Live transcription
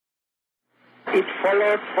It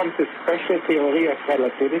followed from the special theory of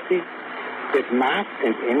relativity that mass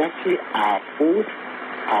and energy are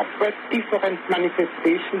but different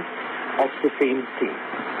manifestations of the same thing,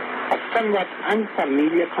 a somewhat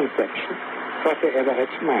unfamiliar conception for the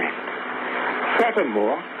average mind.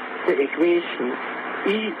 Furthermore, the equation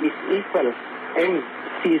E is equal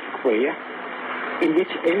mc squared, in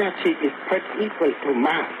which energy is put equal to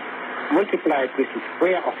mass multiplied with the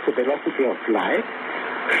square of the velocity of light,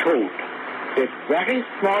 showed that very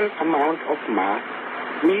small amount of mass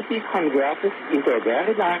may be converted into a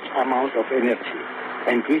very large amount of energy,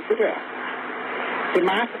 and vice versa. The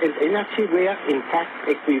mass and energy were in fact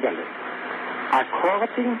equivalent,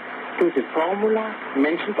 according to the formula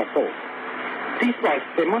mentioned above. This was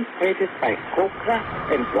demonstrated by Kokra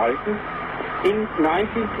and Walton in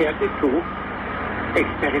 1932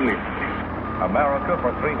 experimentally. America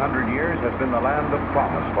for 300 years has been the land of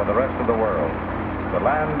promise for the rest of the world, the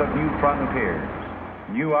land of new frontiers,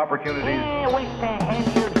 new opportunities.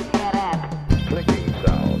 Clicking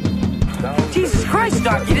sound. Jesus Christ,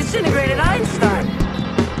 Doc, you disintegrated Einstein.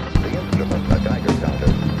 The instrument, a Geiger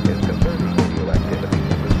counter, is converting radio activity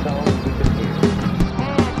into sound we can hear.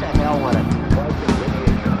 What the hell with it? Causing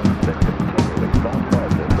radiation that continually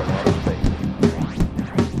bombarded from outer space.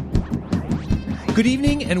 Good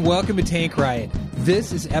evening and welcome to Tank Riot.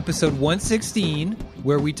 This is episode 116,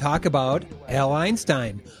 where we talk about Al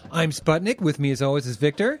Einstein. I'm Sputnik. With me, as always, is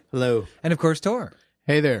Victor. Hello. And, of course, Tor.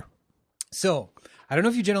 Hey there. So, I don't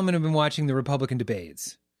know if you gentlemen have been watching the Republican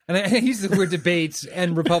debates. And I use the word debates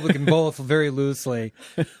and Republican both very loosely.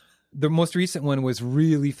 The most recent one was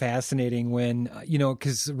really fascinating when,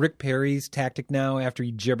 because Rick Perry's tactic now after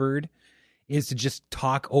he gibbered is to just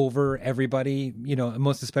talk over everybody,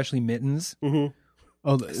 most especially Mittens. Mm-hmm.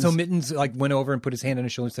 Oh, so Mittens went over and put his hand on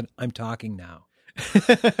his shoulder and said, "I'm talking now."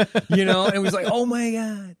 And it was like, oh my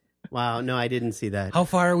God. Wow, no, I didn't see that. How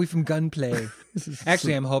far are we from gunplay?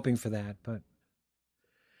 Actually, I'm hoping for that, but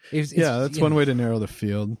that's one way to narrow the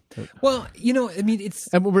field. Well, it's...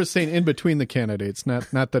 And we're saying in between the candidates, not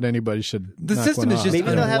that anybody should. The system is just maybe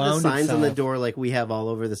they'll have the unwound signs on the itself. door like we have all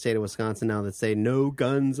over the state of Wisconsin now that say "No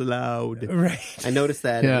guns allowed." Right. I noticed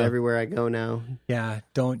that everywhere I go now. Yeah,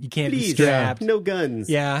 you can't be Please, strapped. no guns.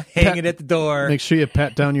 Yeah, hang it at the door. Make sure you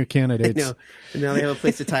pat down your candidates. No. And now they have a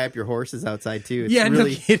place to tie up your horses outside too. It's Yeah, no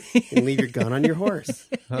really, kidding. you can leave your gun on your horse.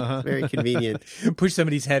 Very convenient. Push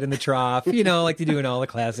somebody's head in the trough, like they do in all the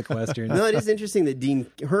classic westerns. No, it is interesting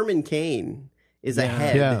that Herman Cain is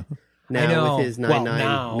ahead Yeah. now I know. with his Well,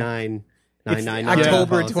 999. It's 999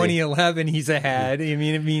 October policy. 2011, he's ahead. I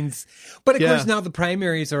mean, it means... But, of course, now the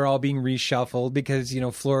primaries are all being reshuffled because,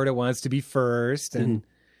 Florida wants to be first. And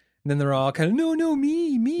then they're all kind of, no,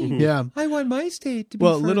 me. Yeah. I want my state to be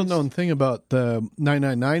Well, first. little known thing about the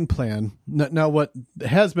 999 plan. Now, what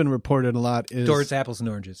has been reported a lot is Doors, apples, and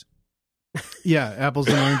oranges. Yeah, apples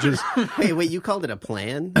and oranges. Wait, you called it a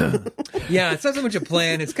plan? Yeah, it's not so much a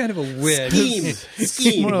plan. It's kind of a wish.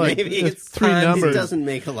 Scheme. more like Maybe it's it's three It numbers. doesn't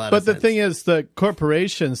make a lot But of the sense. thing is, the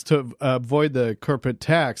corporations, to avoid the corporate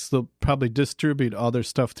tax, they'll probably distribute all their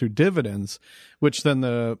stuff through dividends, which then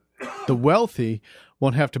the wealthy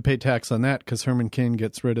won't have to pay tax on that because Herman Cain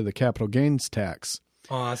gets rid of the capital gains tax.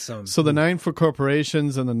 Awesome. So the 9 for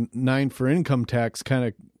corporations and the 9 for income tax kind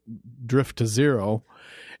of drift to 0.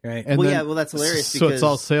 Right. And that's hilarious So because it's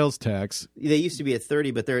all sales tax. they used to be at 30,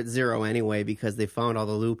 but they're at 0 anyway because they found all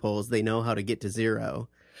the loopholes. They know how to get to 0.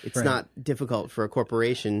 It's Right. not difficult for a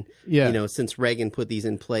corporation, since Reagan put these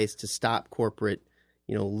in place to stop corporate,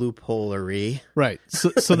 loopholery. Right.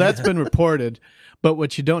 So that's been reported. But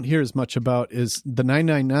what you don't hear as much about is the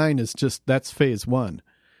 999 is that's phase 1.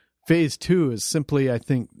 Phase 2 is simply, I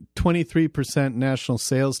think, 23% national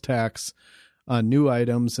sales tax on new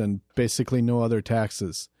items and basically no other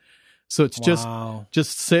taxes. So it's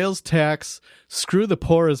just sales tax, screw the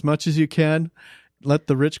poor as much as you can, let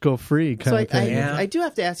the rich go free kind of thing. I do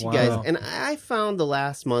have to ask you guys, and I found the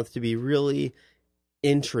last month to be really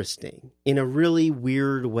interesting in a really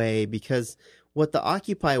weird way because what the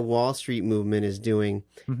Occupy Wall Street movement is doing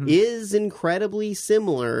is incredibly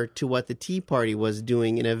similar to what the Tea Party was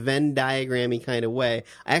doing in a Venn diagram-y kind of way.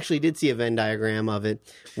 I actually did see a Venn diagram of it,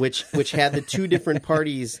 which had the two different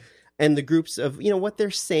parties and the groups of, what they're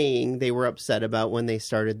saying they were upset about when they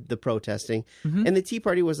started the protesting. And the Tea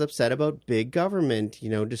Party was upset about big government,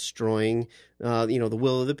 destroying, the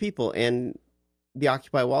will of the people. And the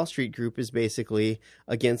Occupy Wall Street group is basically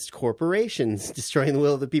against corporations destroying the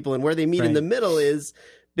will of the people. And where they meet in the middle is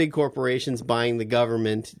big corporations buying the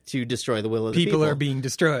government to destroy the will of the people. People are being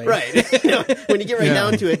destroyed. Right. When you get right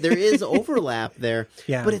down to it, there is overlap there.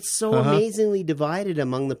 Yeah. But it's so amazingly divided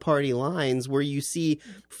among the party lines where you see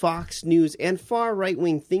Fox News and far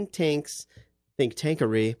right-wing think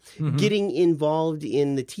tankery getting involved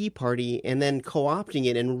in the Tea Party and then co-opting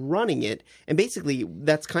it and running it. And basically,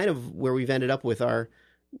 that's kind of where we've ended up with our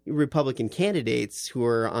Republican candidates who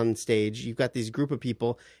are on stage. You've got these group of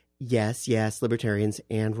people, yes, libertarians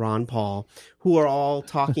and Ron Paul, who are all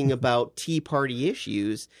talking about Tea Party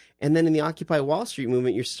issues. And then in the Occupy Wall Street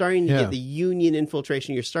movement, you're starting to get the union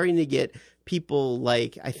infiltration. You're starting to get people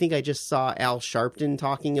like, I think I just saw Al Sharpton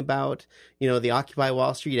talking about, the Occupy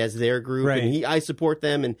Wall Street as their group. Right. And I support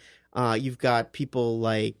them. And you've got people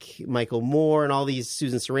like Michael Moore and all these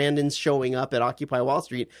Susan Sarandons showing up at Occupy Wall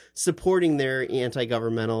Street, supporting their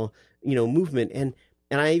anti-governmental, movement. And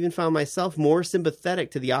I even found myself more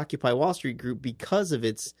sympathetic to the Occupy Wall Street group because of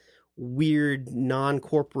its weird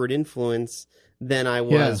non-corporate influence than I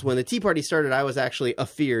was when the Tea Party started. I was actually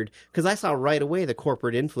afeared because I saw right away the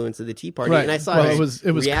corporate influence of the Tea Party, and I saw it was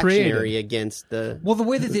reactionary created against the the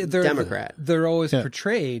way that Democrat. They're always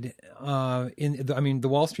portrayed the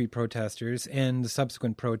Wall Street protesters and the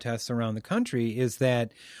subsequent protests around the country is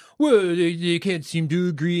that, well, they can't seem to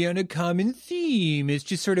agree on a common theme. It's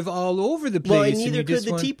just sort of all over the place. Well, and neither could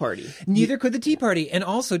the Tea Party. Neither could the Tea Party. And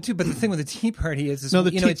also, too, but the thing with the Tea Party is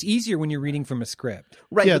it's easier when you're reading from a script.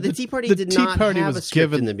 Right, but the Tea Party did not have a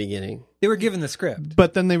script in the beginning. They were given the script.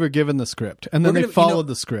 But then they were given the script, and then they followed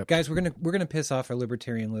the script. Guys, we're gonna piss off our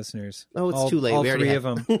libertarian listeners. Oh, it's too late. All we three of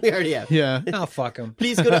them. We already have. Yeah. Oh, fuck them.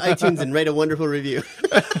 Please go to iTunes and write a wonderful review.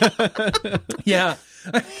 Yeah.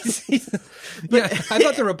 Yeah, I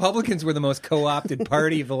thought the Republicans were the most co-opted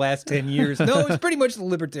party of the last 10 years. No, it's pretty much the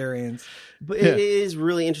libertarians. But it is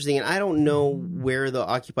really interesting, and I don't know where the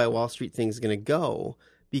Occupy Wall Street thing is going to go,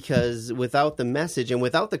 because without the message and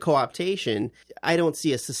without the co-optation, I don't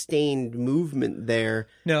see a sustained movement there.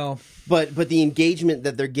 No. But the engagement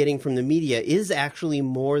that they're getting from the media is actually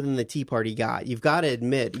more than the Tea Party got. You've got to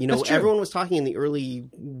admit, everyone was talking in the early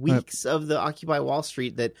weeks of the Occupy Wall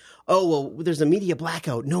Street that, there's a media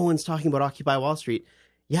blackout. No one's talking about Occupy Wall Street.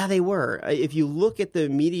 Yeah, they were. If you look at the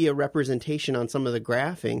media representation on some of the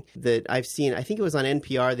graphing that I've seen, I think it was on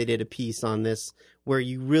NPR, they did a piece on this where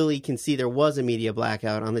you really can see there was a media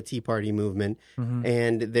blackout on the Tea Party movement,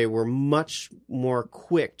 and they were much more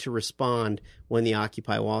quick to respond when the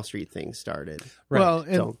Occupy Wall Street thing started. Right.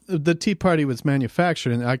 Well, the Tea Party was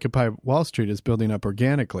manufactured, and Occupy Wall Street is building up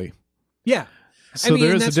organically. Yeah. So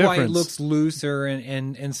there is that's a difference. why it looks looser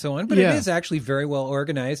and so on. But it is actually very well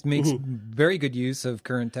organized, makes very good use of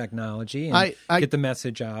current technology, and get the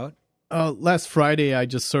message out. Last Friday, I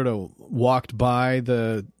just sort of walked by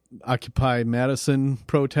the Occupy Madison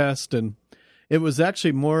protest, and it was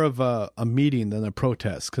actually more of a meeting than a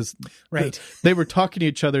protest, because they were talking to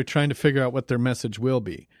each other, trying to figure out what their message will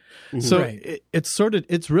be. So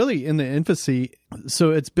it's really in the infancy.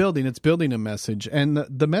 So it's building a message, and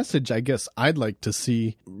the message I guess I'd like to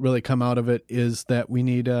see really come out of it is that we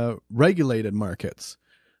need regulated markets,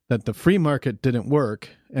 that the free market didn't work,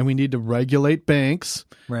 and we need to regulate banks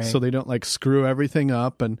so they don't screw everything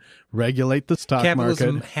up, and regulate the stock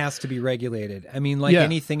Capitalism market. has to be regulated. I mean, like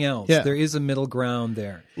anything else, there is a middle ground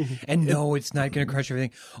there. And no, it's not going to crush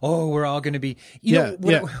everything. Oh, we're all going to be...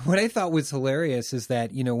 What I thought was hilarious is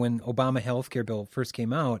that, when Obama healthcare bill first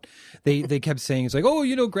came out, they kept saying, it's like,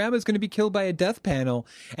 grandma's going to be killed by a death panel.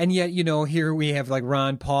 And yet, here we have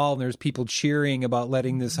Ron Paul, and there's people cheering about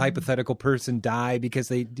letting this hypothetical person die because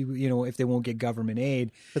they do, if they won't get government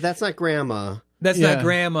aid. But that's not grandma. That's not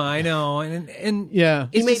grandma, I know. And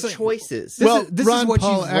he made choices. This Ron is what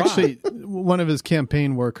Paul she's actually, one of his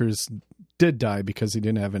campaign workers did die because he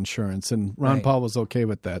didn't have insurance, and Ron Paul was okay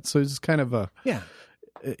with that. So it's kind of a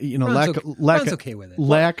Ron's okay with it.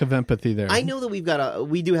 Lack of empathy there. I know that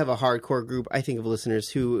we do have a hardcore group, I think, of listeners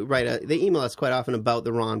who they email us quite often about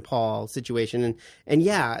the Ron Paul situation, and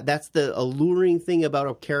that's the alluring thing about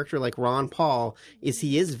a character like Ron Paul is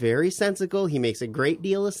he is very sensical. He makes a great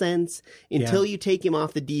deal of sense until you take him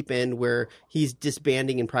off the deep end where he's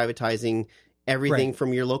disbanding and privatizing everything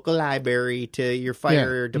from your local library to your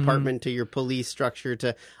fire department to your police structure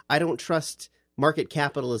to I don't trust market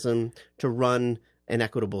capitalism to run an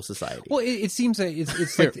equitable society. Well, it seems like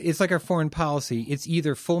it's like our foreign policy. It's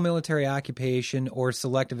either full military occupation or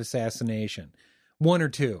selective assassination, one or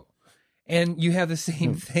two. And you have the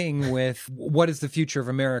same thing with what is the future of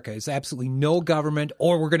America? It's absolutely no government,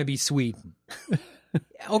 or we're going to be Sweden.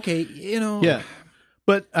 Okay, Yeah,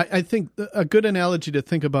 but I think a good analogy to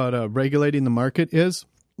think about regulating the market is,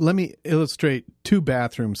 let me illustrate two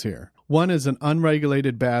bathrooms here. One is an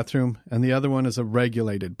unregulated bathroom, and the other one is a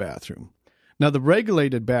regulated bathroom. Now, the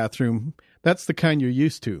regulated bathroom, that's the kind you're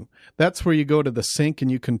used to. That's where you go to the sink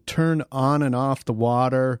and you can turn on and off the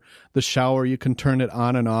water. The shower, you can turn it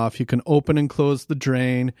on and off. You can open and close the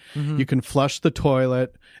drain. You can flush the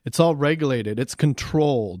toilet. It's all regulated. It's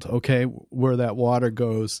controlled, okay, where that water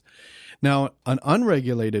goes. Now, an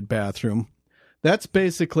unregulated bathroom, that's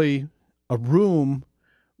basically a room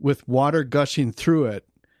with water gushing through it.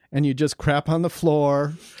 And you just crap on the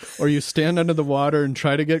floor, or you stand under the water and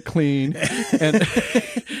try to get clean, and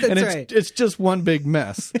it's just one big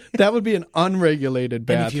mess. That would be an unregulated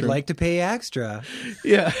bathroom. And if you'd like to pay extra,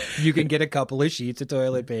 you can get a couple of sheets of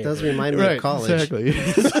toilet paper. It does remind me of college. Exactly.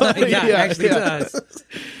 Actually it does.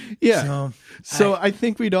 Yeah. So I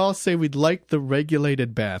think we'd all say we'd like the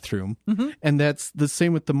regulated bathroom, and that's the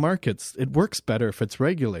same with the markets. It works better if it's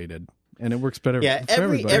regulated. And it works better for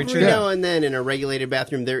everybody. Every now and then in a regulated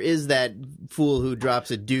bathroom, there is that fool who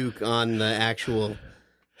drops a Duke on the actual...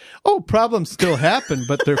 Oh, problems still happen,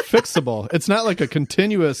 but they're fixable. It's not like a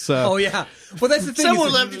continuous... Well, that's the thing.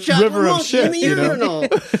 Someone left a chocolate river of shit, in the urinal.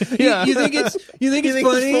 You think it's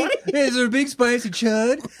funny? Is there a big spicy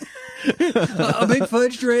chud? A big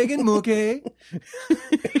fudge dragon? Okay.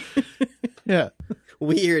 Yeah.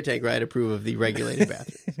 We here at Tank Ride approve of the regulated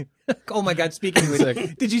bathroom. Oh my God! Speaking of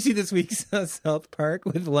which, did you see this week's South Park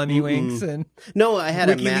with Lemmy Winks and No, I had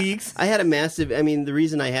WikiLeaks? a massive. I mean, the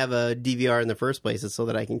reason I have a DVR in the first place is so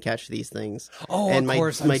that I can catch these things. Oh, and of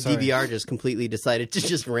course. my I'm sorry. DVR just completely decided to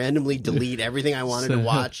just randomly delete everything I wanted to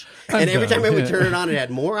watch, and every time I would turn it on, it had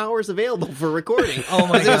more hours available for recording. Oh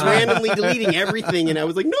my God! It was randomly deleting everything, and I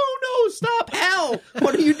was like, no, stop, Hal!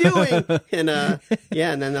 What are you doing? And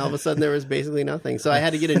and then all of a sudden there was basically nothing. So I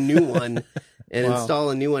had to get a new one. And install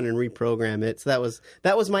a new one and reprogram it. So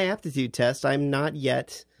that was my aptitude test. I'm not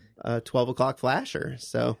yet a 12 o'clock flasher.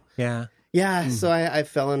 So So I've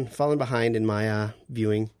fallen behind in my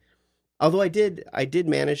viewing. Although I did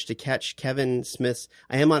manage to catch Kevin Smith's.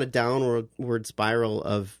 I am on a downward spiral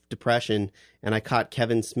of depression, and I caught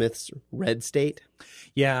Kevin Smith's Red State.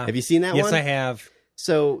 Yeah, have you seen that one? Yes, I have.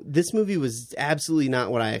 So this movie was absolutely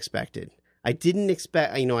not what I expected. I didn't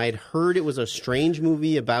expect. I had heard it was a strange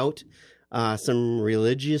movie about some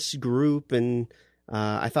religious group, and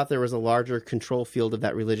I thought there was a larger control field of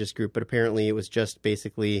that religious group, but apparently it was just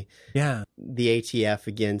basically the ATF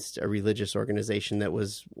against a religious organization that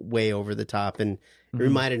was way over the top, and it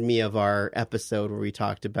reminded me of our episode where we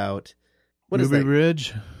talked about Ruby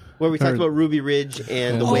Ridge, where we talked about Ruby Ridge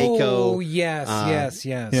and the Waco. Oh yes.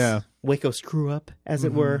 Yeah, Waco screw up, as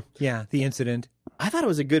it were. Yeah, the incident. I thought it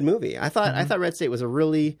was a good movie. I thought Red State was a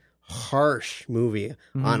really harsh movie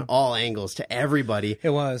on all angles to everybody.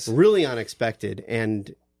 It was really unexpected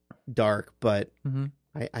and dark, but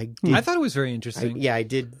I thought it was very interesting. I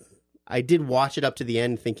did watch it up to the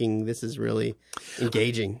end thinking this is really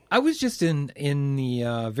engaging. I was just in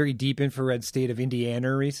the very deep infrared state of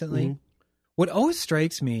Indiana recently. What always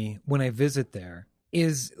strikes me when I visit there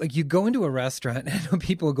is, like, you go into a restaurant and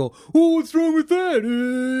people go, "Oh, what's wrong with that?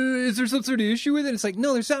 Is there some sort of issue with it?" It's like,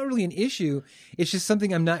 no, there's not really an issue. It's just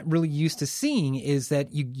something I'm not really used to seeing, is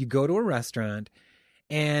that you go to a restaurant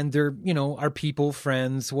and there, are people,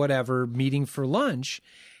 friends, whatever, meeting for lunch.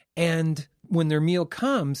 And when their meal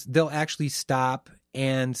comes, they'll actually stop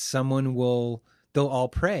and they'll all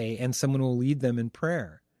pray and someone will lead them in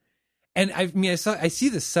prayer. And I see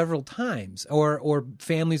this several times, or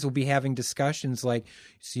families will be having discussions like,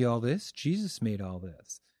 "See all this? Jesus made all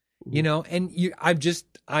this," and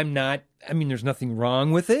there's nothing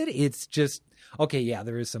wrong with it. It's just, okay, yeah,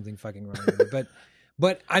 there is something fucking wrong with it,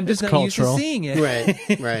 but I'm just not cultural. used to seeing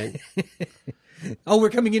it. Right. Oh, we're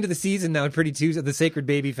coming into the season now, Pretty Tuesday, the Sacred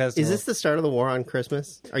Baby Festival. Is this the start of the war on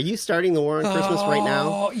Christmas? Are you starting the war on Christmas right now?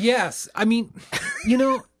 Oh, yes. I mean,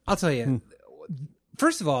 I'll tell you.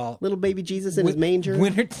 First of all, little baby Jesus in his manger.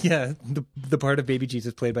 The part of baby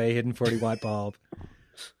Jesus played by a hidden 40-watt bulb.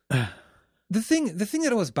 The thing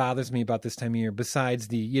that always bothers me about this time of year, besides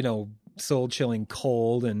the soul-chilling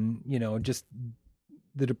cold and just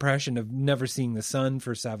the depression of never seeing the sun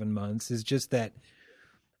for 7 months, is just that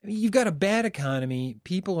you've got a bad economy.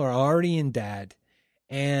 People are already in debt,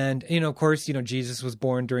 and of course, Jesus was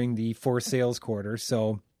born during the forced sales quarter,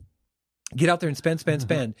 so get out there and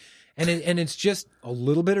spend. And it's just a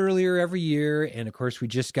little bit earlier every year. And of course, we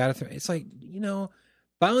just got to, it's like,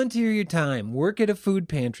 volunteer your time, work at a food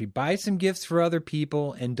pantry, buy some gifts for other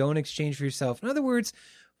people, and don't exchange for yourself. In other words,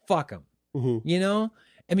 fuck them. I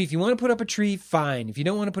mean, if you want to put up a tree, fine. If you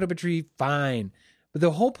don't want to put up a tree, fine. But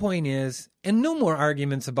the whole point is, and no more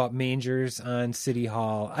arguments about mangers on City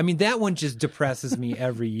Hall. I mean, that one just depresses me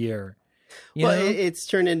every year. You Well, know? it's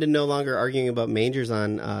turned into no longer arguing about mangers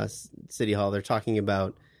on City Hall. They're talking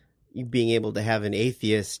about you being able to have an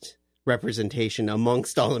atheist representation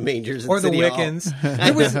amongst all the mangers or at the City Hall.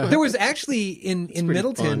 Wiccans. There was actually in pretty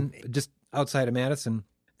Middleton, just outside of Madison,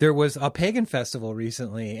 there was a pagan festival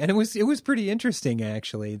recently, and it was pretty interesting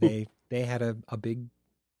actually. They had a big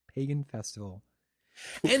pagan festival,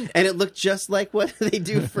 and it looked just like what they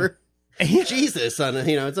do for Jesus.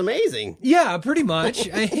 It's amazing. yeah, pretty much.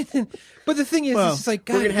 But the thing is, it's just like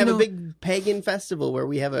God, We're gonna have a big pagan festival where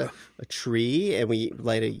we have a tree and we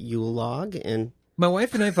light a Yule log and. My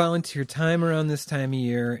wife and I volunteer time around this time of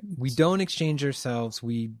year. We don't exchange ourselves.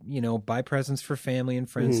 We, buy presents for family and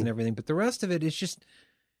friends and everything. But the rest of it is just,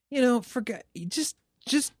 forget.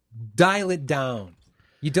 Just dial it down.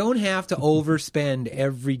 You don't have to overspend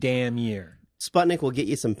every damn year. Sputnik will get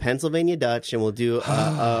you some Pennsylvania Dutch, and we'll do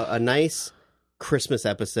a nice Christmas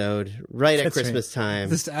episode at That's Christmas right.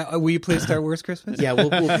 time. Will you play Star Wars Christmas? Yeah, we'll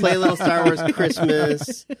play a little Star Wars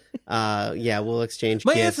Christmas. We'll exchange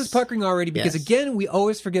My gifts. ass is puckering already because, Yes. again, we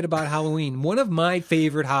always forget about Halloween. One of my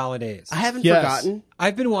favorite holidays. I haven't Yes. forgotten.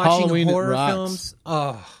 I've been watching Halloween, it horror rocks. films.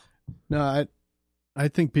 Oh, No, I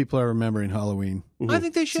think people are remembering Halloween. I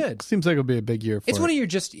think they should. Seems like it'll be a big year for It's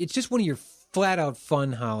it. it's just one of your flat out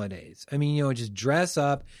fun holidays. I mean, just dress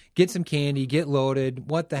up, get some candy, get loaded.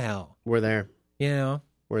 What the hell? We're there.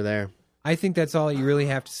 We're there. I think that's all you really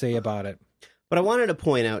have to say about it. But I wanted to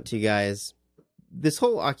point out to you guys, this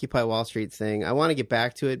whole Occupy Wall Street thing, I want to get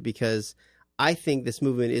back to it because I think this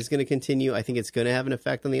movement is going to continue. I think it's going to have an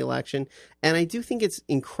effect on the election. And I do think it's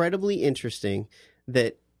incredibly interesting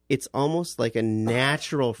that it's almost like a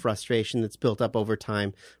natural frustration that's built up over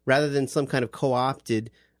time rather than some kind of co-opted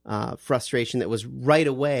frustration that was right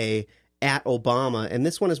away at Obama. And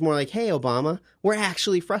this one is more like, hey, Obama, we're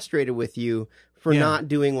actually frustrated with you for not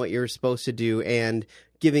doing what you're supposed to do and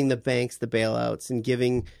giving the banks the bailouts and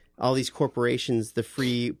giving all these corporations the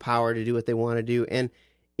free power to do what they want to do. And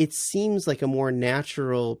it seems like a more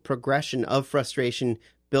natural progression of frustration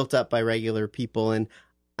built up by regular people. And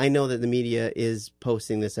I know that the media is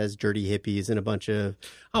posting this as dirty hippies and a bunch of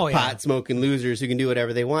pot-smoking losers who can do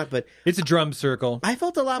whatever they want. But it's a drum circle. I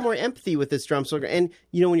felt a lot more empathy with this drum circle. And,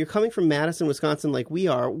 when you're coming from Madison, Wisconsin, like we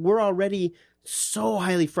are, we're already so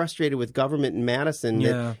highly frustrated with government in Madison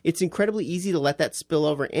that it's incredibly easy to let that spill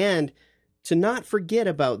over and to not forget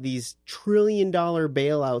about these trillion-dollar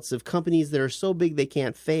bailouts of companies that are so big they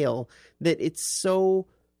can't fail, that it's so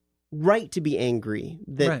right to be angry.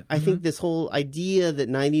 That I think this whole idea that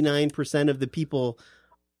 99% of the people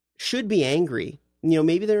should be angry.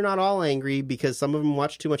 Maybe they're not all angry because some of them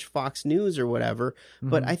watch too much Fox News or whatever,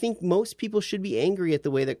 but I think most people should be angry at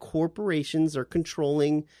the way that corporations are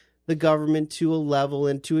controlling the government to a level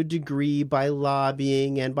and to a degree by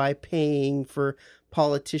lobbying and by paying for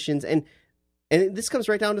politicians. And this comes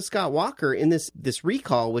right down to Scott Walker in this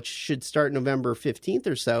recall, which should start November 15th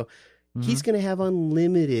or so. He's going to have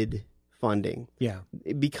unlimited funding. Yeah.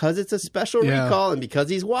 Because it's a special recall and because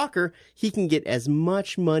he's Walker, he can get as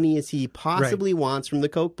much money as he possibly wants from the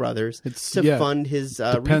Koch brothers to fund his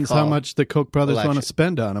Depends recall how much the Koch brothers election. want to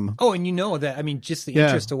spend on him. Oh, and just the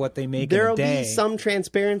interest of what they make There'll in a day. be some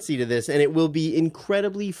transparency to this, and it will be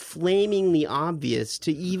incredibly flamingly obvious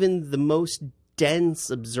to even the most dense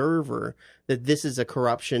observer that this is a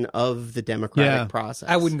corruption of the democratic process.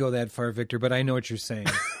 I wouldn't go that far, Victor, but I know what you're saying.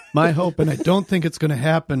 My hope, and I don't think it's going to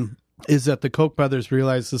happen, is that the Koch brothers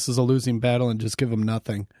realize this is a losing battle and just give them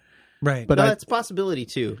nothing. Right. But that's a possibility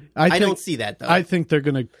too. I don't see that though. I think they're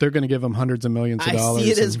going to give them hundreds of millions of dollars. I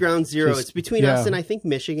see it as ground zero. It's between us and I think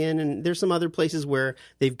Michigan, and there's some other places where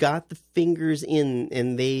they've got the fingers in,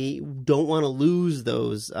 and they don't want to lose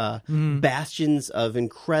those bastions of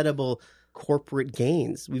incredible corporate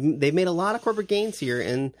gains. They've made a lot of corporate gains here,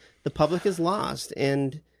 and the public is lost.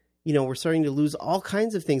 And we're starting to lose all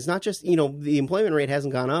kinds of things. Not just, the employment rate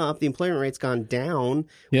hasn't gone up. The employment rate's gone down.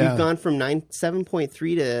 Yeah. We've gone from 7.3 to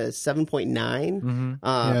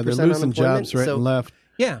 7.9. They're losing jobs right and left.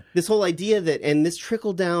 Yeah. This whole idea that, and this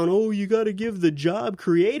trickle down, you got to give the job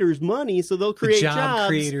creators money so they'll create jobs.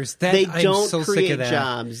 Creators. They I'm don't so create sick of that.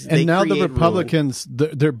 jobs. And they now the create Republicans,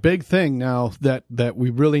 their big thing now that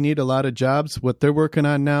we really need a lot of jobs, what they're working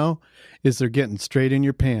on now is they're getting straight in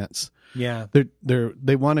your pants. Yeah.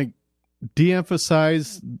 They want to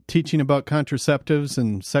de-emphasize teaching about contraceptives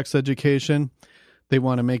and sex education. They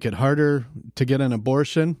want to make it harder to get an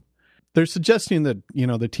abortion. They're suggesting that,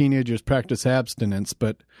 the teenagers practice abstinence,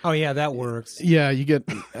 but oh yeah, that works. yeah, you get,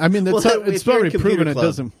 I mean, it's already proven it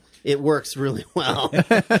doesn't. it works really well.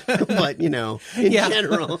 But, in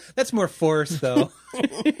general. That's more force, though.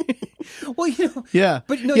 Well, Yeah.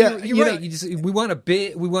 But no, Yeah, you're right. We want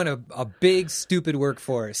a big, stupid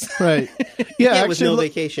workforce. Right. Yeah, with no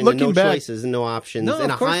vacation and no back, choices and no options No,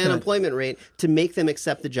 and a of course high not. unemployment rate to make them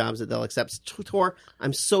accept the jobs that they'll accept. Tor,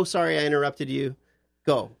 I'm so sorry I interrupted you.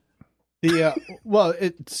 Go. Well,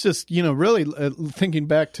 it's just, really thinking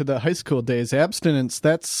back to the high school days, abstinence,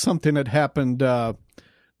 that's something that happened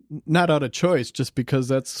not out of choice, just because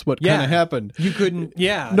that's what kind of happened. You couldn't,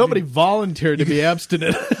 Nobody volunteered to be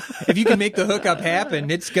abstinent. If you can make the hookup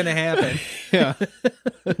happen, it's going to happen. Yeah.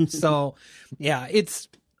 So,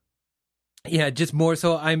 just more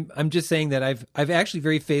so. I'm just saying that I've actually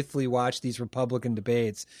very faithfully watched these Republican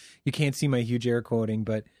debates. You can't see my huge air quoting,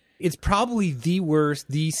 but it's probably the worst,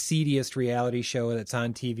 the seediest reality show that's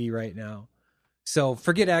on TV right now. So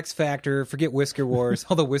forget X Factor, forget Whisker Wars,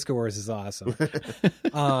 although Whisker Wars is awesome.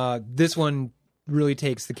 This one really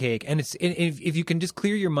takes the cake. And if you can just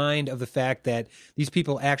clear your mind of the fact that these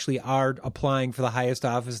people actually are applying for the highest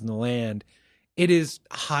office in the land, it is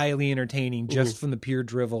highly entertaining just from the pure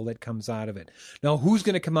drivel that comes out of it. Now, who's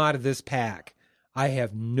going to come out of this pack? I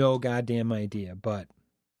have no goddamn idea, but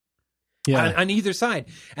on either side.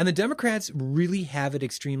 And the Democrats really have it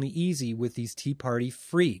extremely easy with these Tea Party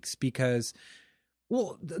freaks because,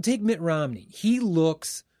 well, take Mitt Romney. He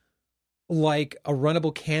looks like a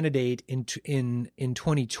runnable candidate in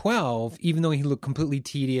 2012, even though he looked completely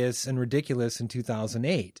tedious and ridiculous in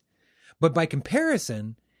 2008. But by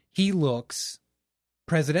comparison, he looks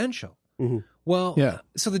presidential. Mm-hmm. Well,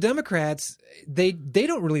 so the Democrats, they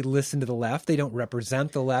don't really listen to the left. They don't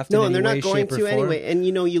represent the left. No, in and any they're way, not going to anyway. And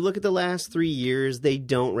you look at the last 3 years, they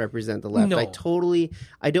don't represent the left. No.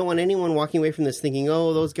 I don't want anyone walking away from this thinking,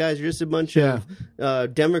 oh, those guys are just a bunch of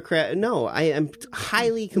Democrat. No, I am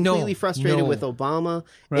completely frustrated with Obama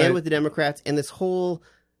and with the Democrats and this whole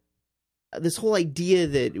idea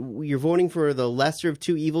that you're voting for the lesser of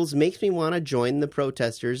two evils makes me want to join the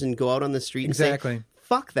protesters and go out on the street and say,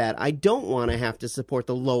 fuck that. I don't want to have to support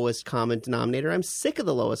the lowest common denominator. I'm sick of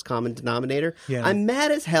the lowest common denominator. Yeah. I'm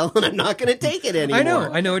mad as hell and I'm not going to take it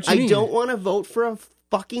anymore. I know what you mean. I don't want to vote for a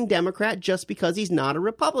fucking Democrat just because he's not a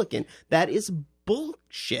Republican. That is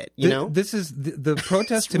bullshit, know? This is the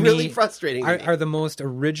protests to really me frustrating are the most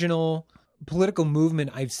original political movement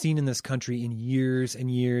I've seen in this country in years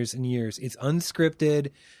and years and years. It's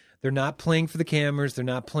unscripted. They're not playing for the cameras. They're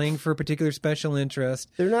not playing for a particular special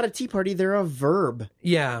interest. They're not a Tea Party. They're a verb.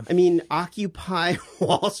 Yeah. I mean, Occupy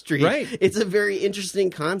Wall Street. Right. It's a very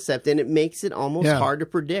interesting concept, and it makes it almost hard to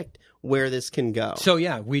predict where this can go. So,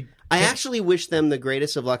 I actually wish them the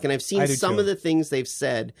greatest of luck, and I've seen some of the things they've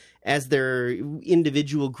said as their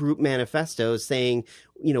individual group manifestos saying,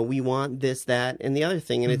 we want this, that, and the other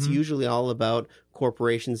thing, and it's usually all about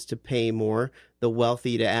corporations to pay more, the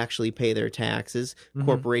wealthy to actually pay their taxes,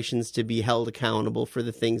 corporations to be held accountable for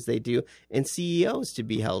the things they do, and CEOs to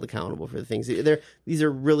be held accountable for the things. These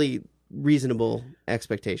are really reasonable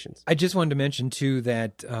expectations. I just wanted to mention, too,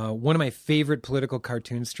 that one of my favorite political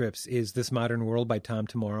cartoon strips is This Modern World by Tom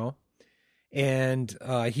Tomorrow. And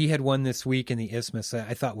he had one this week in the Isthmus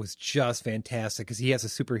I thought was just fantastic because he has a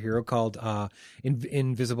superhero called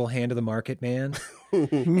Invisible Hand of the Market Man.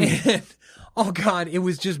 And, oh, God, it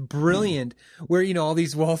was just brilliant where, all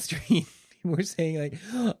these Wall Street were saying, like,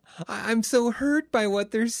 I'm so hurt by what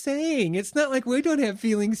they're saying. It's not like we don't have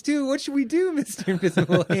feelings, too. What should we do, Mr.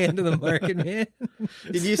 Invisible Hand of the Market Man?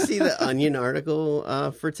 Did you see the Onion article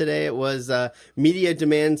for today? It was media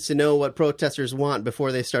demands to know what protesters want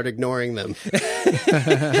before they start ignoring them.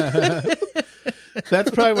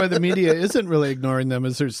 That's probably why the media isn't really ignoring them,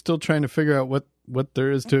 is they're still trying to figure out what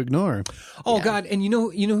there is to ignore. Oh, yeah. God. And you know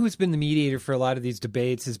who's been the mediator for a lot of these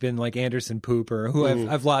debates has been like Anderson Pooper, who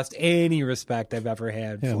I've lost any respect I've ever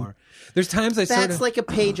had for. There's times That's like a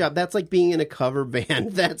pay job. That's like being in a cover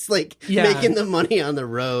band. That's like making the money on the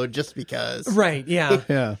road just because. Right, yeah.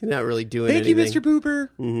 You're not really doing anything. Thank you, Mr. Pooper.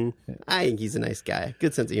 Mm-hmm. I think he's a nice guy.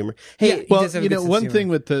 Good sense of humor. Hey, well, one thing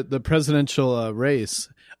with the presidential race,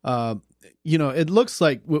 it looks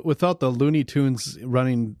like without the Looney Tunes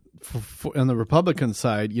running on the Republican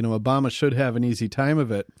side, Obama should have an easy time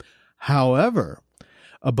of it. However,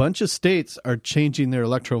 a bunch of states are changing their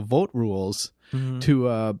electoral vote rules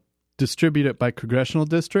to distribute it by congressional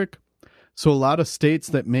district. So a lot of states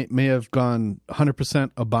that may have gone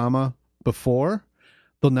 100% Obama before,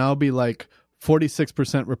 they'll now be like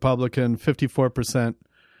 46% Republican, 54%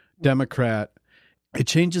 Democrat. It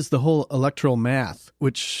changes the whole electoral math,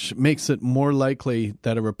 which makes it more likely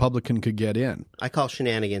that a Republican could get in. I call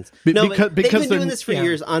shenanigans. Because they've been doing this for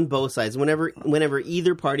years on both sides. Whenever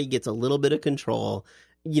either party gets a little bit of control,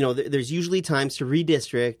 there's usually times to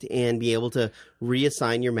redistrict and be able to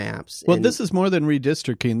reassign your maps. Well, this is more than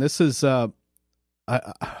redistricting. This is, I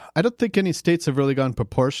don't think any states have really gone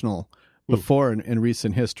proportional before in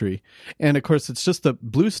recent history. And of course, it's just the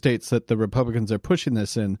blue states that the Republicans are pushing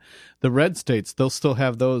this in. The red states, they'll still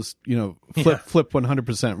have those, flip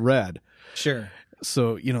 100% red. Sure.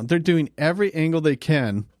 So, they're doing every angle they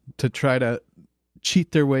can to try to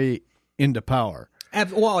cheat their way into power.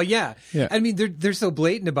 Well, yeah. Yeah. I mean, they're so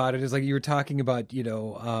blatant about it. It's like you were talking about,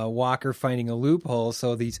 Walker finding a loophole.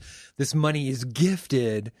 So this money is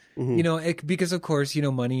gifted, because of course,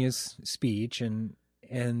 money is speech and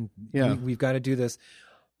we've got to do this.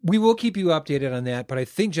 We will keep you updated on that. But I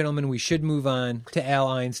think, gentlemen, we should move on to Al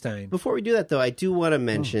Einstein. Before we do that, though, I do want to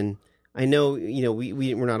mention, I know,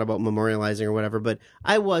 we're not about memorializing or whatever, but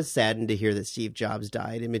I was saddened to hear that Steve Jobs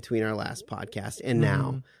died in between our last podcast and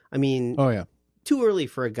now. I mean, too early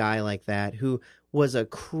for a guy like that who was a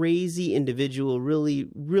crazy individual, really,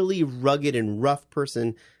 really rugged and rough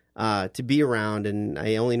person to be around. And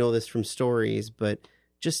I only know this from stories, but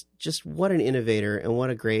just what an innovator and what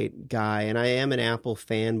a great guy. And I am an Apple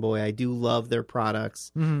fanboy. I do love their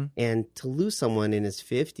products. And to lose someone in his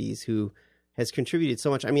 50s who has contributed so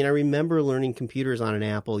much. I mean, I remember learning computers on an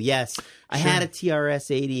Apple. Yes, I had a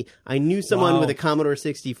TRS-80. I knew someone with a Commodore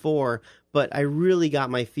 64, but I really got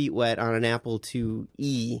my feet wet on an Apple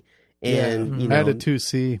IIe. And I had a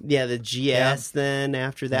 2C. Yeah, the GS then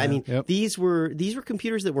after that. I mean, these were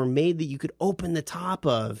computers that were made that you could open the top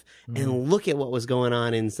of and look at what was going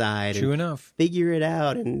on inside. True enough. Figure it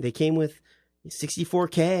out. And they came with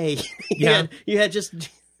 64K. You had just...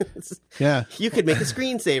 you could make a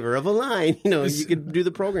screensaver of a line. You could do the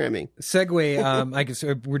programming. Segue. I guess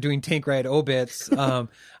we're doing tank ride obits. I don't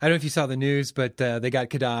know if you saw the news, but they got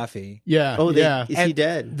Gaddafi. Yeah. Oh, is he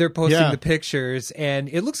dead? They're posting the pictures, and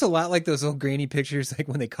it looks a lot like those old grainy pictures, like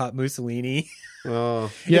when they caught Mussolini.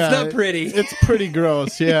 Oh, yeah. It's not pretty. It's pretty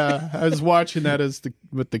gross. Yeah, I was watching that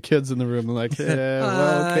with the kids in the room, like, But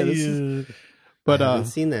I haven't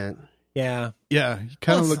seen that. Yeah. Yeah, he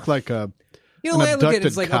kind of looked like a. The way I look at it,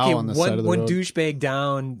 it's like, okay, on the one douchebag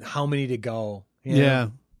down, how many to go?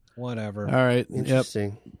 Whatever. All right.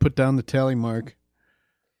 Interesting. Yep. Put down the tally mark.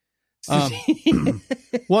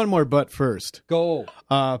 One more but first. Go.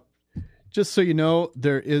 Just so you know,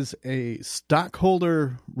 there is a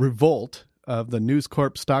stockholder revolt of the News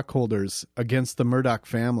Corp stockholders against the Murdoch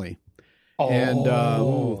family. And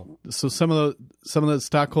so some of the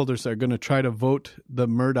stockholders are going to try to vote the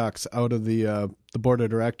Murdochs out of the board of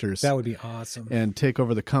directors. That would be awesome. And take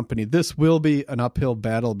over the company. This will be an uphill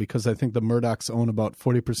battle because I think the Murdochs own about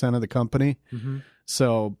 40% of the company.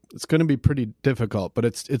 So it's going to be pretty difficult. But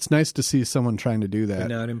it's nice to see someone trying to do that. But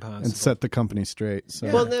not impossible. And set the company straight. So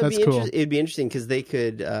well, that's cool. It'd be interesting because they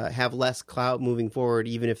could have less clout moving forward,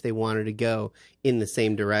 even if they wanted to go in the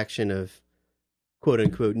same direction of quote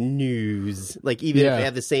unquote news. Like even if they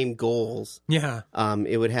had the same goals,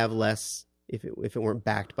 it would have less if it weren't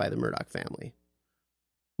backed by the Murdoch family.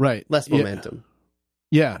 Right. Less momentum.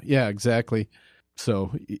 Yeah, exactly.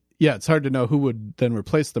 So it's hard to know who would then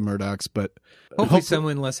replace the Murdochs, but hopefully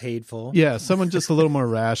someone less hateful. Yeah, someone just a little more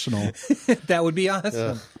rational. That would be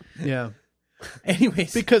awesome. Yeah.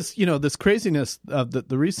 Anyways, because this craziness of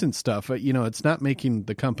the recent stuff, it's not making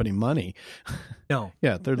the company money. No.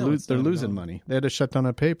 Yeah, they're losing money. They had to shut down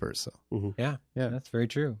a paper. So yeah, that's very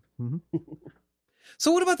true.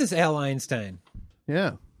 So what about this Al Einstein?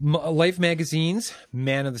 Yeah, Life magazine's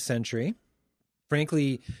Man of the Century.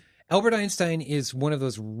 Frankly, Albert Einstein is one of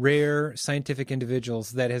those rare scientific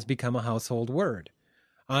individuals that has become a household word.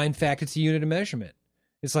 In fact, it's a unit of measurement.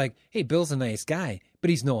 It's like, hey, Bill's a nice guy,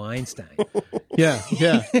 but he's no Einstein. Yeah.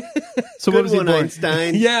 So what was he born?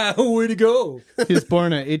 Einstein? Yeah, way to go. He was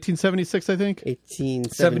born at 1876, I think.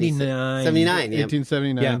 1879.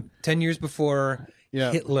 1879. Yeah, 10 years before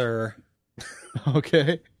Hitler.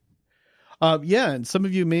 Okay. And some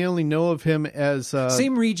of you may only know of him as...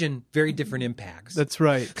 same region, very different impacts. That's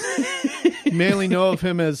right. You may only know of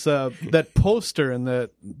him as that poster and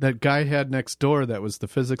that guy had next door that was the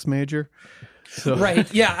physics major. So.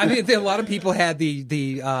 Right. Yeah. I mean, a lot of people had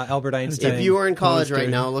the Albert Einstein. If you are in college poster. right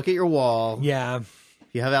now, look at your wall. Yeah.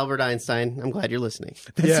 If you have Albert Einstein, I'm glad you're listening.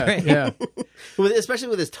 That's right. Yeah. Especially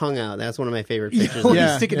with his tongue out. That's one of my favorite pictures.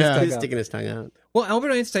 He's sticking his tongue out. Well,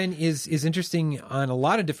 Albert Einstein is interesting on a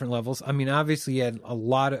lot of different levels. I mean, obviously, he had a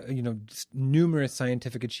lot of, numerous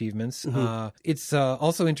scientific achievements. It's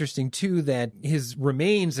also interesting, too, that his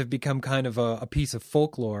remains have become kind of a piece of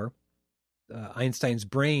folklore. Einstein's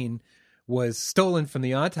brain was stolen from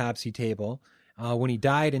the autopsy table when he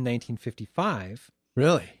died in 1955.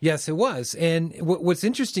 Really? Yes, it was. And what's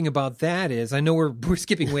interesting about that is, I know we're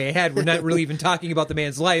skipping way ahead. We're not really even talking about the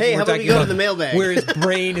man's life. Hey, we're how about talking we go to the mailbag? where his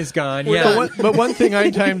brain is gone. But one thing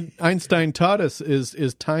Einstein taught us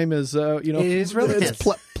is time is it is relative. It's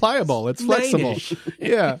pliable. It's flexible.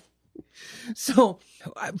 Yeah. So,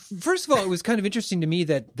 first of all, it was kind of interesting to me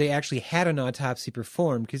that they actually had an autopsy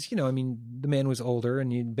performed because, the man was older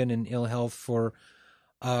and he'd been in ill health for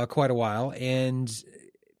quite a while. And,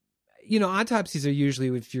 autopsies are usually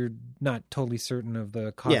if you're not totally certain of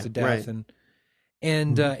the cause of death. Right.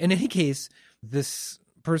 And in any case, this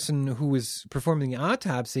person who was performing the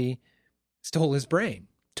autopsy stole his brain,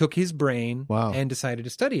 took his brain and decided to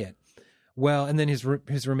study it. Well, and then his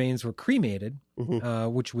remains were cremated,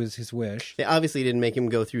 which was his wish. They obviously didn't make him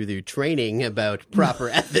go through the training about proper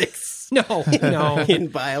ethics. No. In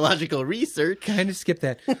biological research. Kind of skip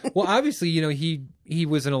that. Well, obviously, he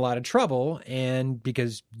was in a lot of trouble, and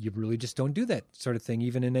because you really just don't do that sort of thing,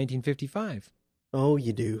 even in 1955. Oh,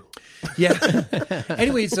 you do. Yeah.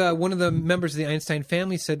 Anyways, one of the members of the Einstein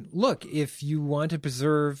family said, look, if you want to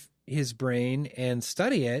preserve his brain and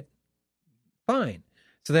study it, fine.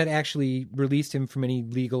 So that actually released him from any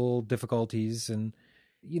legal difficulties. And,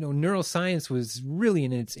 neuroscience was really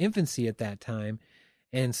in its infancy at that time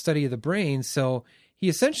and study of the brain. So he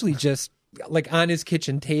essentially just, like on his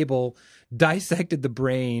kitchen table, dissected the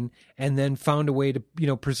brain and then found a way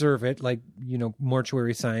to, preserve it, like,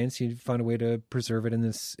 mortuary science. He found a way to preserve it in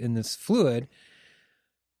this fluid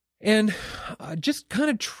and just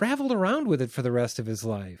kind of traveled around with it for the rest of his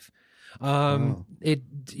life.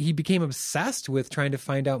 He became obsessed with trying to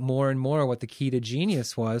find out more and more what the key to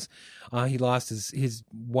genius was. He lost his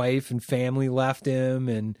wife and family left him,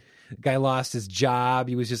 and the guy lost his job.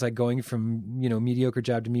 He was just like going from, mediocre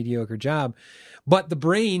job to mediocre job. But the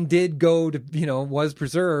brain did go to, was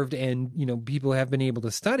preserved, and, people have been able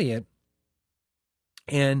to study it.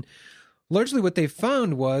 And largely what they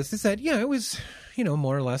found is that, it was,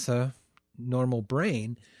 more or less a normal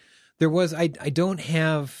brain. There was, I don't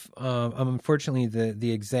have, unfortunately,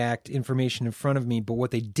 the exact information in front of me, but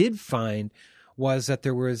what they did find was that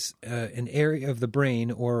there was an area of the brain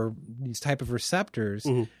or these type of receptors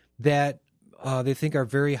that they think are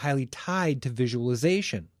very highly tied to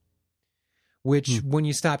visualization, which when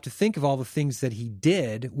you stop to think of all the things that he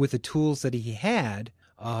did with the tools that he had,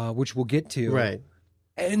 which we'll get to. Right.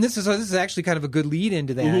 And this is actually kind of a good lead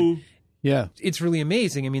into that. Yeah. It's really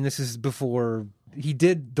amazing. I mean, this is before... He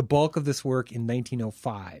did the bulk of this work in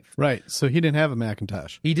 1905. Right. So he didn't have a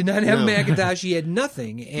Macintosh. He did not have a Macintosh. He had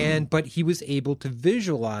nothing. But he was able to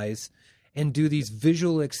visualize and do these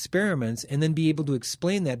visual experiments and then be able to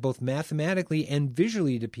explain that both mathematically and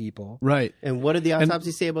visually to people. Right. And what did the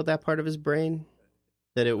autopsy say about that part of his brain?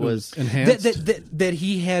 That it was enhanced? That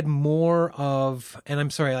he had more of, and I'm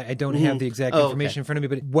sorry, I don't have the exact information in front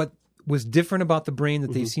of me, but what was different about the brain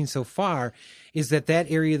that they've seen so far is that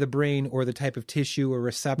area of the brain or the type of tissue or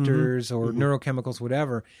receptors or neurochemicals,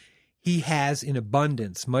 whatever, he has in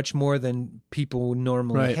abundance, much more than people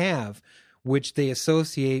normally have, which they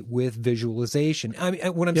associate with visualization. I mean,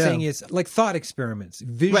 what I'm saying is like thought experiments,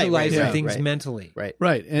 visualizing things mentally.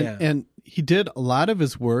 Right. And he did a lot of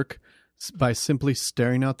his work by simply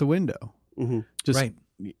staring out the window, just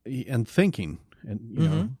and thinking, and you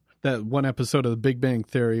know. That one episode of The Big Bang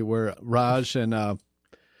Theory where Raj and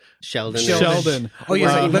Sheldon. Oh,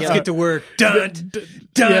 yeah. Let's get to work. Dun,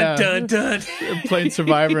 dun, dun. Playing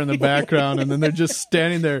Survivor in the background, and then they're just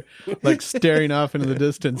standing there, like staring off into the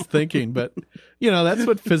distance, thinking. But that's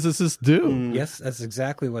what physicists do. Yes, that's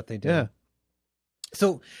exactly what they do. Yeah.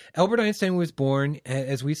 So Albert Einstein was born,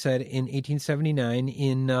 as we said, in 1879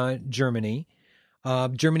 in Germany.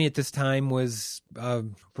 Germany at this time was a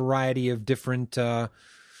variety of different.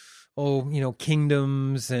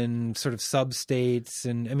 Kingdoms and sort of sub-states.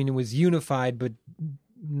 And I mean, it was unified, but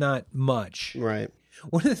not much. Right.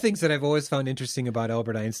 One of the things that I've always found interesting about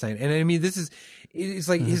Albert Einstein, and I mean, it's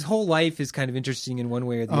like his whole life is kind of interesting in one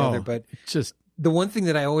way or the other, but just the one thing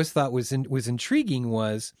that I always thought was intriguing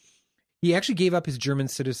was he actually gave up his German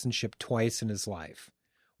citizenship twice in his life.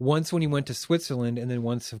 Once when he went to Switzerland, and then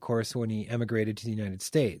once, of course, when he emigrated to the United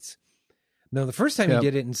States. Now, the first time he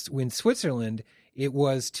did it in Switzerland, it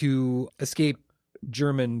was to escape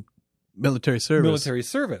German military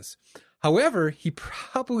service. However, he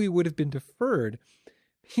probably would have been deferred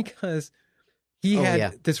because he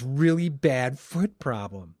had this really bad foot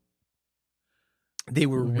problem. They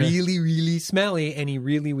were really, really smelly, and he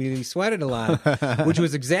really, really sweated a lot, which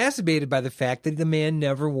was exacerbated by the fact that the man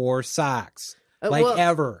never wore socks.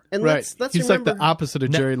 Ever. And right. let's He's remember, like the opposite of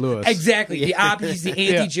Jerry Lewis. Exactly. He's the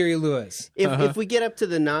anti-Jerry Lewis. If we get up to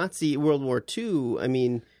the Nazi World War II, I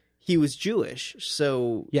mean, he was Jewish.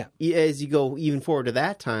 So Yeah. as you go even forward to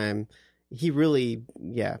that time, he really,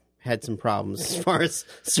 had some problems as far as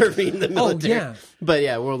serving in the military. Oh, yeah. But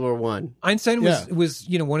yeah, World War One. Einstein was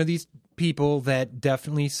one of these people that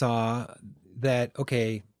definitely saw that,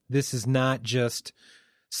 okay, this is not just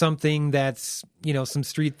something that's, some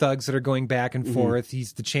street thugs that are going back and forth.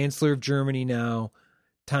 He's the Chancellor of Germany now.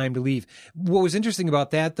 Time to leave. What was interesting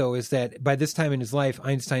about that, though, is that by this time in his life,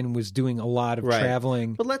 Einstein was doing a lot of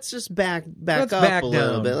traveling. But let's just back up a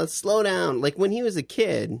little bit. Let's slow down. Like when he was a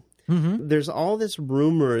kid, there's all this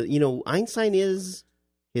rumor. Einstein is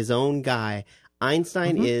his own guy.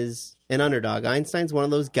 Einstein is an underdog. Einstein's one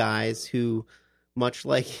of those guys who, much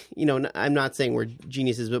like, I'm not saying we're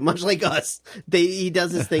geniuses, but much like us, he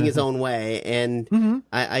does his thing his own way. And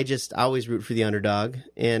I just always root for the underdog.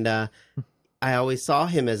 And I always saw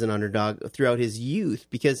him as an underdog throughout his youth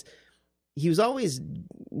because he was always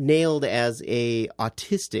nailed as a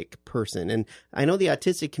autistic person. And I know the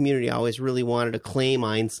autistic community always really wanted to claim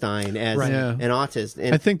Einstein as an autist.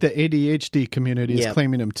 And I think the ADHD community is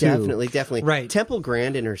claiming him too. Definitely. Right. Temple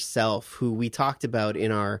Grandin herself, who we talked about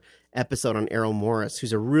in our episode on Errol Morris,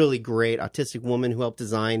 who's a really great autistic woman who helped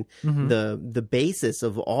design the basis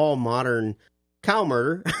of all modern cow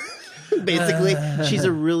murder. Basically, she's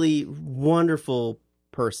a really wonderful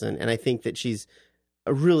person, and I think that she's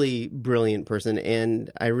a really brilliant person,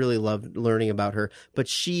 and I really loved learning about her. But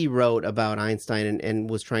she wrote about Einstein and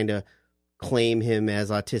was trying to claim him as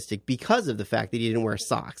autistic because of the fact that he didn't wear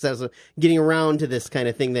socks. That was getting around to this kind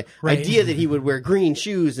of thing, the idea that he would wear green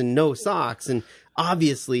shoes and no socks, and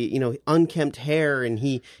obviously, unkempt hair, and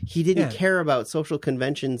he didn't care about social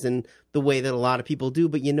conventions in the way that a lot of people do.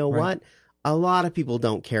 But you know what? A lot of people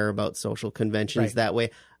don't care about social conventions that way.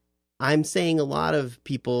 I'm saying a lot of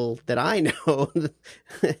people that I know,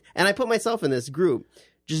 and I put myself in this group,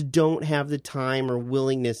 just don't have the time or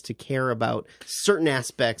willingness to care about certain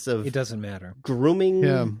aspects of it doesn't matter.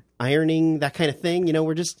 Grooming, ironing, that kind of thing.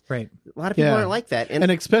 We're just a lot of people aren't like that. And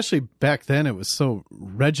especially back then it was so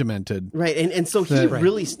regimented. Right. And so he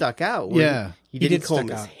really stuck out. He didn't comb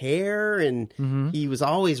his hair, and he was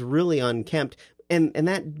always really unkempt. And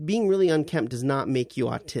that being really unkempt does not make you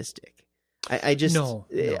autistic. I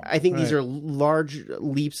think these are large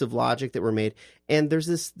leaps of logic that were made. And there's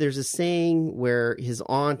a saying where his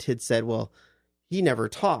aunt had said, well, he never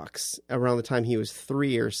talks, around the time he was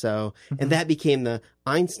 3 or so. And that became the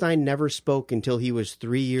Einstein never spoke until he was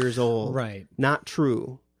 3 years old. Right. Not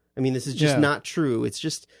true. I mean, this is just not true. It's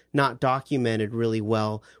just not documented really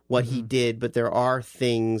well what he did. But there are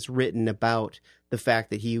things written about the fact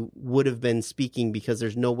that he would have been speaking because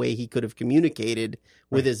there's no way he could have communicated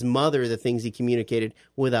with his mother the things he communicated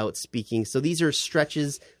without speaking. So these are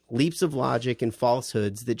stretches, leaps of logic, and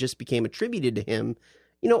falsehoods that just became attributed to him,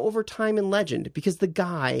 over time in legend, because the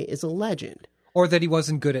guy is a legend. Or that he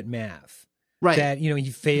wasn't good at math. Right. That,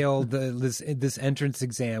 he failed this entrance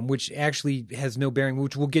exam, which actually has no bearing,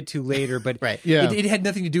 which we'll get to later. But it had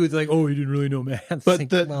nothing to do with he didn't really know math. But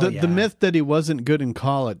the myth that he wasn't good in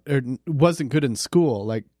college or wasn't good in school,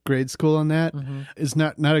 like grade school on that, is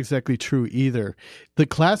not exactly true either. The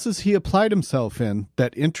classes he applied himself in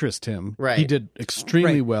that interest him, he did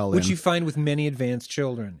extremely well in. Which you find with many advanced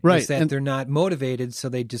children. Right. Is that they're not motivated, so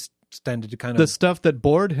they just tended to kind of... The stuff that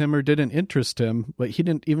bored him or didn't interest him, but he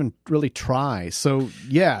didn't even really try. So,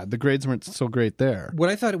 the grades weren't so great there. What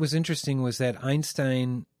I thought it was interesting was that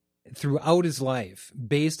Einstein, throughout his life,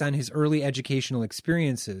 based on his early educational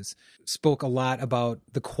experiences, spoke a lot about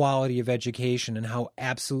the quality of education and how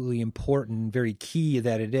absolutely important and very key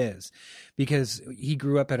that it is. Because he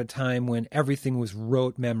grew up at a time when everything was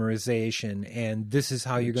rote memorization, and this is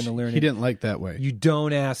how you're going to learn it. He didn't like that way. You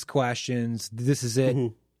don't ask questions. This is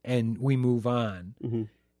it. And we move on.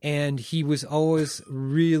 And he was always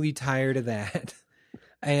really tired of that.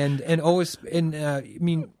 And always,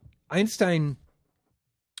 Einstein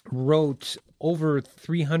wrote over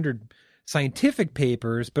 300 scientific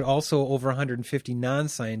papers, but also over 150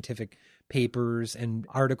 non-scientific papers and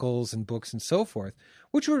articles and books and so forth,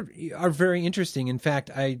 which are very interesting. In fact,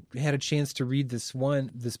 I had a chance to read this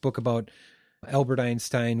book about Albert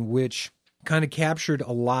Einstein, which kind of captured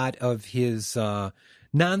a lot of his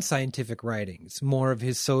non-scientific writings, more of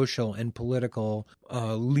his social and political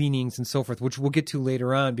leanings and so forth, which we'll get to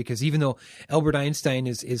later on, because even though Albert Einstein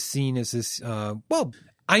is seen as this,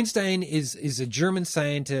 Einstein is a German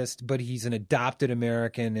scientist, but he's an adopted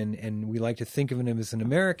American, and we like to think of him as an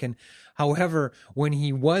American. However, when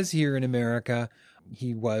he was here in America,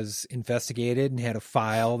 he was investigated and had a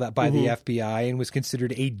file that by the FBI and was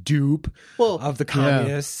considered a dupe of the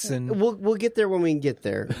communists. And we'll get there when we get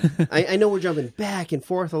there. I know we're jumping back and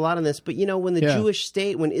forth a lot on this, but when the Jewish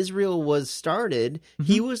state, when Israel was started,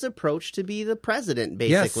 he was approached to be the president,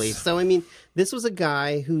 basically. Yes. So, I mean, this was a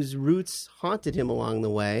guy whose roots haunted him along the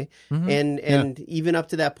way. And even up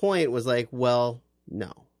to that point was like, well,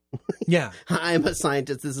 no. Yeah. I'm a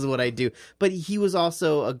scientist. This is what I do. But he was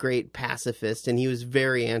also a great pacifist, and he was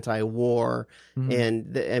very anti-war.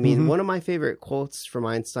 And one of my favorite quotes from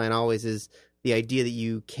Einstein always is the idea that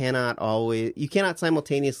you cannot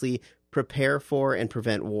simultaneously prepare for and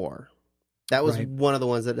prevent war. That was one of the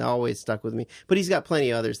ones that always stuck with me. But he's got plenty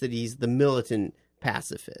of others, that he's the militant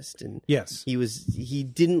pacifist, and he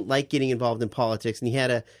didn't like getting involved in politics, and he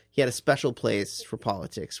had a special place for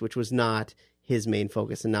politics, which was not his main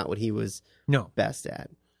focus and not what he was best at.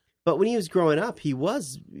 But when he was growing up, he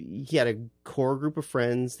had a core group of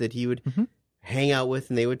friends that he would hang out with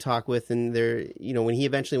and they would talk with. And when he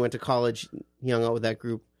eventually went to college, he hung out with that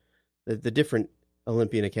group, the different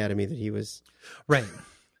Olympian Academy that he was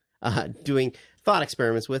doing thought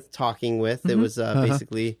experiments with, talking with. It was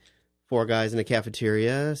basically 4 guys in a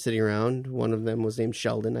cafeteria sitting around. One of them was named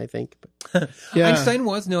Sheldon, I think. Einstein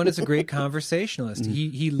was known as a great conversationalist.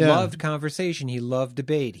 He loved conversation. He loved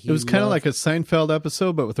debate. It was kind of like a Seinfeld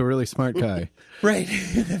episode, but with a really smart guy. Right.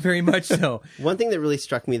 Very much so. One thing that really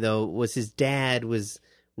struck me, though, was his dad was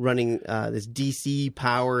running this DC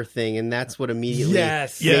power thing, and that's what immediately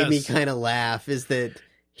made me kind of laugh, is that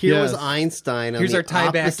here was Einstein on the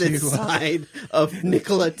opposite side of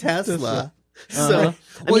Nikola Tesla. So,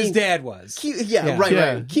 his dad was.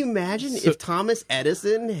 Right. Can you imagine if Thomas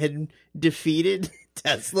Edison had defeated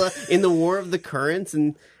Tesla in the War of the Currents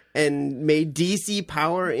and made DC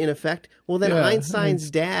power in effect? Well, then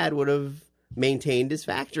Einstein's dad would have maintained his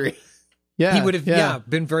factory. Yeah, he would have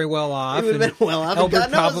been very well off. He would have been well off. Albert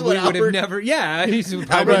God knows probably what would have Albert, never. Yeah,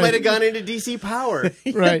 Albert might have gone into DC power.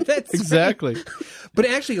 Right. That's exactly. Right. But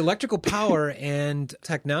actually, electrical power and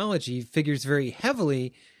technology figures very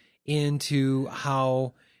heavily into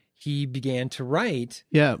how he began to write.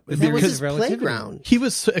 Yeah, that was his playground. He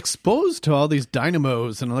was exposed to all these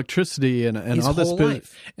dynamos and electricity and all this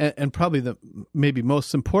life. And probably the maybe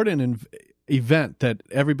most important event that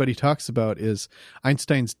everybody talks about is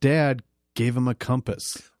Einstein's dad gave him a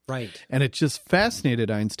compass. Right. And it just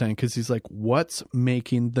fascinated Einstein because he's like, what's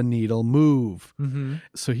making the needle move?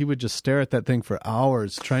 So he would just stare at that thing for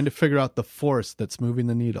hours trying to figure out the force that's moving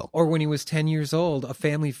the needle. Or when he was 10 years old, a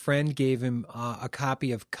family friend gave him a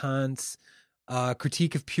copy of Kant's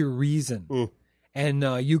Critique of Pure Reason and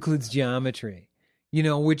Euclid's Geometry.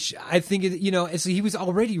 Which I think, so he was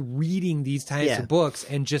already reading these types of books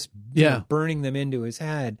and just burning them into his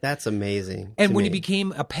head. That's amazing. And when he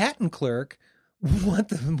became a patent clerk,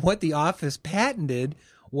 what the office patented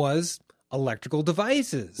was electrical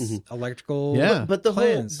devices, electrical but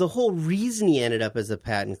plans. the whole reason he ended up as a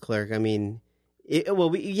patent clerk, I mean,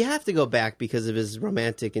 you have to go back because of his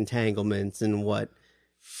romantic entanglements and what.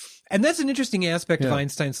 And that's an interesting aspect of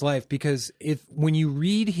Einstein's life, because when you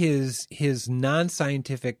read his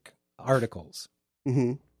non-scientific articles,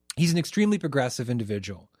 he's an extremely progressive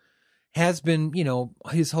individual. Has been,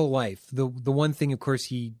 his whole life. The one thing, of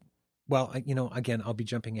course, again, I'll be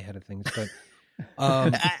jumping ahead of things, but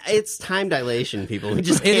it's time dilation, people. It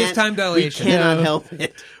is time dilation. We cannot help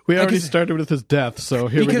it. We already started with his death, so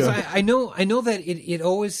here we go. Because I know that it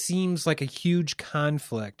always seems like a huge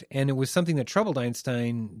conflict, and it was something that troubled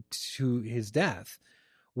Einstein to his death.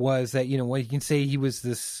 Was that you can say he was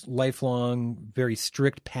this lifelong, very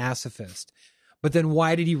strict pacifist, but then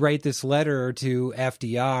why did he write this letter to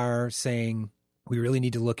FDR saying we really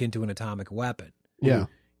need to look into an atomic weapon? Yeah.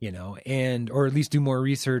 Or at least do more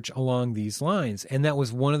research along these lines. And that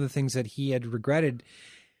was one of the things that he had regretted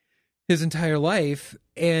his entire life.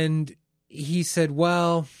 And he said,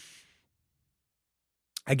 well,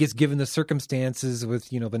 I guess given the circumstances with,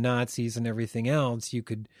 the Nazis and everything else, you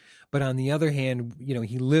could, but on the other hand,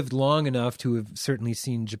 he lived long enough to have certainly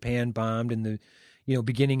seen Japan bombed in the,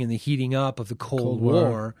 beginning and the heating up of the Cold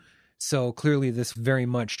War. So clearly this very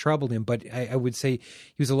much troubled him. But I would say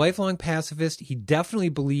he was a lifelong pacifist. He definitely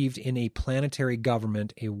believed in a planetary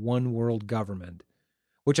government, a one world government,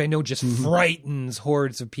 which I know just frightens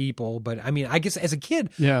hordes of people. But I mean, I guess as a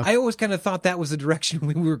kid, I always kind of thought that was the direction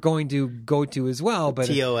we were going to go to as well. But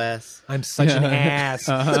TOS. I'm such an ass.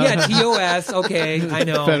 Yeah, TOS. Okay, I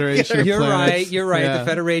know. Federation You're of right. You're right. Yeah. The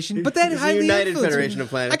Federation. But that highly United Federation of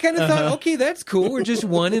Planets. I kind of thought, okay, that's cool. We're just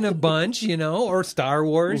one in a bunch, or Star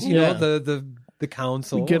Wars, the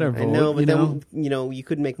council. We get our vote. I know, but then you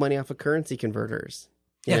couldn't make money off of currency converters.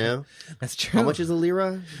 You know? That's true. How much is a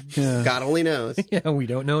lira? Yeah. God only knows. Yeah, we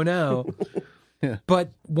don't know now. Yeah.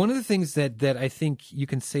 But one of the things that I think you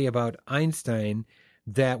can say about Einstein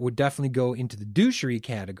that would definitely go into the douchery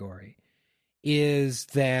category is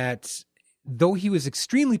that though he was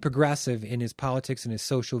extremely progressive in his politics and his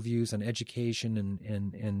social views on education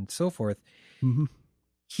and so forth,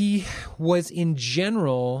 he was in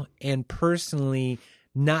general and personally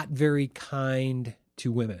not very kind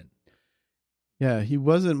to women. Yeah, he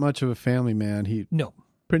wasn't much of a family man. He No.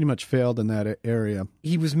 pretty much failed in that area.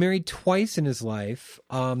 He was married twice in his life,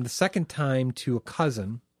 the second time to a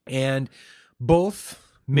cousin, and both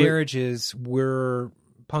marriages were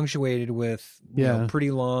punctuated with you know,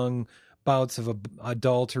 pretty long bouts of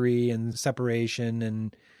adultery and separation,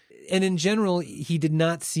 and in general, he did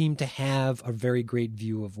not seem to have a very great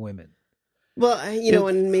view of women. Well, you know,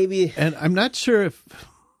 and maybe... And I'm not sure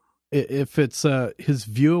if it's his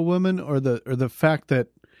view of women or the fact that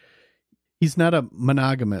he's not a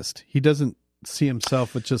monogamist. He doesn't see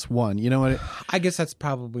himself with just one. You know what? I guess that's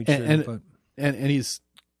probably true. And he's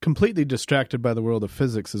completely distracted by the world of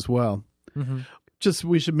physics as well. Just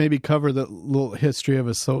we should maybe cover the little history of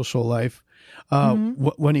his social life.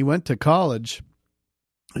 When he went to college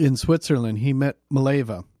in Switzerland, he met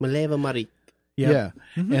Mileva Marie. Yeah.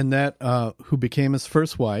 And that who became his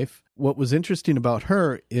first wife. What was interesting about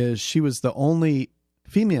her is she was the only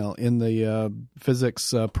female in the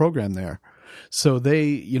physics program there. So they,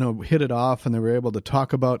 you know, hit it off and they were able to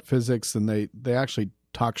talk about physics, and they actually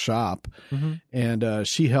talk shop. And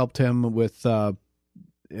she helped him with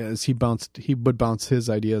as he would bounce his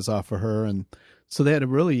ideas off of her, and so they had a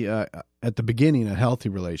really at the beginning a healthy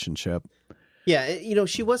relationship. Yeah, you know,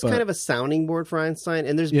 she was kind of a sounding board for Einstein,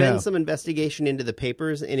 and there's been some investigation into the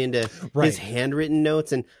papers and into his handwritten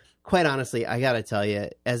notes. And quite honestly, I got to tell you,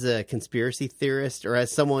 as a conspiracy theorist or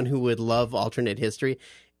as someone who would love alternate history,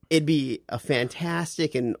 it'd be a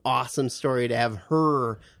fantastic and awesome story to have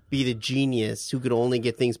her be the genius who could only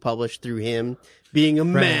get things published through him, being a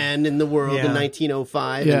man in the world in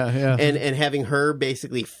 1905, and having her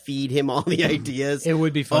basically feed him all the ideas. It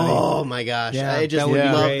would be funny. Oh my gosh, I just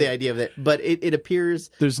love the idea of that. But it appears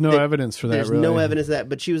there's no evidence for that. There's no evidence of that.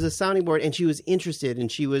 But she was a sounding board, and she was interested,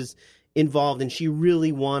 and she was involved, and she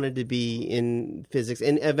really wanted to be in physics,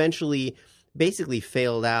 and eventually basically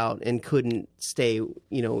failed out and couldn't stay,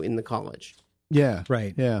 you know, in the college. Yeah.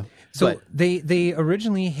 Right. Yeah. So they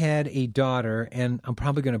originally had a daughter, and I'm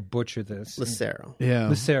probably going to butcher this. Lucero. Yeah.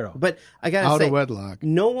 Lucero. But I got to say, out of wedlock.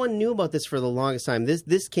 No one knew about this for the longest time.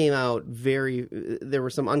 This came out there were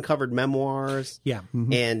some uncovered memoirs. Yeah.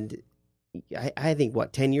 And I think,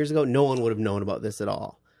 10 years ago, no one would have known about this at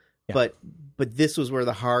all. Yeah. But this was where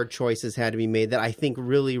the hard choices had to be made that I think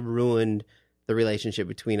really ruined the relationship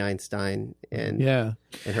between Einstein and her.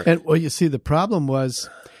 And well, you see, the problem was,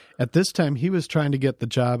 at this time, he was trying to get the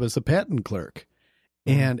job as a patent clerk.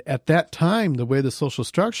 And at that time, the way the social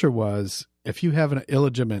structure was, if you have an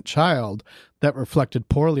illegitimate child, that reflected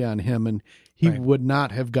poorly on him, and he would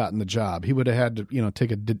not have gotten the job. He would have had to, you know,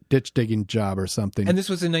 take a ditch digging job or something. And this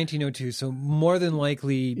was in 1902, so more than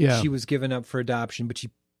likely she was given up for adoption, but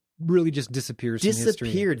she really just disappears from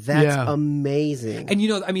history. That's amazing. And you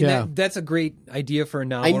know, I mean, that's a great idea for a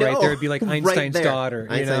novel right there. It'd be like Einstein's daughter,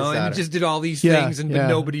 you know, and he just did all these things, but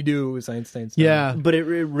nobody knew it was Einstein's daughter. Yeah, but it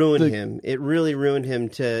ruined him. It really ruined him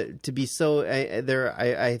to be so.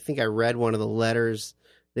 I think I read one of the letters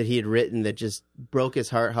that he had written that just broke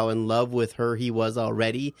his heart. How in love with her he was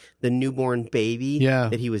already, the newborn baby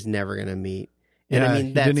that he was never going to meet. And I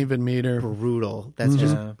mean, that's didn't even meet her. Brutal. That's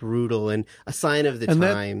just brutal, and a sign of the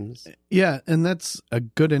times. And that's a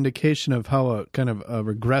good indication of how a kind of a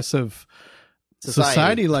regressive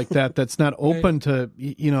society like that's not open to,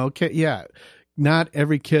 you know, not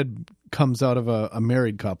every kid comes out of a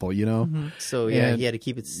married couple, you know. So he had to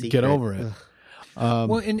keep it secret. Get over it.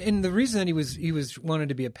 Well, and the reason that he was wanted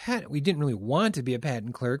to be a patent, we didn't really want to be a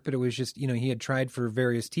patent clerk, but it was just, you know, he had tried for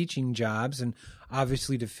various teaching jobs and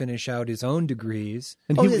obviously to finish out his own degrees.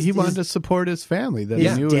 And he wanted to support his family. That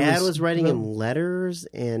his dad was writing him letters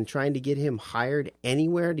and trying to get him hired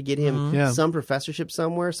anywhere, to get him some professorship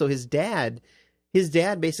somewhere. So his dad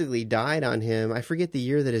basically died on him. I forget the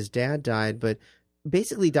year that his dad died, but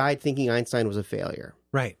basically died thinking Einstein was a failure.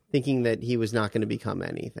 Right. Thinking that he was not going to become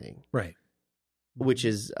anything. Right. Which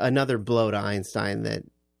is another blow to Einstein that,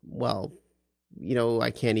 well, you know,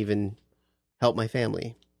 I can't even help my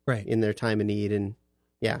family in their time of need. And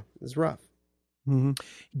it's rough.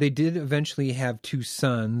 They did eventually have two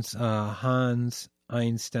sons, Hans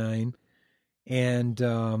Einstein and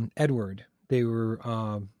Edward. They were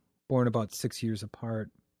born about 6 years apart.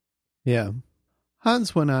 Yeah.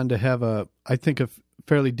 Hans went on to have I think a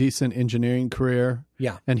fairly decent engineering career.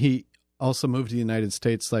 Yeah. And he also moved to the United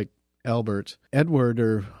States like Albert. Edward,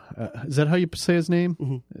 or is that how you say his name?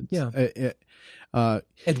 Mm-hmm. Yeah.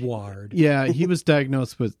 Edward. Yeah, he was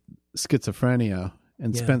diagnosed with schizophrenia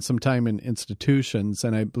and spent some time in institutions.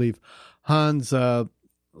 And I believe Hans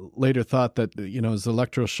later thought that, his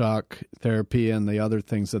electroshock therapy and the other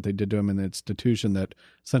things that they did to him in the institution that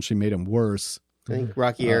essentially made him worse. I think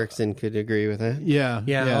Rocky Erickson could agree with that. Yeah.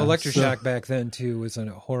 Electroshock back then, too, was a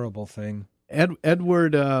horrible thing.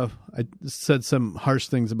 Edward I said some harsh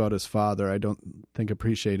things about his father. I don't think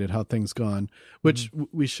appreciated how things gone, which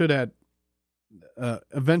we should add.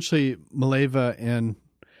 Eventually, Mileva and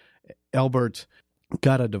Albert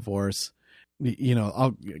got a divorce.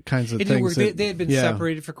 All kinds of things. They had been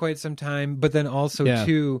separated for quite some time, but then also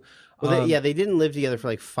too. Well, they didn't live together for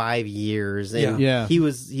like 5 years. And he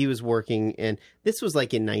was working, and this was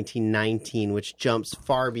like in 1919, which jumps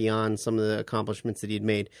far beyond some of the accomplishments that he'd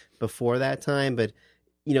made before that time. But,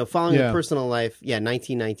 following the personal life,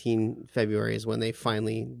 1919 February is when they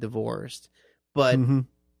finally divorced. But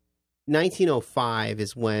 1905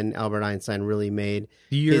 is when Albert Einstein really made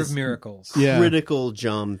the year of miracles, critical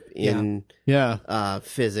jump in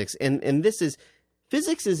physics. And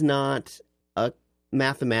physics is not a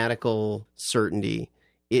mathematical certainty.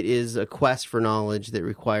 It is a quest for knowledge that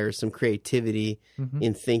requires some creativity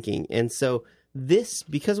in thinking. And so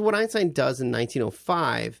because of what Einstein does in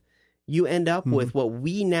 1905, you end up with what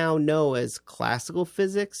we now know as classical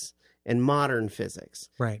physics and modern physics.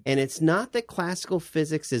 Right. And it's not that classical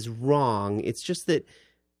physics is wrong. It's just that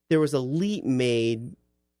there was a leap made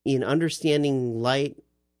in understanding light,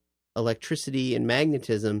 electricity, and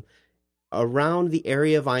magnetism around the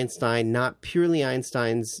area of Einstein, not purely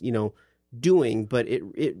Einstein's, doing, but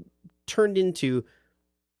it turned into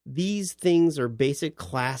these things are basic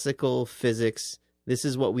classical physics. This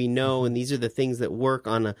is what we know, and these are the things that work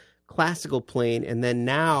on a classical plane. And then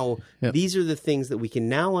now these are the things that we can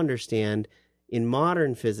now understand in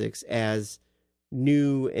modern physics as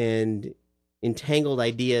new and entangled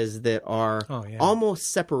ideas that are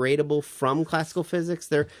almost separatable from classical physics.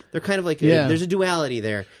 They're kind of like there's a duality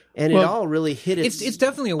there, and it all really hit its. It's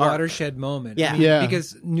definitely a watershed moment. Yeah,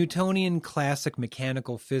 because Newtonian classic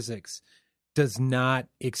mechanical physics does not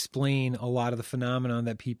explain a lot of the phenomenon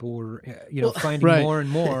that people were, finding more and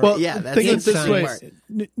more. Well, that's think of it this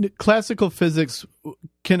way: classical physics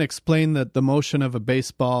can explain the motion of a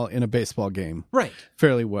baseball in a baseball game, right,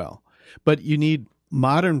 fairly well, but you need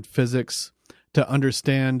modern physics to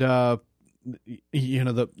understand, the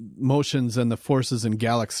motions and the forces in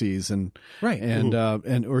galaxies and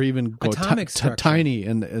or even go tiny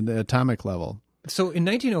in the atomic level. So in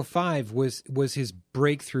 1905 was his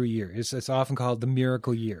breakthrough year. It's often called the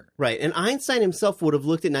miracle year. Right. And Einstein himself would have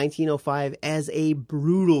looked at 1905 as a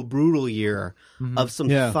brutal, brutal year of some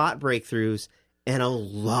thought breakthroughs and a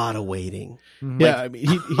lot of waiting. Yeah, he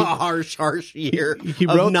harsh year he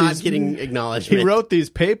wrote of not getting acknowledgement. He wrote these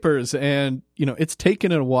papers, and it's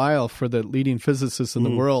taken a while for the leading physicists in the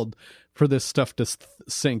world for this stuff to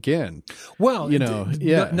sink in. Well,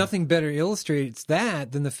 nothing better illustrates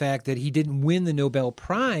that than the fact that he didn't win the Nobel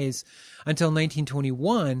Prize until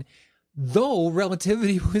 1921, though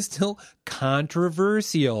relativity was still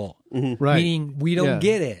controversial. Right. Meaning we don't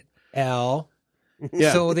get it, Al.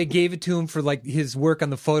 Yeah. So they gave it to him for like his work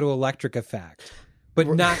on the photoelectric effect, but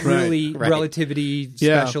not really relativity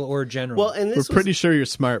special or general. Well, and we're pretty sure you're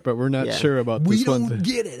smart, but we're not sure about this one thing. We don't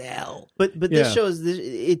get it, Al. But this shows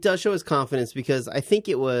it does show his confidence, because I think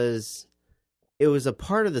it was a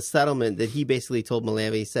part of the settlement that he basically told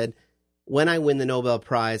Mileva. He said, "When I win the Nobel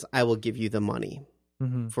Prize, I will give you the money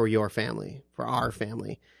for your family, for our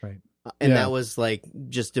family." Right. And that was like,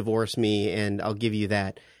 just divorce me and I'll give you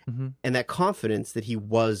that. And that confidence that he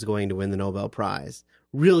was going to win the Nobel Prize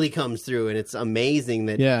really comes through. And it's amazing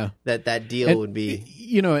that that deal would be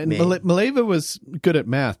and Mileva was good at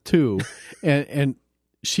math too. and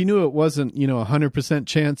she knew it wasn't, 100%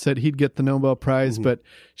 chance that he'd get the Nobel Prize, but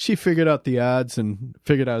she figured out the odds and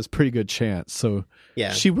figured out it was a pretty good chance. So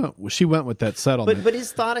she went with that settlement. But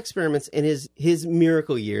his thought experiments and his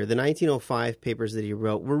miracle year, the 1905 papers that he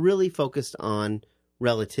wrote, were really focused on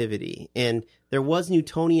relativity. And there was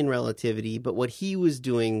Newtonian relativity, but what he was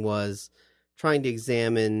doing was trying to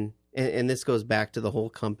examine, and this goes back to the whole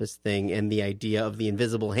compass thing and the idea of the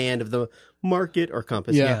invisible hand of the market or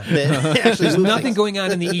compass. Yeah. There's nothing going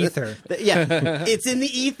on in the ether. It's in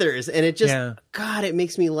the ethers. And it just, God, it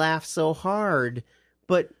makes me laugh so hard.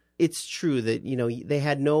 But it's true that, they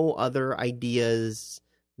had no other ideas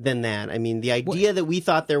than that. I mean, the idea that we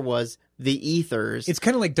thought there was the ethers. It's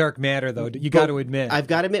kind of like dark matter, though. You got to admit. I've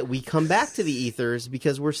got to admit, we come back to the ethers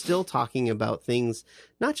because we're still talking about things,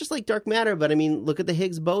 not just like dark matter, but I mean, look at the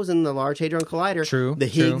Higgs boson, the Large Hadron Collider. True. The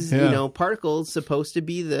Higgs, particle is supposed to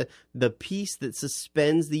be the piece that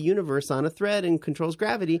suspends the universe on a thread and controls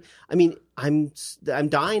gravity. I mean, I'm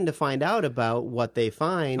dying to find out about what they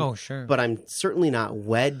find. Oh, sure. But I'm certainly not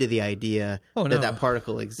wed to the idea that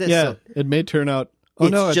particle exists. Yeah, So, it may turn out.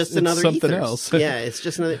 it's just another something ethers. else. Yeah, it's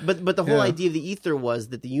just another. But the whole idea of the ether was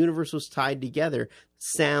that the universe was tied together.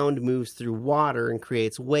 Sound moves through water and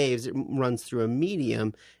creates waves. It runs through a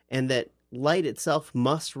medium, and that light itself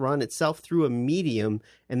must run itself through a medium,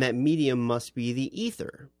 and that medium must be the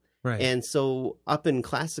ether. Right. And so, up in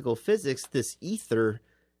classical physics, this ether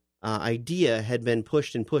idea had been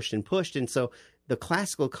pushed and pushed and pushed, and so the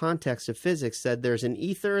classical context of physics said there's an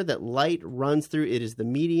ether that light runs through. It is the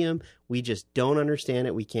medium. We just don't understand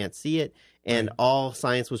it. We can't see it. And all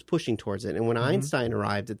science was pushing towards it. And when Einstein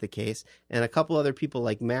arrived at the case, and a couple other people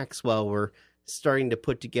like Maxwell were starting to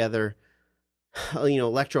put together,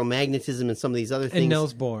 electromagnetism and some of these other things. And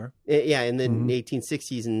Niels Bohr. Yeah, in the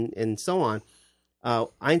 1860s and so on.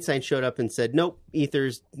 Einstein showed up and said, nope,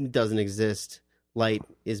 ethers doesn't exist. Light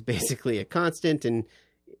is basically a constant, and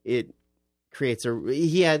it creates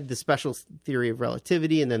he had the special theory of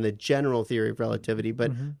relativity and then the general theory of relativity,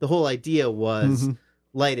 but the whole idea was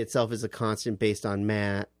light itself is a constant based on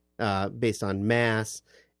mass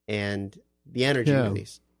and the energy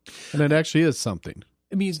release. And it actually is something.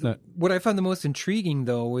 I mean, what I found the most intriguing,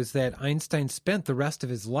 though, was that Einstein spent the rest of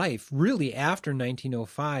his life, really after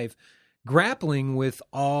 1905, grappling with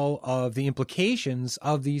all of the implications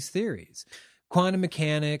of these theories. Quantum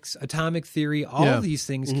mechanics, atomic theory, all of these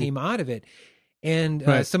things came out of it. And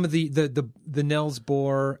some of the Niels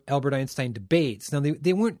Bohr, Albert Einstein debates. Now,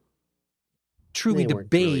 they weren't truly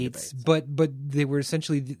debates, but they were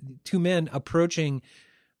essentially two men approaching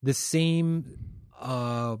the same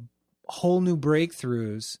whole new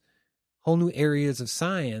breakthroughs, whole new areas of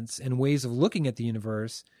science and ways of looking at the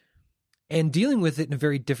universe and dealing with it in a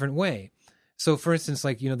very different way. So, for instance,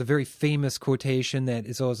 like, the very famous quotation that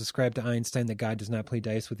is always ascribed to Einstein, that God does not play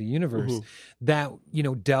dice with the universe, that,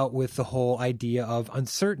 dealt with the whole idea of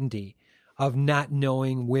uncertainty, of not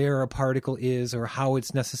knowing where a particle is or how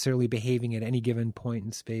it's necessarily behaving at any given point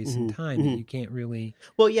in space and time. That you can't really...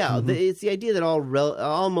 Well, yeah, it's the idea that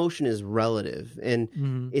all motion is relative.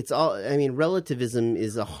 And it's all... I mean, relativism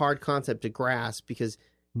is a hard concept to grasp because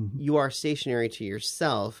you are stationary to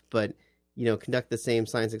yourself, but... conduct the same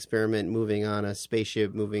science experiment moving on a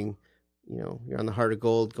spaceship, you're on the heart of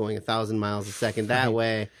gold going 1,000 miles a second that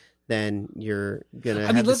way, then you're going to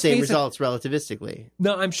have the same results relativistically.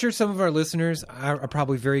 No, I'm sure some of our listeners are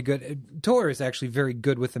probably very good. Tor is actually very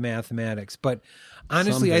good with the mathematics, but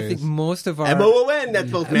honestly, I think most of our... M-O-O-N, that's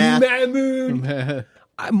both math.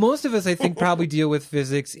 Most of us, I think, probably deal with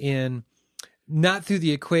physics in, not through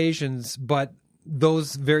the equations, but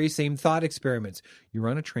those very same thought experiments. You're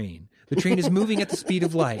on a train. The train is moving at the speed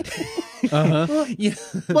of light. Well,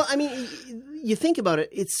 I mean, you think about it.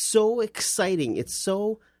 It's so exciting. It's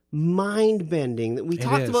so mind-bending that we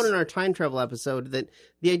talked about in our time travel episode, that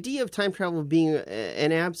the idea of time travel being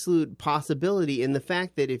an absolute possibility, and the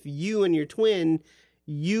fact that if you and your twin,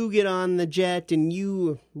 you get on the jet and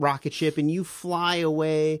you rocket ship and you fly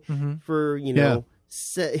away for,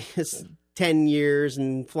 10 years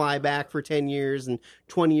and fly back for 10 years and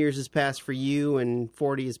 20 years has passed for you and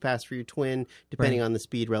 40 has passed for your twin, depending on the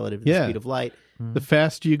speed relative to the speed of light. The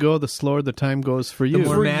faster you go, the slower the time goes for you. The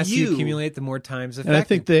more mass you accumulate, the more time's affected. And I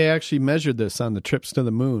think they actually measured this on the trips to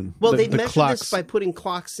the moon. Well, they measured this by putting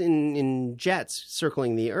clocks in jets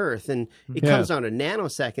circling the Earth, and it comes down to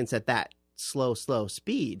nanoseconds at that slow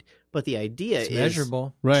speed. But the idea is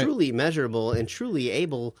measurable, truly measurable, and truly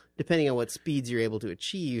able, depending on what speeds you're able to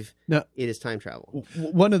achieve, it is time travel.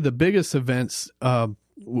 One of the biggest events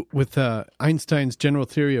with Einstein's general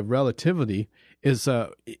theory of relativity is,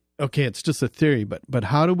 okay, it's just a theory, but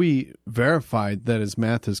how do we verify that his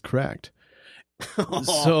math is correct?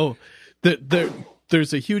 So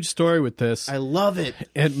there's a huge story with this. I love it.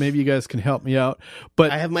 And maybe you guys can help me out.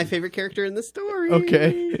 But I have my favorite character in the story.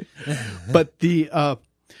 Okay. But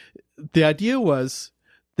the idea was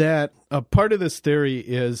that a part of this theory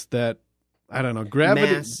is that, I don't know,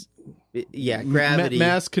 gravity. Gravity.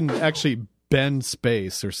 Mass can actually bend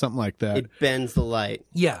space or something like that. It bends the light.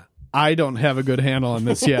 Yeah. I don't have a good handle on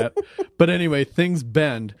this yet. But anyway, things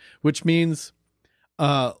bend, which means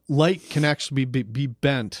light can actually be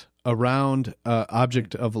bent around an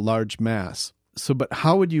object of large mass. But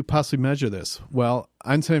how would you possibly measure this? Well,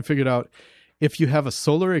 Einstein figured out if you have a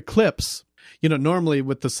solar eclipse, Normally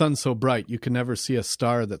with the sun so bright, you can never see a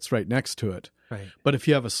star that's right next to it. Right. But if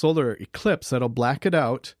you have a solar eclipse, that'll black it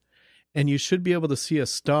out, and you should be able to see a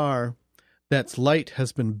star that's light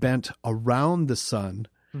has been bent around the sun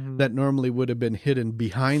that normally would have been hidden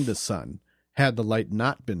behind the sun had the light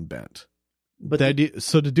not been bent. But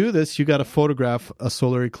so to do this, you got to photograph a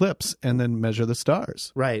solar eclipse and then measure the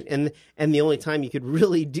stars. Right. And the only time you could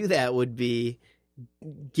really do that would be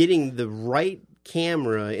getting the right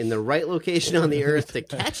camera in the right location on the Earth to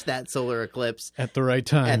catch that solar eclipse at the right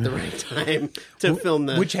time. To film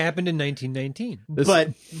the... Which happened in 1919.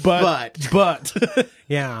 But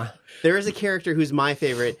yeah. There is a character who's my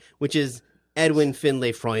favorite, which is Edwin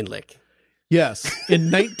Findlay Freundlich. Yes,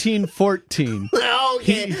 in 1914.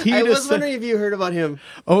 Okay. I was wondering if you heard about him.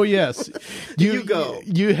 Oh, yes. You go.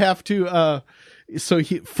 You have to...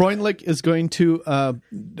 Freundlich is going to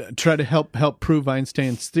try to help prove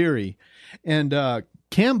Einstein's theory. And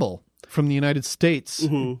Campbell from the United States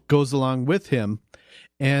goes along with him.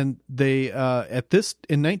 And they in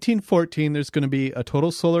 1914, there's going to be a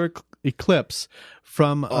total solar eclipse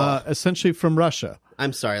from essentially from Russia.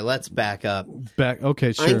 I'm sorry, let's back up.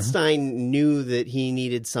 Okay, sure. Einstein knew that he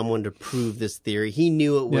needed someone to prove this theory. He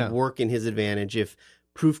knew it would work in his advantage if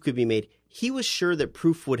proof could be made. He was sure that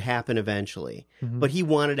proof would happen eventually, but he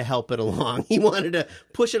wanted to help it along. He wanted to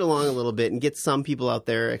push it along a little bit and get some people out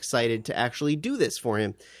there excited to actually do this for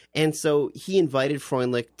him. And so he invited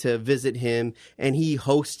Freundlich to visit him, and he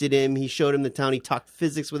hosted him. He showed him the town. He talked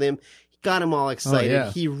physics with him. He got him all excited. Oh,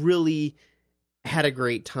 yeah. He really had a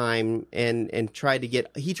great time and tried to get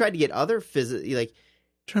other physics.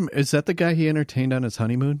 Is that the guy he entertained on his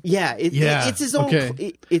honeymoon? Yeah, it's his own.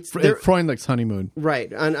 Okay. Freundlich's honeymoon, right?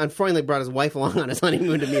 And Freundlich brought his wife along on his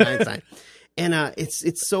honeymoon to meet Einstein, and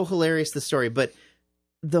it's so hilarious, the story. But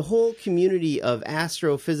the whole community of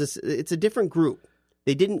astrophysicists, it's a different group.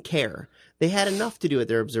 They didn't care. They had enough to do at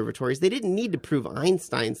their observatories. They didn't need to prove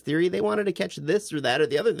Einstein's theory. They wanted to catch this or that or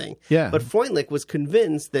the other thing. Yeah. But Freundlich was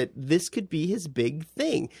convinced that this could be his big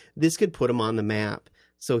thing. This could put him on the map.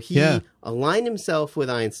 So he aligned himself with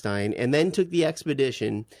Einstein and then took the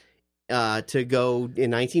expedition to go in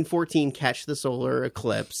 1914 catch the solar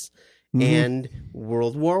eclipse, and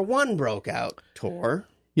World War I broke out. Tor.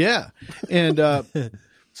 Yeah, and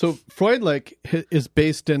so Freundlich is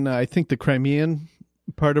based in I think the Crimean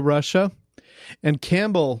part of Russia, and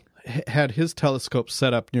Campbell had his telescope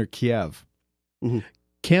set up near Kiev.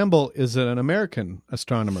 Campbell is an American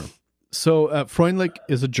astronomer, so Freundlich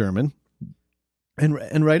is a German.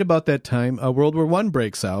 And right about that time, World War I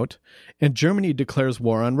breaks out, and Germany declares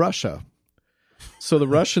war on Russia. So the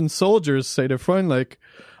Russian soldiers say to Freundlich,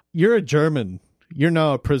 "You're a German. You're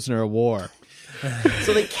now a prisoner of war."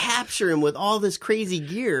 So they capture him with all this crazy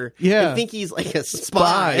gear. Yeah. And think he's like a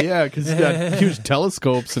spy. Yeah, because he's got huge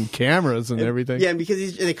telescopes and cameras and everything. Yeah,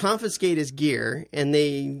 because they confiscate his gear and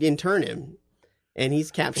they intern him, and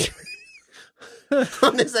he's captured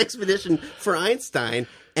on this expedition for Einstein.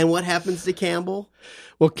 And what happens to Campbell?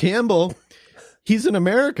 Well, Campbell, he's an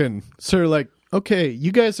American. So they're like, okay,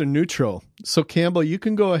 you guys are neutral. So Campbell, you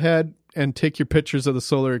can go ahead and take your pictures of the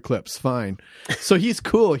solar eclipse. Fine. So he's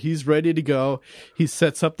cool. He's ready to go. He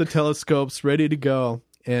sets up the telescopes, ready to go.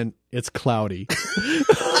 And it's cloudy.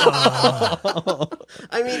 I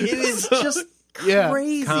mean, it is just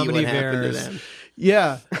crazy what happened to them.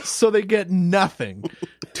 Yeah. So they get nothing.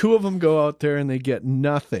 Two of them go out there and they get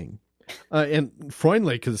nothing. And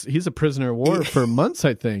Freundlich, because he's a prisoner of war for months,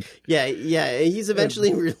 I think. Yeah. He's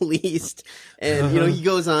eventually released, and he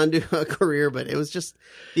goes on to a career. But it was just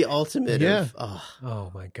the ultimate.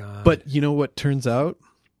 Oh my god! But you know what turns out?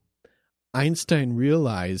 Einstein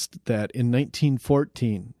realized that in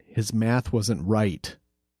 1914 his math wasn't right.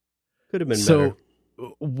 Could have been better.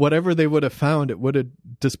 So whatever they would have found, it would have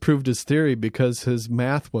disproved his theory because his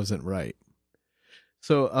math wasn't right.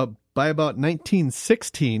 So by about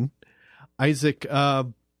 1916. Isaac, I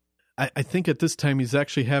think at this time he's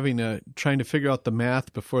actually trying to figure out the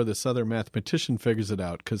math before this other mathematician figures it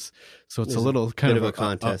out. So it's a little kind of a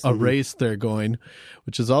contest, a race there going,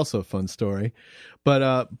 which is also a fun story. But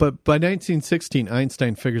by 1916,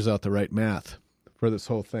 Einstein figures out the right math for this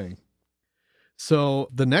whole thing. So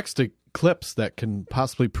the next eclipse that can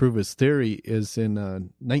possibly prove his theory is in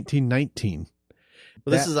 1919.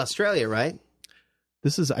 Well, this is Australia, right?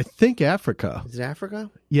 This is, I think, Africa. Is it Africa?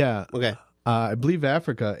 Yeah. Okay. I believe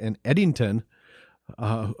Africa, and Eddington,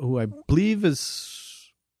 who I believe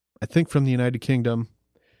is, I think, from the United Kingdom,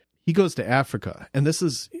 he goes to Africa. And this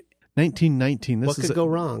is 1919. What could go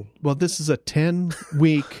wrong? Well, this is a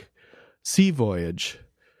 10-week sea voyage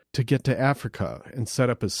to get to Africa and set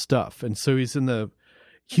up his stuff. And so he's in the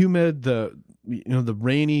humid, the the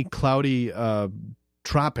rainy, cloudy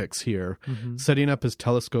tropics here, setting up his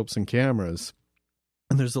telescopes and cameras.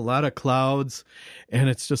 And there's a lot of clouds, and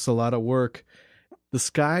it's just a lot of work. The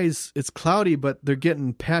skies, it's cloudy, but they're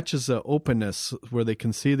getting patches of openness where they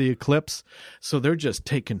can see the eclipse. So they're just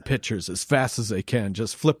taking pictures as fast as they can,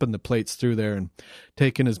 just flipping the plates through there and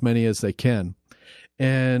taking as many as they can.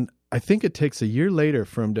 And I think it takes a year later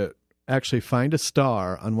for him to actually find a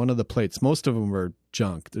star on one of the plates. Most of them are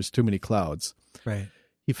junk. There's too many clouds. Right.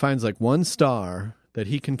 He finds like one star that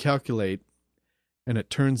he can calculate, and it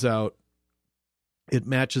turns out it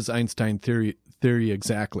matches Einstein theory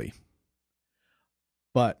exactly.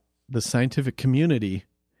 But the scientific community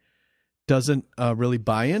doesn't really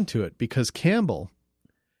buy into it because Campbell,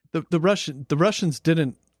 the Russians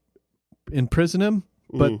didn't imprison him,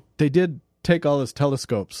 but they did take all his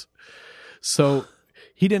telescopes. So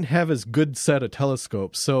he didn't have his good set of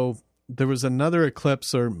telescopes. So there was another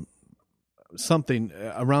eclipse or something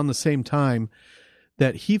around the same time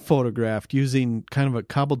that he photographed using kind of a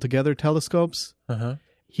cobbled together telescopes. Uh-huh.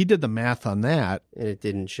 He did the math on that, and it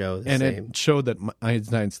didn't show the and same. it showed that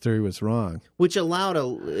Einstein's theory was wrong, Which allowed a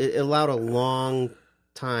long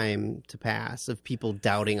time to pass of people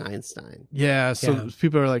doubting Einstein. Yeah, so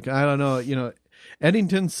people are like, I don't know,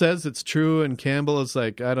 Eddington says it's true, and Campbell is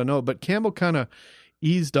like, I don't know, but Campbell kind of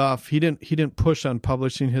eased off. He didn't push on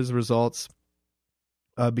publishing his results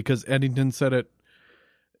because Eddington said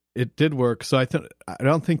it did work. So I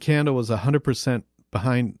don't think Campbell was 100%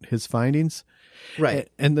 behind his findings. Right.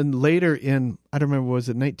 And then later in, I don't remember, was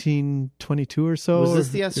it 1922 or so? Was this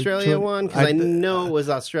the Australia one? Because I know it was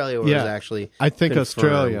Australia where it was actually I think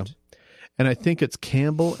confirmed. Australia. And I think it's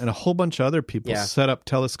Campbell and a whole bunch of other people set up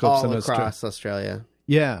telescopes all in across Australia.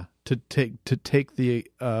 Yeah, to take the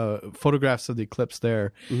photographs of the eclipse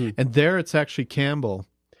there. Mm-hmm. And there it's actually Campbell.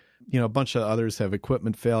 A bunch of others have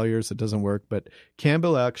equipment failures. It doesn't work. But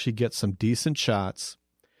Campbell actually gets some decent shots.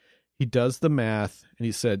 He does the math, and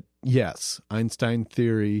he said, yes, Einstein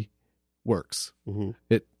theory works.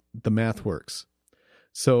 Mm-hmm. The math works.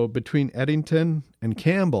 So between Eddington and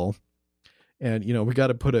Campbell, and, we got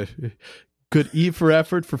to put a good E for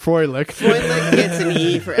effort for Freundlich. Freundlich gets an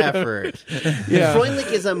E for effort. Yeah.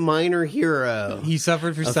 Freundlich is a minor hero. He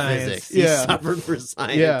suffered for science. Physics. He suffered for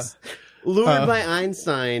science. Yeah. Lured by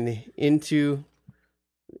Einstein into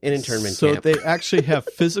an internment so camp. They actually have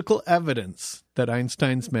physical evidence that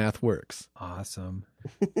Einstein's math works. Awesome.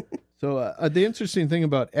 So the interesting thing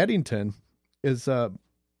about Eddington is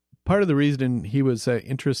part of the reason he was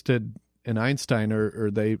interested in Einstein, or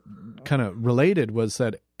they kind of related, was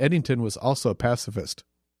that Eddington was also a pacifist.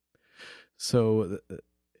 So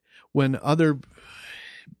when other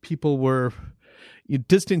people were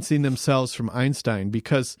distancing themselves from Einstein,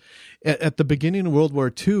 because at the beginning of World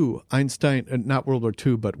War II, Einstein, not World War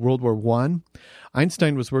II, but World War I,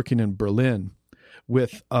 Einstein was working in Berlin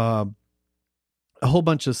with a whole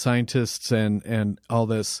bunch of scientists and all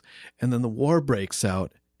this, and then the war breaks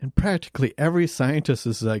out, and practically every scientist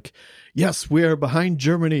is like, yes, we are behind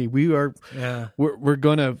Germany. We're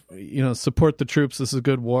going to support the troops. This is a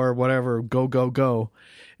good war, whatever, go, go, go.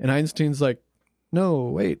 And Einstein's like, no,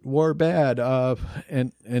 wait, war bad.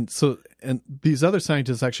 And these other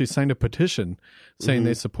scientists actually signed a petition saying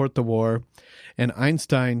they support the war. And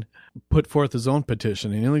Einstein put forth his own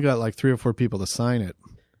petition, and he only got like 3 or 4 people to sign it.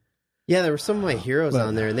 Yeah, there were some of my heroes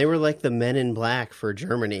on there, and they were like the men in black for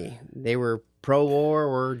Germany. They were pro-war,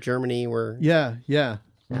 or Germany were... Yeah.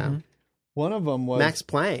 Mm-hmm. One of them was... Max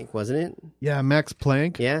Planck, wasn't it? Yeah, Max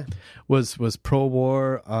Planck was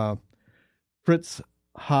pro-war. Fritz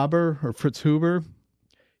Huber,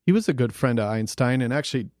 he was a good friend of Einstein and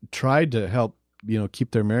actually tried to help,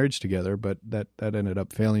 keep their marriage together, but that ended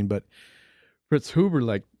up failing. But Fritz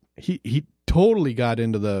Huber, he totally got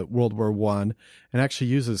into the World War I and actually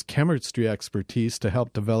uses chemistry expertise to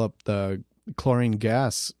help develop the chlorine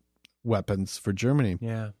gas weapons for Germany.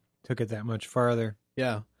 Yeah, took it that much farther.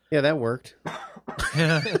 Yeah, that worked.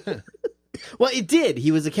 Well, it did.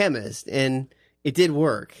 He was a chemist, and it did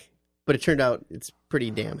work. But it turned out it's pretty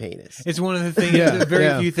damn heinous. It's one of the things, the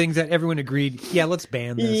very few things that everyone agreed, let's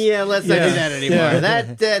ban this. Yeah, let's not do that anymore. Yeah.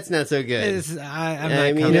 That's not so good.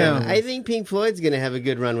 I think Pink Floyd's going to have a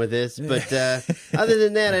good run with this, but other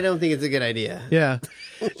than that, I don't think it's a good idea. Yeah.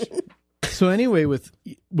 So anyway, with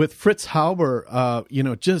Fritz Huber,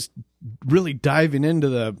 just really diving into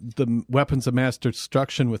the weapons of mass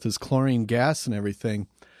destruction with his chlorine gas and everything,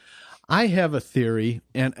 I have a theory,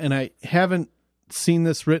 and I haven't seen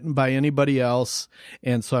this written by anybody else,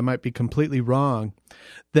 and so I might be completely wrong,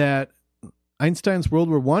 that Einstein's World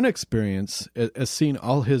War I experience, as seeing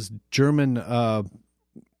all his German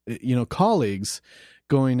colleagues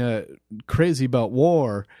going crazy about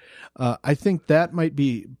war, I think that might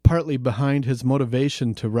be partly behind his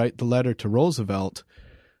motivation to write the letter to Roosevelt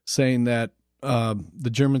saying that the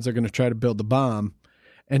Germans are going to try to build the bomb,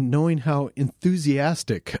 and knowing how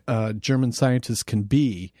enthusiastic German scientists can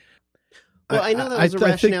be. Well, I know that was a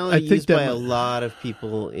rationale used by a lot of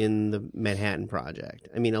people in the Manhattan Project.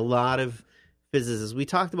 I mean, a lot of physicists. We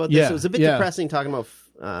talked about this. Yeah, it was a bit depressing talking about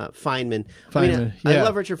Feynman. I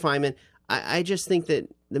love Richard Feynman. I just think that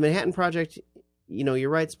the Manhattan Project, you're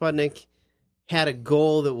right, Sputnik, had a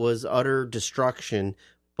goal that was utter destruction,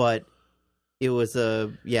 but it was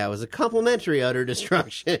a complementary utter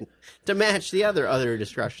destruction to match the other utter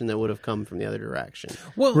destruction that would have come from the other direction.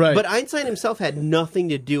 Well, right. But Einstein himself had nothing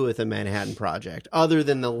to do with the Manhattan Project other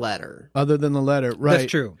than the letter. Right. That's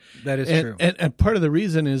true. That is true. And part of the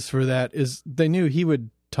reason is for that is they knew he would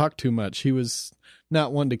talk too much. He was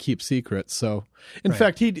not one to keep secrets. So, in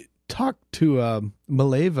fact, he talked to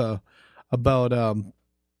Mileva about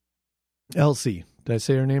Elsie. Did I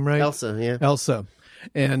say her name right? Elsa, yeah. Elsa.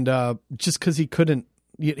 And just because he couldn't,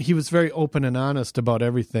 he was very open and honest about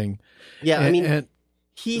everything. Yeah,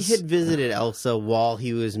 he had visited Elsa while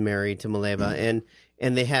he was married to Mileva,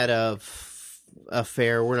 and they had a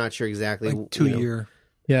affair. We're not sure exactly. Like 2 year.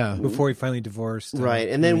 Yeah. Before he finally divorced. Right.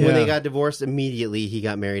 And then when they got divorced, immediately he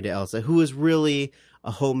got married to Elsa, who was really a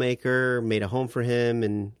homemaker, made a home for him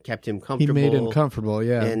and kept him comfortable. He made him comfortable,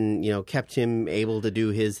 yeah. And, kept him able to do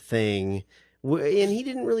his thing. And he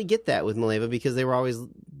didn't really get that with Mileva because they were always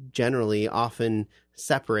often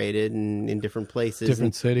separated and in different places.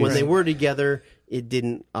 Different cities. When they were together, it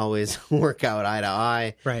didn't always work out eye to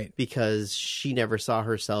eye. Right. Because she never saw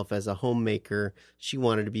herself as a homemaker. She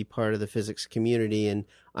wanted to be part of the physics community. And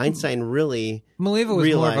Einstein really Mileva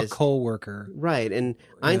was more of a co-worker. Right. And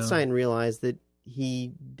Einstein realized that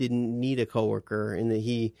he didn't need a coworker and that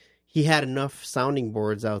he had enough sounding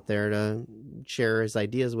boards out there to share his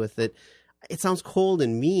ideas with that. It sounds cold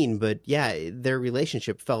and mean, but their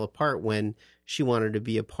relationship fell apart when she wanted to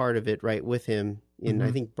be a part of it right with him in, I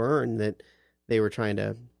think, Bern, that they were trying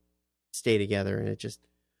to stay together, and it just...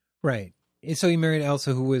 Right. So he married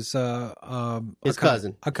Elsa, who was his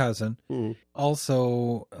cousin. A cousin. Mm-hmm.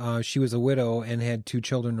 Also, she was a widow and had 2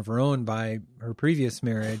 children of her own by her previous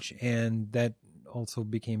marriage, and that also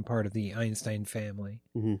became part of the Einstein family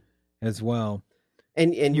as well.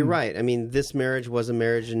 And you're right. I mean, this marriage was a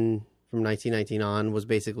marriage from 1919 on was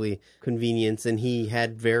basically convenience, and he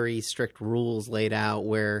had very strict rules laid out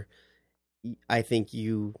where I think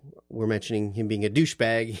you were mentioning him being a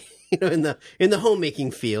douchebag, in the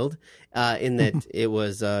homemaking field, in that it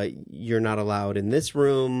was you're not allowed in this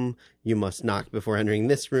room, you must knock before entering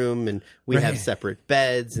this room, and we have separate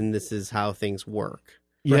beds, and this is how things work.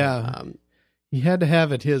 Yeah, he had to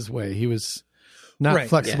have it his way. He was not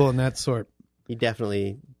flexible in that sort. He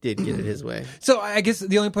definitely did get it his way. So I guess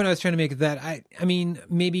the only point I was trying to make is that I mean,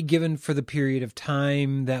 maybe given for the period of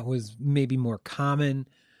time that was maybe more common,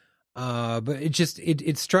 but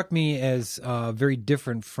it struck me as very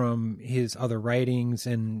different from his other writings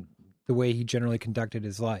and the way he generally conducted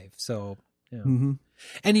his life. So,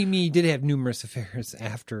 and he did have numerous affairs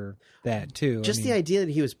after that too. Just the idea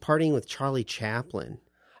that he was partying with Charlie Chaplin.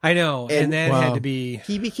 I know, and that had to be...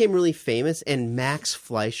 He became really famous, and Max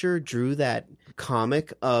Fleischer drew that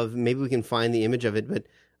comic of... Maybe we can find the image of it, but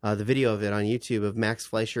the video of it on YouTube of Max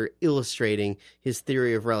Fleischer illustrating his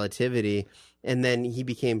theory of relativity, and then he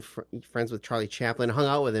became friends with Charlie Chaplin, hung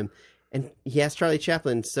out with him, and he asked Charlie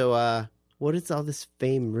Chaplin, so what does all this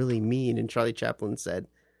fame really mean? And Charlie Chaplin said,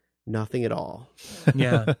 nothing at all.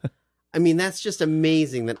 Yeah. I mean, that's just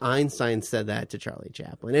amazing that Einstein said that to Charlie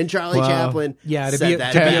Chaplin. And Charlie Chaplin said that to be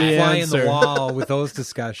back. a fly in the wall with those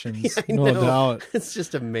discussions. No doubt. It's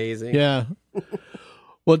just amazing. Yeah.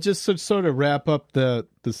 Well, just to sort of wrap up the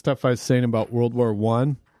stuff I was saying about World War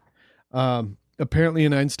I, apparently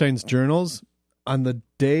in Einstein's journals, on the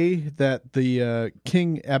day that the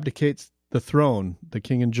king abdicates the throne, the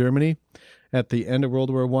king in Germany, at the end of World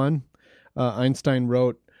War I, Einstein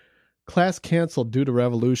wrote, "Class canceled due to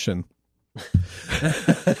revolution." It's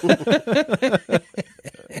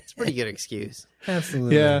a pretty good excuse.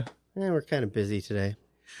 Absolutely. Yeah. We're kind of busy today.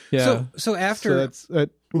 Yeah. So after... So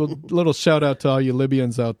that's little shout out to all you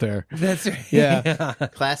Libyans out there. That's right. Yeah.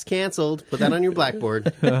 Class canceled. Put that on your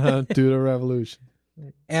blackboard. Due to revolution.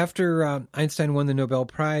 After Einstein won the Nobel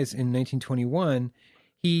Prize in 1921,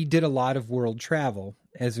 he did a lot of world travel,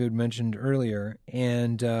 as we had mentioned earlier,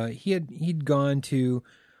 and he'd gone to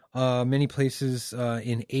many places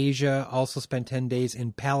in Asia, also spent 10 days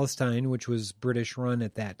in Palestine, which was British run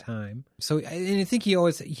at that time. So, and I think he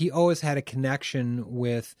always had a connection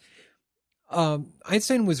with,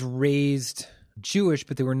 Einstein was raised Jewish,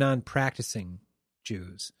 but they were non-practicing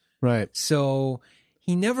Jews. Right. So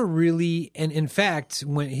he never really, and in fact,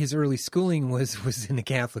 when his early schooling was in a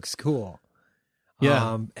Catholic school.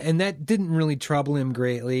 Yeah. And that didn't really trouble him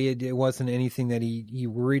greatly. It wasn't anything that he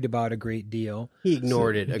worried about a great deal. He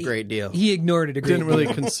ignored it a great deal. He ignored it a great Didn't deal.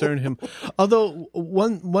 really concern him. Although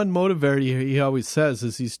one motivator he always says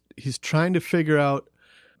is he's trying to figure out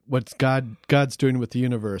what God's doing with the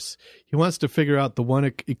universe. He wants to figure out the one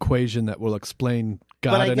equation that will explain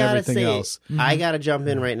God and everything else. I got to jump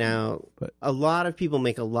in right now. A lot of people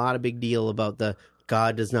make a lot of big deal about the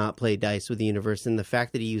God does not play dice with the universe and the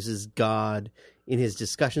fact that he uses God in his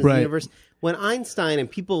discussions of the universe. When Einstein and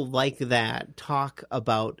people like that talk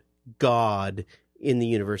about God in the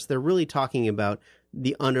universe, they're really talking about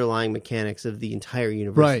the underlying mechanics of the entire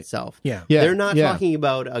universe itself. Yeah. They're not talking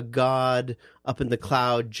about a God up in the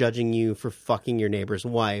cloud judging you for fucking your neighbor's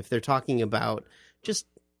wife. They're talking about just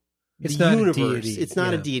It's the not a universe. deity. It's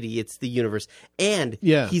not a Yeah. deity. It's the universe. And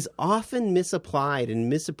Yeah. he's often misapplied and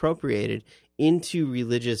misappropriated into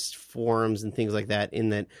religious forums and things like that, in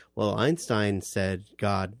that, well, Einstein said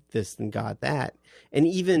God this and God that. And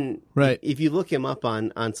even if you look him up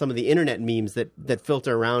on some of the internet memes that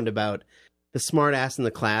filter around about the smart ass in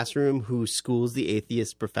the classroom who schools the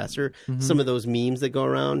atheist professor, some of those memes that go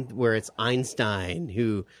around where it's Einstein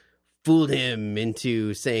who fooled him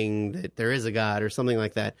into saying that there is a God or something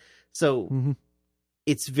like that. So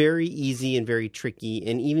it's very easy and very tricky.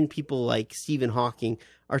 And even people like Stephen Hawking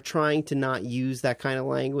are trying to not use that kind of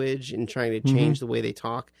language and trying to change the way they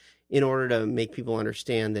talk in order to make people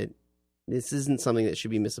understand that this isn't something that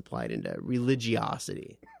should be misapplied into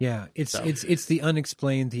religiosity. Yeah, it's the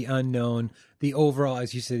unexplained, the unknown, the overall,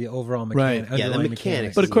 as you say, the overall Right. Yeah, the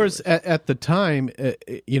mechanics. But of course, at the time,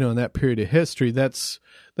 in that period of history, that's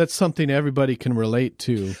something everybody can relate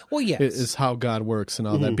to. Well, yes. Is how God works and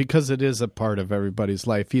all that, because it is a part of everybody's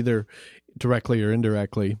life, either directly or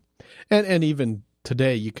indirectly. And even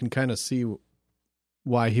today, you can kind of see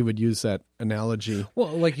why he would use that analogy. Well,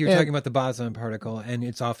 like you're talking about the boson particle, and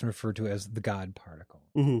it's often referred to as the God particle.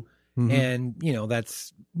 And,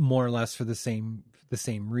 that's more or less for the same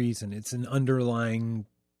reason. It's an underlying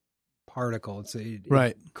particle.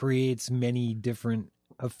 It creates many different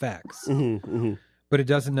effects, but it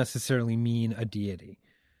doesn't necessarily mean a deity.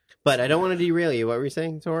 But I don't want to derail you. What were you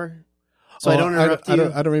saying, Tor? So I don't interrupt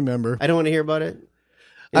you? I don't remember. I don't want to hear about it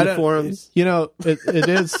in the forums. It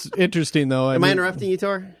is interesting, though. Am I interrupting you,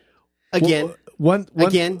 Tor? Again?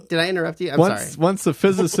 Again? Did I interrupt you? I'm sorry. Once the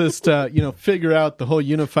physicists, figure out the whole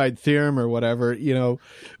unified theorem or whatever,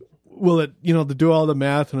 will it, to do all the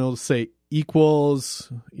math and it'll say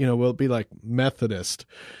equals, will it be like Methodist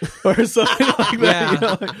or something like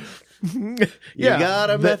that? You got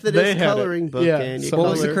a Methodist coloring book, and you What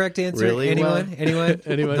was the correct answer? Really Anyone? Anyone?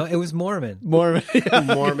 No, it was Mormon. Mormon.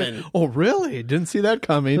 Mormon. Oh, really? Didn't see that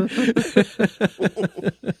coming.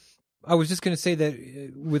 I was just going to say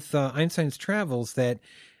that with Einstein's travels, that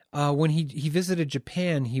when he visited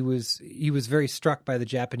Japan, he was very struck by the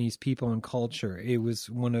Japanese people and culture. It was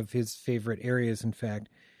one of his favorite areas. In fact,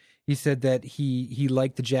 he said that he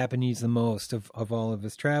liked the Japanese the most of all of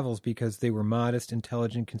his travels because they were modest,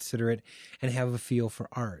 intelligent, considerate, and have a feel for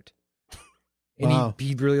art. And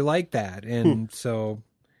he really liked that, and so.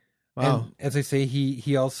 Wow. And as I say,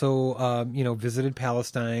 he also visited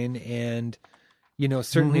Palestine and.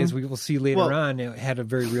 Certainly, as we will see later on, it had a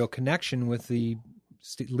very real connection with the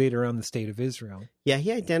later on the state of Israel. Yeah,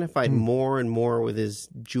 he identified more and more with his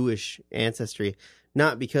Jewish ancestry,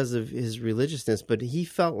 not because of his religiousness, but he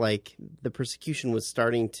felt like the persecution was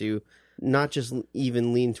starting to not just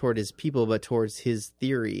even lean toward his people, but towards his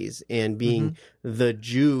theories and being the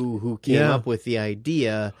Jew who came up with the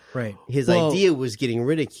idea. Right. His idea was getting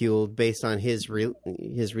ridiculed based on his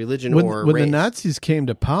religion or when race. the Nazis came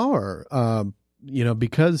to power.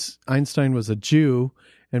 Because Einstein was a Jew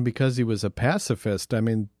and because he was a pacifist, I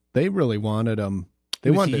mean, they really wanted him. He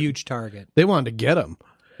was a huge target. They wanted to get him.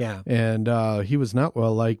 Yeah. And he was not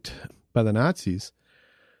well liked by the Nazis.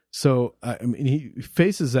 So, he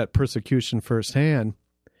faces that persecution firsthand.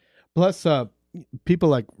 Plus, people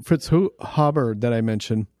like Fritz Haber that I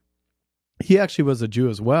mentioned, he actually was a Jew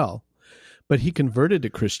as well, but he converted to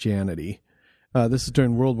Christianity. This is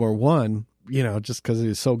during World War I. Just because he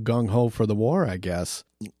was so gung-ho for the war, I guess.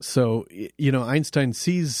 So, Einstein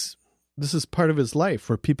sees this is part of his life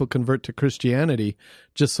where people convert to Christianity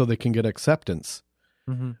just so they can get acceptance.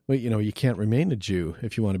 But, you can't remain a Jew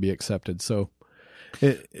if you want to be accepted. So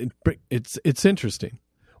it's interesting.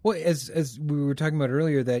 Well, as we were talking about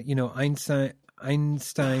earlier, that,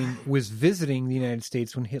 Einstein was visiting the United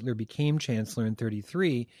States when Hitler became chancellor in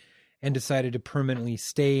 1933. and decided to permanently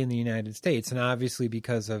stay in the United States. And obviously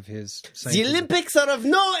because of his The scientific... Olympics are of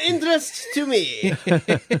no interest to me.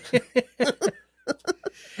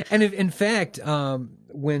 And in fact,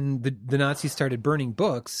 when the Nazis started burning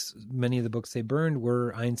books, many of the books they burned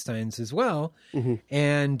were Einstein's as well. Mm-hmm.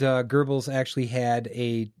 And Goebbels actually had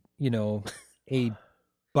a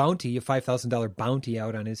bounty, a $5,000 bounty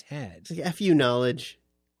out on his head. F you knowledge.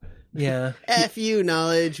 Yeah. F you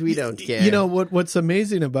knowledge. We don't care. You know what's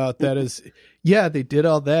amazing about that is, yeah, they did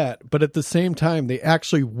all that, but at the same time, they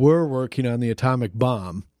actually were working on the atomic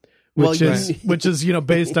bomb, which is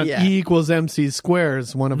based on Yeah. E equals MC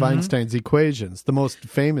squares, one of Einstein's equations, the most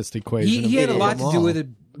famous equation. He had a of lot them to do all. with it,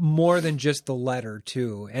 more than just the letter,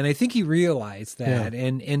 too. And I think he realized that. Yeah.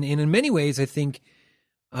 And in many ways, I think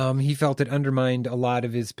he felt it undermined a lot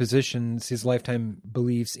of his positions, his lifetime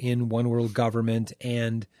beliefs in one world government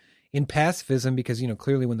and in pacifism, because,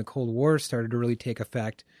 clearly when the Cold War started to really take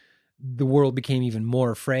effect, the world became even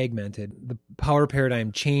more fragmented. The power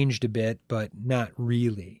paradigm changed a bit, but not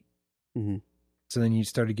really. Mm-hmm. So then you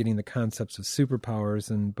started getting the concepts of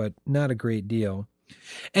superpowers, but not a great deal.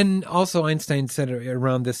 And also Einstein said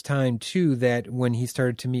around this time, too, that when he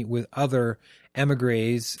started to meet with other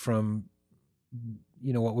emigres from,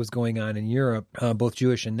 what was going on in Europe, both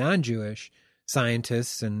Jewish and non-Jewish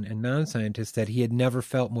scientists and non-scientists, that he had never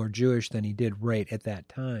felt more Jewish than he did right at that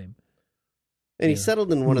time. And he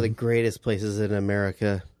settled in one of the greatest places in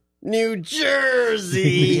America, New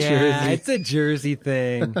Jersey. Yeah, it's a Jersey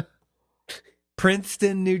thing.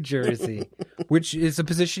 Princeton, New Jersey, which is a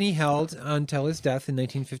position he held until his death in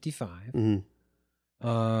 1955.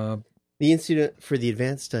 Mm-hmm. The Institute for the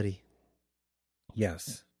Advanced Study.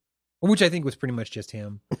 Yes. Which I think was pretty much just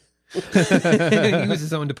him. He was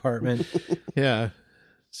his own department. Yeah,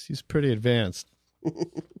 he's pretty advanced.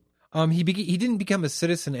 He didn't become a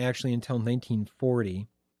citizen actually until 1940.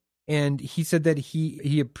 And he said that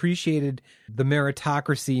he appreciated the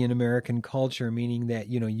meritocracy in American culture, meaning that,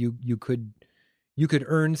 you could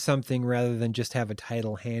earn something rather than just have a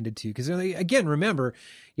title handed to you. Because, again, remember,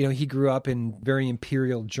 he grew up in very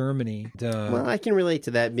imperial Germany. Well, I can relate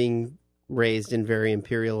to that, being raised in very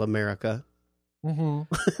imperial America.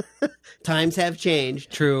 Mm-hmm. Times have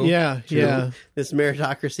changed. True. Yeah, True. yeah. This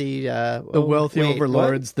meritocracy. The wealthy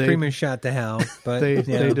overlords, Pretty much shot to hell. But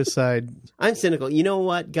they decide. I'm cynical. You know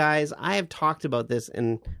what, guys? I have talked about this,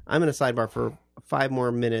 and I'm in a sidebar for 5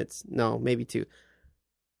 more minutes. No, maybe 2.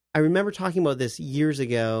 I remember talking about this years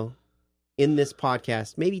ago in this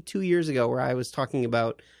podcast, maybe 2 years ago, where I was talking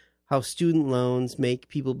about how student loans make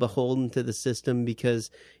people beholden to the system because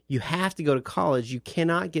you have to go to college. You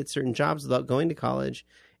cannot get certain jobs without going to college,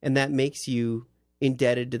 and that makes you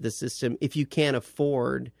indebted to the system if you can't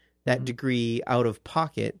afford that degree out of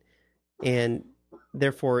pocket, and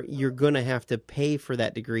therefore you're going to have to pay for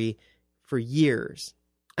that degree for years.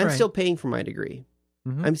 I'm Right. still paying for my degree.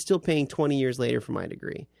 Mhm. I'm still paying 20 years later for my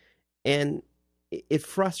degree. And it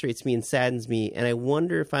frustrates me and saddens me. And I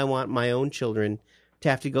wonder if I want my own children to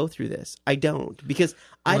have to go through this. I don't, because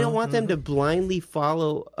I don't want them to blindly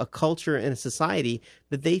follow a culture and a society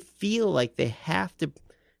that they feel like they have to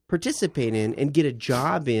participate in and get a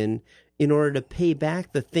job in order to pay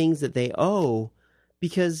back the things that they owe,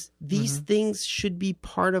 because these things should be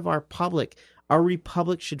part of our public. Our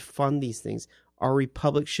republic should fund these things. Our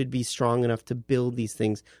republic should be strong enough to build these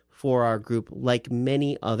things for our group, like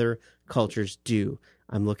many other cultures do.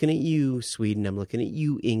 I'm looking at you, Sweden. I'm looking at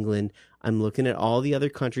you, England. I'm looking at all the other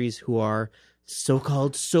countries who are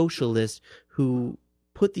so-called socialists who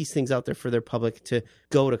put these things out there for their public to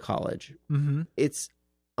go to college. Mm-hmm. It's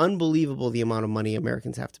unbelievable the amount of money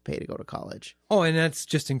Americans have to pay to go to college. Oh, and that's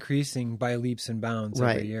just increasing by leaps and bounds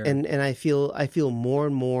every year. And I feel more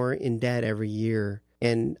and more in debt every year,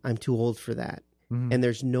 and I'm too old for that. Mhm. And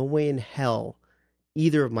there's no way in hell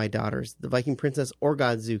either of my daughters, the Viking Princess or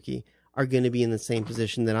Godzuki, are going to be in the same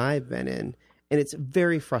position that I've been in. And it's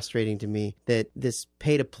very frustrating to me that this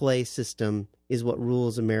pay-to-play system is what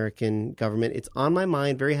rules American government. It's on my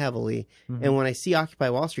mind very heavily. Mm-hmm. And when I see Occupy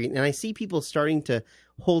Wall Street, and I see people starting to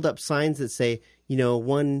hold up signs that say,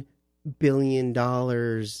 $1 billion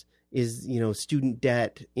is, student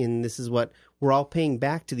debt, and this is what we're all paying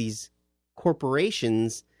back to these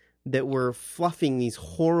corporations that were fluffing these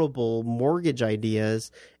horrible mortgage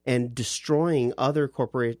ideas and destroying other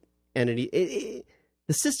corporate entities.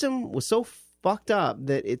 The system was so fucked up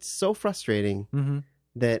that it's so frustrating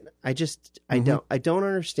that I don't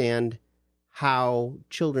understand how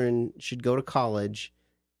children should go to college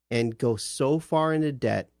and go so far into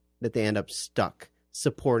debt that they end up stuck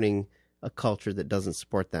supporting a culture that doesn't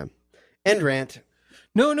support them. End rant.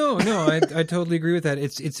 No. I totally agree with that.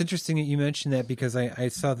 It's interesting that you mentioned that because I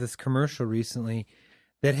saw this commercial recently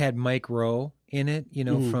that had Mike Rowe in it,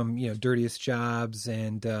 from, Dirtiest Jobs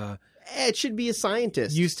and It should be a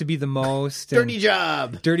scientist. used to be the most. Dirty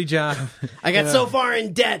job. Dirty job. I got so far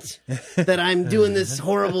in debt that I'm doing this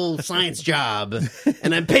horrible science job,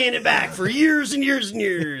 and I'm paying it back for years and years and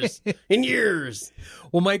years and years.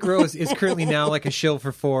 Well, Mike Rowe is currently now like a shill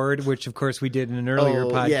for Ford, which of course we did in an earlier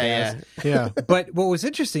podcast. Yeah. But what was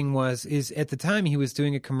interesting is at the time he was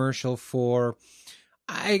doing a commercial for,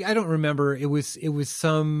 I don't remember, it was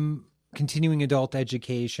some continuing adult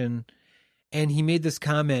education, and he made this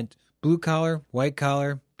comment: blue collar, white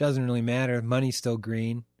collar, doesn't really matter. Money's still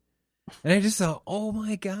green. And I just thought, oh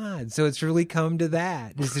my God. So it's really come to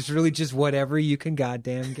that. It's really just whatever you can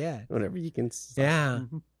goddamn get. Whatever you can. Yeah.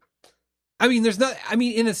 I mean,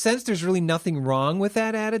 in a sense, there's really nothing wrong with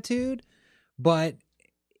that attitude, but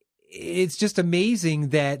it's just amazing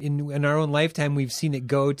that in our own lifetime, we've seen it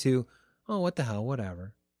go to, oh, what the hell,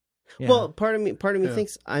 whatever. Yeah. Well, part of me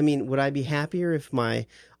thinks, would I be happier if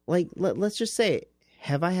let's just say,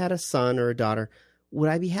 have I had a son or a daughter? Would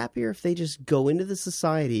I be happier if they just go into the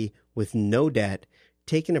society with no debt,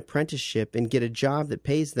 take an apprenticeship, and get a job that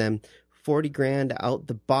pays them $40,000 out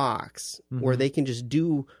the box, where they can just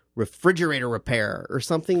do refrigerator repair or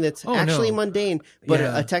something that's mundane, but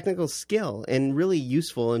a technical skill and really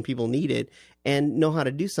useful, and people need it, and know how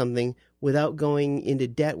to do something without going into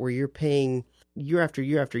debt where you're paying year after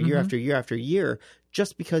year after year after year after year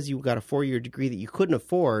just because you got a 4-year degree that you couldn't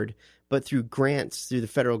afford, but through grants through the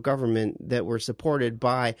federal government that were supported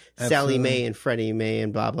by Sally Mae and Freddie Mae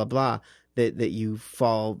and blah, blah, blah, that you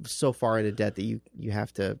fall so far into debt that you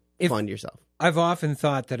have to fund yourself. I've often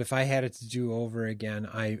thought that if I had it to do over again,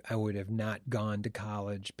 I would have not gone to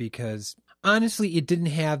college because honestly, it didn't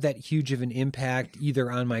have that huge of an impact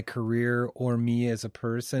either on my career or me as a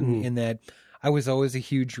person, in that I was always a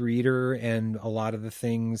huge reader, and a lot of the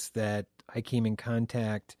things that I came in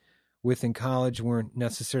contact with in college weren't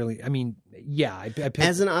necessarily, I picked,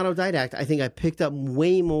 as an autodidact, I think I picked up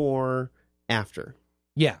way more after.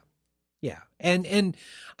 Yeah. And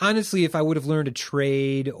honestly, if I would have learned a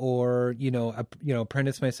trade or,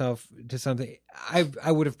 apprentice myself to something,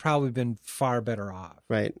 I would have probably been far better off.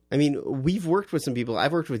 Right. I mean, we've worked with some people.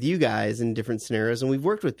 I've worked with you guys in different scenarios, and we've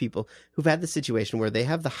worked with people who've had the situation where they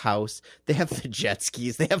have the house, they have the jet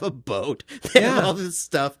skis, they have a boat, they have all this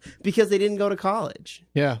stuff because they didn't go to college.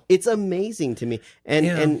 Yeah. It's amazing to me.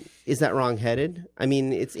 And is that wrong-headed? I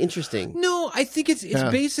mean, it's interesting. No, I think it's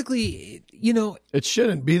basically, It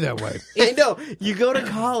shouldn't be that way. I know. You go to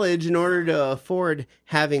college in order to afford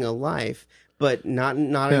having a life, but not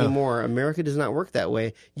anymore. America does not work that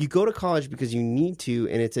way. You go to college because you need to,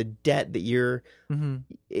 and it's a debt that you're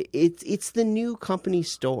it's the new company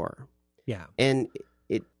store. Yeah. And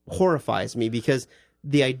it horrifies me because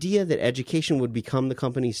the idea that education would become the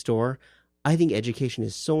company store, I think education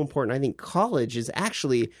is so important. I think college is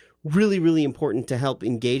actually really, really important to help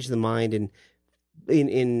engage the mind and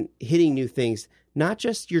in hitting new things. Not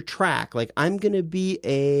just your track, like I'm going to be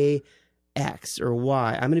a X or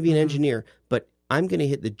Y. I'm going to be an engineer, but I'm going to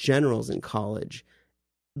hit the generals in college.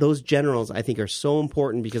 Those generals, I think, are so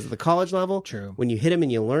important because of the college level. True. When you hit them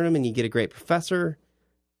and you learn them and you get a great professor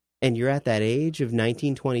and you're at that age of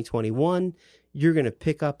 19, 20, 21, you're going to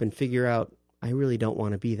pick up and figure out, I really don't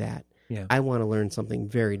want to be that. Yeah. I want to learn something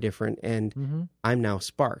very different, and I'm now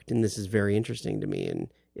sparked, and this is very interesting to me,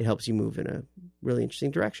 and it helps you move in a really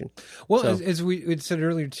interesting direction. Well, as we had said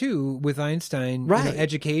earlier too, with Einstein, right.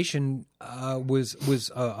 Education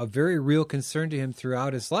was a very real concern to him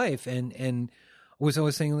throughout his life, and was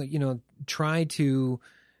always saying, try to,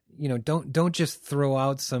 don't just throw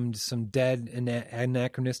out some dead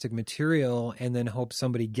anachronistic material and then hope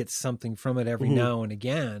somebody gets something from it every now and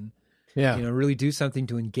again. Yeah. Really do something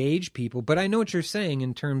to engage people. But I know what you're saying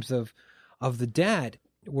in terms of the debt.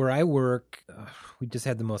 Where I work, we just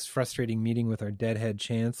had the most frustrating meeting with our deadhead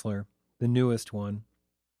chancellor, the newest one.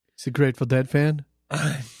 Is he a Grateful Dead fan?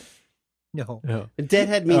 No.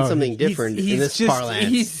 Deadhead means something different in this parlance.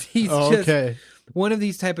 He's just one of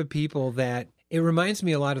these type of people that it reminds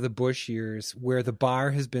me a lot of the Bush years where the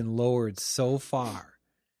bar has been lowered so far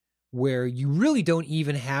where you really don't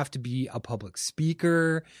even have to be a public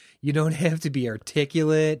speaker. You don't have to be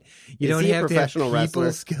articulate. You don't have to have people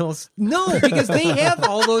skills. No, because they have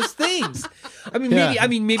all those things. I mean,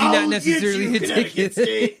 maybe not necessarily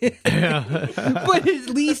articulate. But at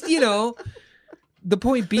least, the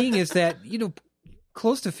point being is that,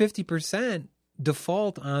 close to 50%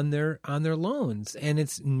 default on their loans. And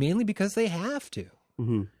it's mainly because they have to.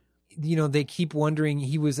 They keep wondering.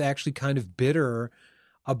 He was actually kind of bitter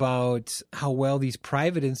about how well these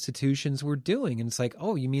private institutions were doing. And it's like,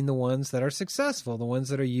 oh, you mean the ones that are successful, the ones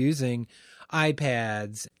that are using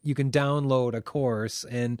iPads, you can download a course.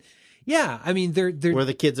 And yeah, I mean, they're where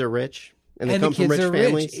the kids are rich and they and come the kids from rich are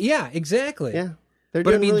families. rich. Yeah, exactly. Yeah. They're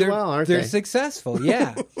But doing I mean, really they're, well, aren't they're they? successful,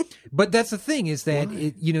 yeah. But that's the thing is that,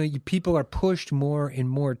 people are pushed more and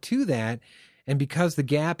more to that. And because the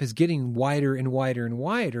gap is getting wider and wider and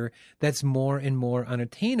wider, that's more and more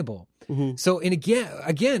unattainable. Mm-hmm. So, and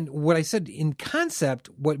again, what I said in concept,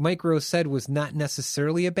 what Mike Rose said was not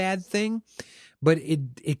necessarily a bad thing, but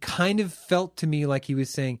it kind of felt to me like he was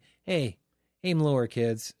saying, hey, aim lower,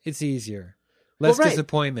 kids. It's easier. Less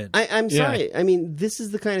disappointment. I'm sorry. I mean, this is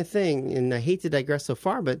the kind of thing, and I hate to digress so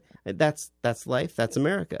far, but that's life. That's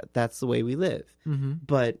America. That's the way we live. Mm-hmm.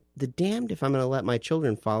 But the damned if I'm going to let my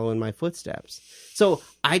children follow in my footsteps. So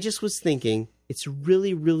I just was thinking it's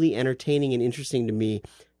really, really entertaining and interesting to me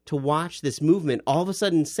to watch this movement all of a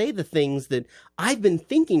sudden say the things that I've been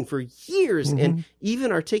thinking for years and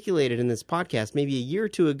even articulated in this podcast maybe a year or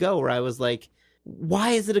two ago, where I was like, why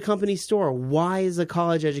is it a company store? Why is a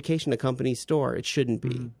college education a company store? It shouldn't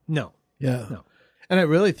be. No. Yeah. No. And I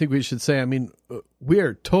really think we should say, I mean, we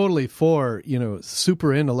are totally for,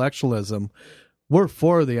 super intellectualism. We're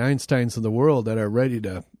for the Einsteins of the world that are ready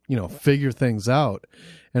to, figure things out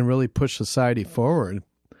and really push society forward.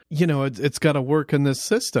 It's got to work in this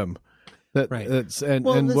system. What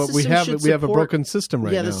we have a broken system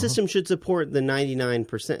right now. Yeah, the system should support the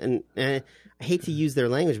 99%. And I hate to use their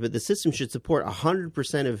language, but the system should support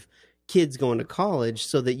 100% of kids going to college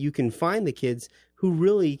so that you can find the kids who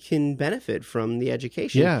really can benefit from the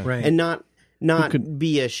education. Yeah, right. And not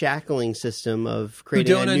be a shackling system of who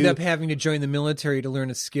creating don't end up having to join the military to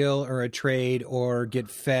learn a skill or a trade or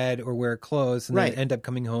get fed or wear clothes and then end up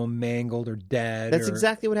coming home mangled or dead. That's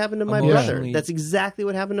exactly what happened to my brother. That's exactly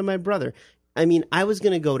what happened to my brother. I mean, I was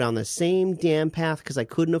going to go down the same damn path because I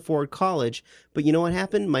couldn't afford college. But you know what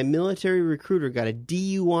happened? My military recruiter got a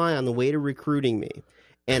DUI on the way to recruiting me.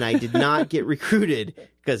 And I did not get recruited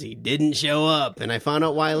because he didn't show up. And I found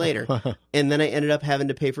out why later. And then I ended up having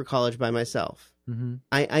to pay for college by myself. Mm-hmm.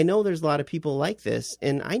 I know there's a lot of people like this.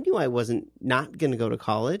 And I knew I wasn't not going to go to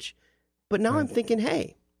college. But now I'm thinking,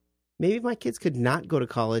 hey, maybe my kids could not go to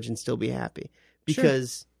college and still be happy.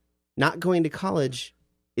 Because not going to college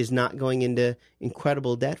is not going into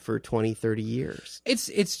incredible debt for 20, 30 years.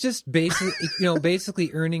 It's just basically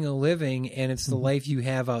earning a living, and it's the life you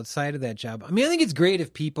have outside of that job. I mean, I think it's great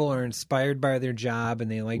if people are inspired by their job and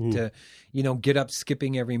they like to, get up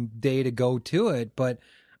skipping every day to go to it. But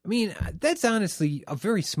I mean, that's honestly a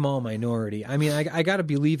very small minority. I mean, I got to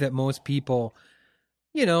believe that most people,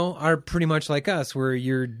 are pretty much like us, where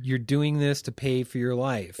you're doing this to pay for your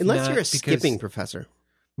life. Unless you're a skipping professor.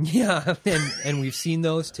 Yeah, and we've seen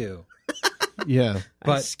those too. Yeah.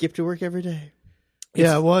 But I skip to work every day.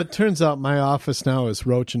 Yeah, well, it turns out my office now is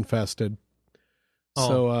roach infested.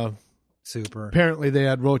 So super. Apparently they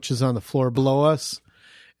had roaches on the floor below us,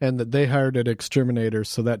 and that they hired an exterminator,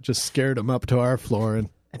 so that just scared them up to our floor. And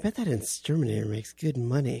I bet that exterminator makes good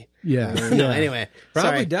money. Yeah. No, anyway.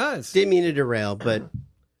 Probably does. Didn't mean to derail, but...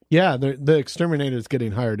 Yeah, the exterminator is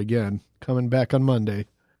getting hired again, coming back on Monday.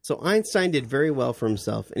 So Einstein did very well for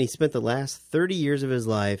himself, and he spent the last 30 years of his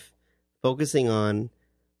life focusing on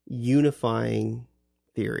unifying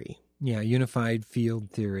theory. Yeah, unified field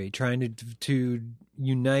theory, trying to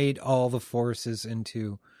unite all the forces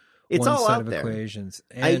into one set of equations.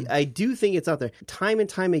 And I do think it's out there. Time and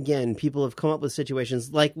time again, people have come up with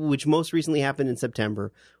situations like which most recently happened in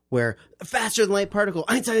September, where a faster than light particle,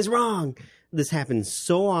 Einstein is wrong. This happens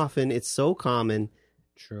so often. It's so common.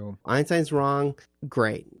 True. Einstein's wrong.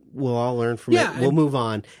 Great. We'll all learn from it. We'll move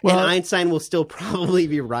on. Well, and Einstein will still probably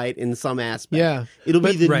be right in some aspect. Yeah. It'll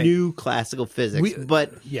be the new classical physics,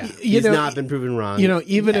 but he's not been proven wrong.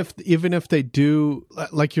 Even if they do,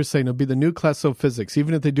 like you're saying, it'll be the new classical physics.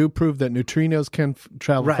 Even if they do prove that neutrinos can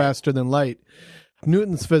travel faster than light,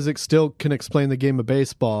 Newton's physics still can explain the game of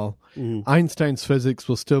baseball. Einstein's physics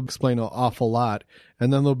will still explain an awful lot.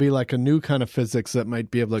 And then there'll be like a new kind of physics that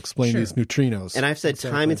might be able to explain these neutrinos. And I've said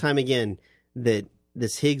time and time again that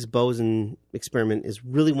this Higgs boson experiment is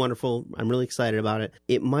really wonderful. I'm really excited about it.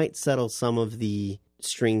 It might settle some of the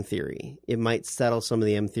string theory. It might settle some of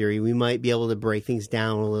the M theory. We might be able to break things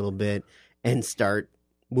down a little bit and start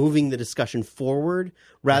moving the discussion forward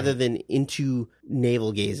rather than into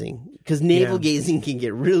navel gazing. Because navel gazing can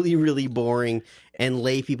get really, really boring, and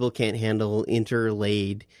lay people can't handle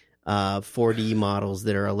interlaid 4D models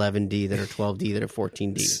that are 11D, that are 12D, that are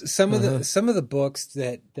 14D. Some of the books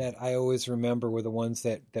that I always remember were the ones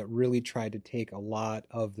that really tried to take a lot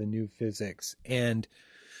of the new physics and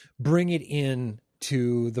bring it in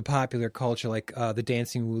to the popular culture, like the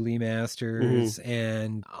Dancing Woolly Masters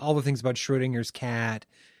and all the things about Schrodinger's cat.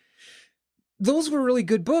 Those were really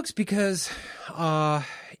good books because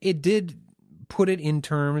it did put it in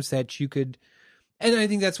terms that you could. And I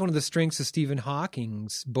think that's one of the strengths of Stephen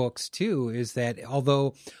Hawking's books, too, is that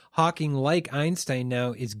although Hawking, like Einstein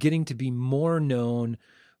now, is getting to be more known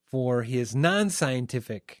for his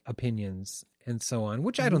non-scientific opinions and so on,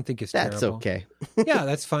 which I don't think is terrible. That's okay. Yeah,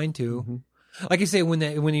 that's fine, too. Like I say, when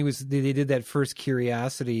they did that first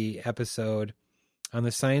Curiosity episode on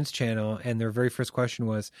the Science Channel, and their very first question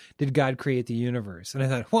was, did God create the universe? And I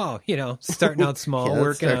thought, wow, starting out small,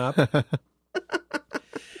 working up.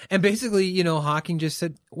 And basically, Hawking just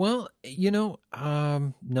said, well,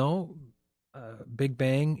 no, Big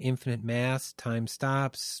Bang, infinite mass, time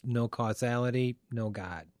stops, no causality, no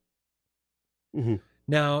God. Mm-hmm.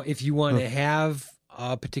 Now, if you want to have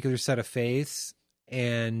a particular set of faiths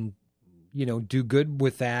and, do good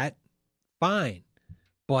with that, fine.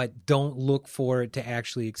 But don't look for it to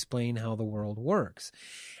actually explain how the world works.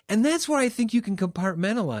 And that's where I think you can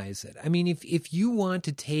compartmentalize it. I mean, if you want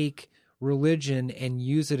to take religion and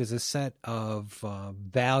use it as a set of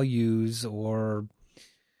values, or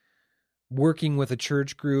working with a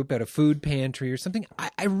church group at a food pantry or something,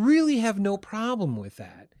 I really have no problem with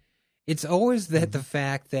that. It's always that the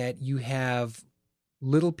fact that you have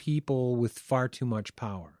little people with far too much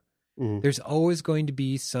power. There's always going to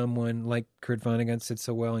be someone, like Kurt Vonnegut said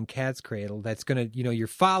so well in Cat's Cradle, that's going to, your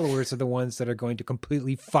followers are the ones that are going to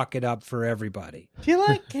completely fuck it up for everybody. Do you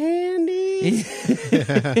like candy?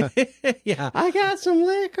 Yeah. I got some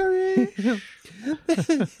licorice.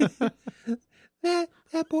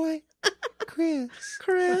 that boy, Chris.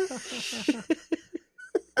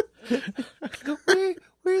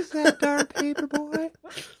 Where's that dark paper boy?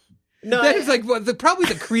 No, that is like probably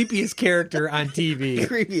the creepiest character on TV.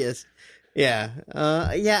 Creepiest. Yeah.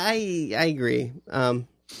 I agree.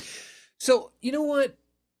 So, you know what?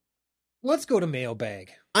 Let's go to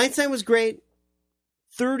mailbag. Einstein was great.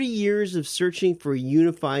 30 years of searching for a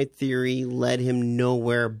unified theory led him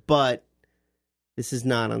nowhere, but this is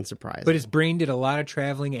not unsurprising. But his brain did a lot of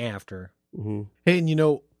traveling after. Mm-hmm. Hey,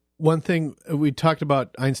 and one thing we talked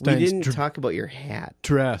about Einstein's... We didn't talk about your hat.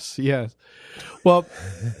 Dress, yes. Well,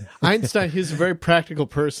 Einstein, he's a very practical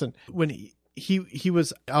person. When he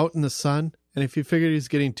was out in the sun, and if he figured he was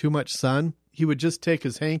getting too much sun, he would just take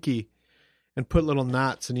his hanky and put little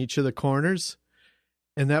knots in each of the corners,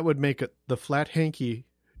 and that would make the flat hanky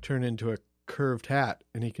turn into a curved hat,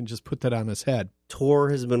 and he can just put that on his head. Tor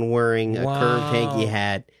has been wearing a curved hanky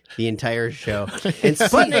hat the entire show, and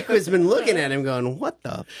Sputnik has been looking at him going, what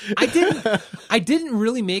the? I didn't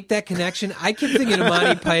really make that connection. I kept thinking of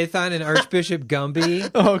Monty Python and Archbishop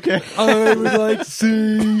Gumby. Okay. I would like to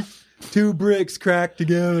see two bricks cracked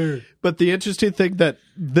together. But the interesting thing that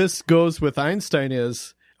this goes with Einstein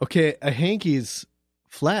is, okay, a hanky's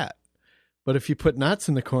flat, but if you put knots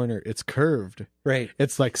in the corner, it's curved. Right.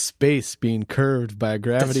 It's like space being curved by a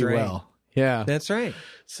gravity well. Yeah. That's right.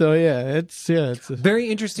 So it's a very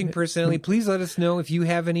interesting personality. Please let us know if you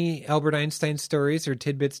have any Albert Einstein stories or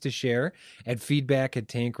tidbits to share at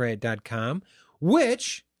feedback@tankriot.com,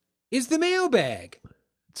 which is the mailbag.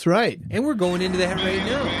 That's right. And we're going into that right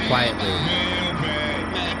now. Quietly.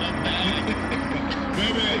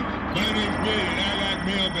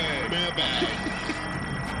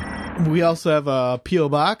 We also have a P.O.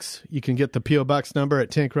 Box. You can get the P.O. Box number at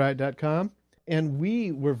tankriot.com. And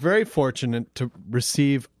we were very fortunate to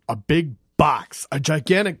receive a big box, a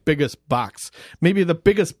gigantic biggest box, maybe the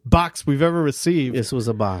biggest box we've ever received. This was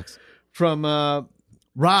a box. From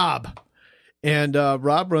Rob. And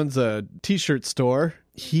Rob runs a T-shirt store.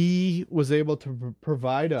 He was able to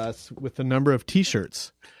provide us with a number of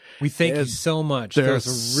T-shirts. We thank you so much. They're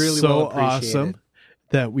Those are really so well appreciated. awesome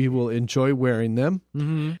that we will enjoy wearing them.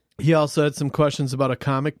 Mm-hmm. He also had some questions about a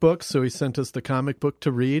comic book, so he sent us the comic book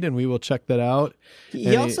to read, and we will check that out.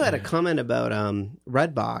 He also had a comment about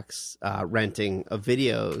Redbox renting of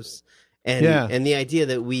videos, and the idea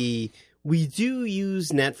that we do use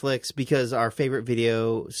Netflix because our favorite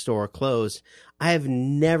video store closed. I have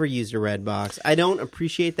never used a Redbox. I don't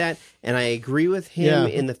appreciate that, and I agree with him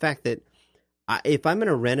in the fact that if I'm going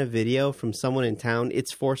to rent a video from someone in town,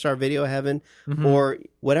 it's 4-star Video Heaven, or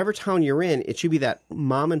whatever town you're in, it should be that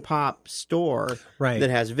mom and pop store that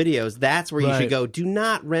has videos. That's where you should go. Do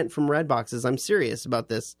not rent from Redboxes. I'm serious about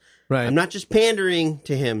this. Right. I'm not just pandering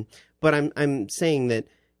to him, but I'm saying that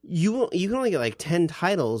you can only get like 10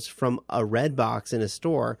 titles from a Redbox in a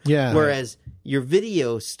store, whereas your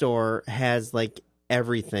video store has like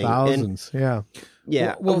everything. Thousands,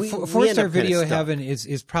 Yeah, well, 4-star Video Heaven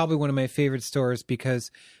is probably one of my favorite stores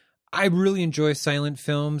because I really enjoy silent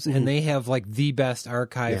films, and they have like the best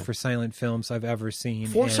archive for silent films I've ever seen.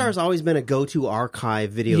 4Star's always been a go-to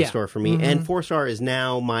archive video store for me, and 4Star is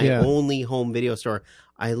now my only home video store.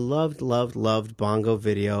 I loved Bongo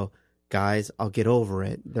Video. Guys, I'll get over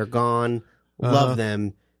it. They're gone. Love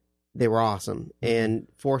them. They were awesome. And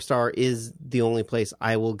 4Star is the only place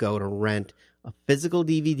I will go to rent a physical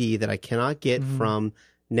DVD that I cannot get from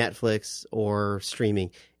Netflix or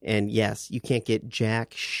streaming. And yes, you can't get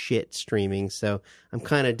jack shit streaming, so I'm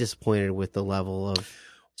kind of disappointed with the level of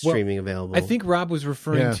streaming available. I think Rob was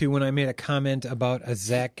referring to when I made a comment about a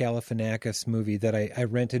Zach Galifianakis movie that I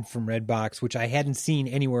rented from Redbox, which I hadn't seen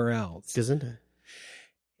anywhere else. Isn't it?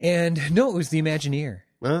 And no, it was The Imagineer.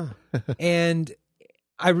 And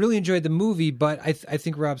I really enjoyed the movie, but I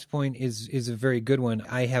think Rob's point is a very good one.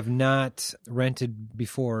 I have not rented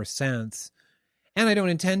before or since. And I don't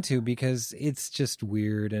intend to because it's just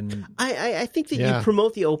weird. And I think that you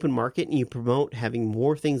promote the open market and you promote having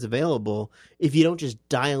more things available if you don't just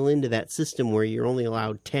dial into that system where you're only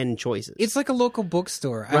allowed 10 choices. It's like a local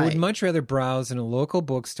bookstore. Right. I would much rather browse in a local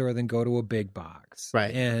bookstore than go to a big box.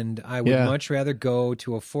 Right. And I would much rather go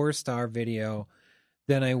to a 4-star video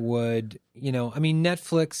than I would,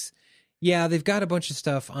 Netflix. Yeah, they've got a bunch of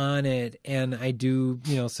stuff on it. And I do,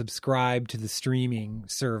 subscribe to the streaming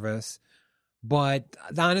service. But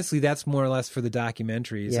honestly, that's more or less for the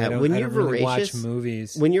documentaries. Yeah, I don't really watch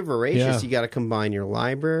movies. When you're voracious, you got to combine your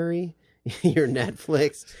library, your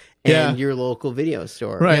Netflix, and your local video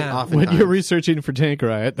store. Right. Yeah. When you're researching for Tank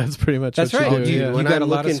Riot, that's pretty much what you do. When you got I'm a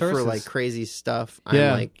lot looking of sources for like crazy stuff,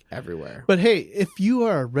 I'm like everywhere. But hey, if you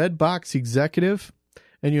are a Redbox executive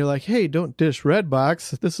and you're like, hey, don't dish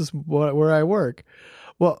Redbox, this is where I work.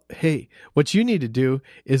 Well, hey, what you need to do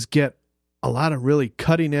is get a lot of really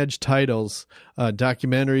cutting edge titles,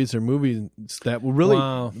 documentaries or movies that will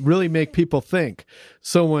really make people think.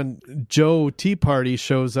 So when Joe Tea Party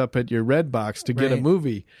shows up at your Redbox to get a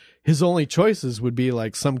movie, his only choices would be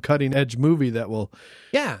like some cutting edge movie that will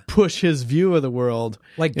push his view of the world.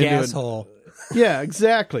 Like Gasshole. Yeah,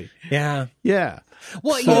 exactly. Yeah. Yeah.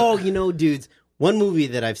 Well, dudes, one movie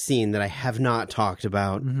that I've seen that I have not talked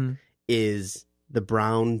about is The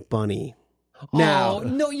Brown Bunny. Now,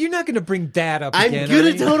 no, you're not going to bring that up I'm again. I'm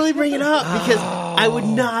going to totally bring it up because I would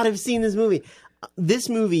not have seen this movie. This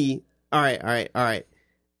movie, all right.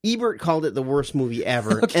 Ebert called it the worst movie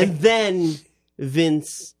ever, and then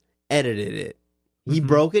Vince edited it. He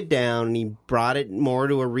broke it down, and he brought it more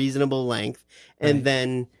to a reasonable length, and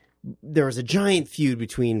then there was a giant feud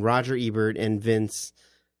between Roger Ebert and Vince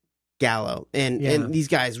Gallo, and these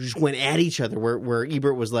guys just went at each other where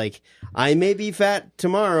Ebert was like, I may be fat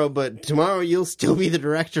tomorrow, but tomorrow you'll still be the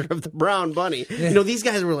director of The Brown Bunny. These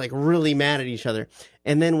guys were like really mad at each other.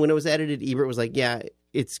 And then when it was edited, Ebert was like, yeah,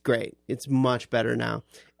 it's great. It's much better now.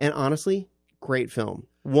 And honestly, great film.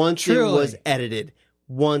 Once it was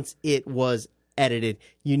edited.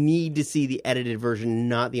 You need to see the edited version,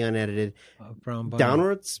 not the unedited. Brown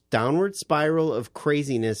Bunny. Downward spiral of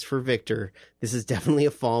craziness for Victor. This is definitely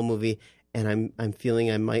a fall movie, and I'm feeling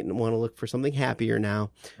I might want to look for something happier now.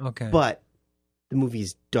 Okay. But the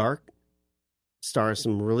movie's dark, stars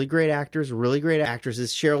some really great actors, really great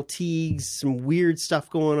actresses. Cheryl Tiegs, some weird stuff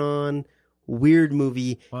going on. Weird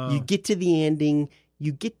movie. Wow. You get to the ending.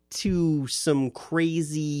 You get to some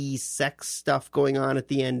crazy sex stuff going on at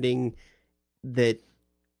the ending that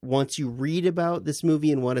once you read about this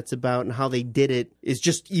movie and what it's about and how they did it is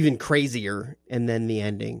just even crazier. And then the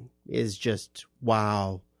ending is just,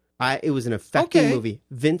 wow. It was an affecting movie.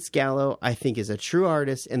 Vince Gallo, I think, is a true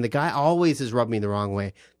artist. And the guy always has rubbed me the wrong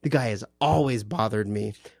way. The guy has always bothered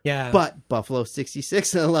me. Yeah. But Buffalo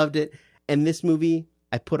 66, I loved it. And this movie,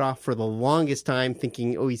 I put off for the longest time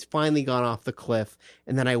thinking, oh, he's finally gone off the cliff.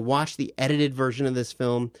 And then I watched the edited version of this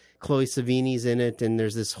film. Chloe Savini's in it, and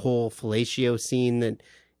there's this whole fellatio scene that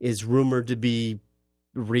is rumored to be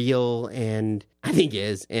real, and I think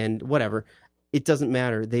is, and whatever. It doesn't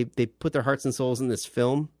matter. They put their hearts and souls in this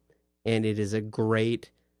film, and it is a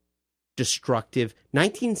great, destructive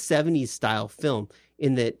 1970s style film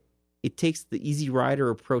in that it takes the Easy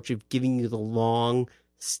Rider approach of giving you the long,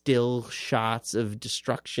 still shots of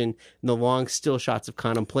destruction and the long, still shots of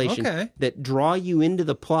contemplation that draw you into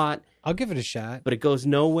the plot. I'll give it a shot. But it goes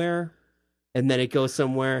nowhere, and then it goes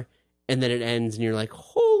somewhere, and then it ends, and you're like,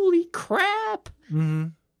 holy crap. Mm-hmm.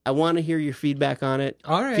 I want to hear your feedback on it.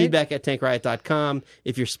 All right. Feedback at tankriot.com.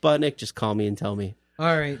 If you're Sputnik, just call me and tell me.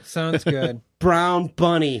 All right. Sounds good. Brown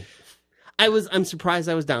Bunny. I'm surprised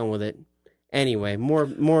I was down with it. Anyway, more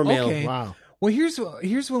mail. Okay. Wow. Well,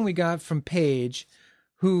 here's one we got from Paige,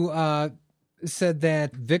 who said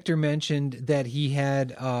that Victor mentioned that he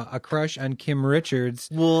had a crush on Kim Richards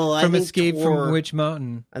Well, I from think Escape Tor- from Witch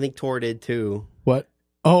Mountain. I think Tor did too. What?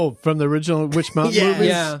 Oh, from the original Witch Mountain Yes. movies?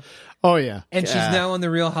 Yeah. Oh, yeah. And she's Yeah. now on the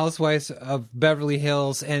Real Housewives of Beverly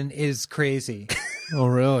Hills and is crazy. Oh,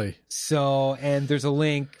 really? So, and there's a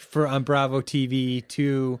link on Bravo TV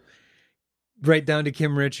to right down to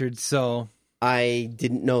Kim Richards. So I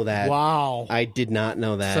didn't know that. Wow. I did not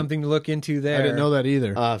know that. something to look into there. I didn't know that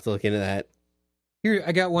either. I'll have to look into that. Here,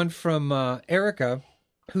 I got one from Erica,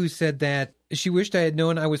 who said that she wished I had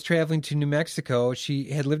known I was traveling to New Mexico.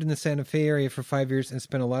 She had lived in the Santa Fe area for 5 years and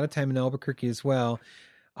spent a lot of time in Albuquerque as well.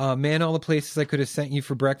 Man, all the places I could have sent you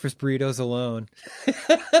for breakfast burritos alone.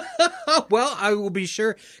 Well, I will be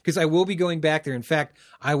sure, because I will be going back there. In fact,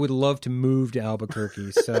 I would love to move to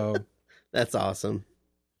Albuquerque. So, That's awesome.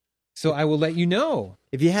 so I will let you know.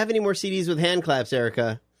 If you have any more CDs with hand claps,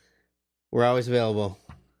 Erica, we're always available.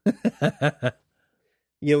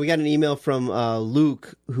 You know, we got an email from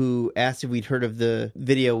Luke who asked if we'd heard of the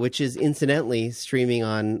video, which is incidentally streaming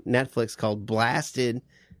on Netflix, called Blasted,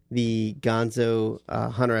 the Gonzo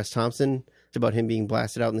Hunter S. Thompson. It's about him being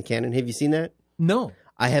blasted out in the cannon. Have you seen that? No.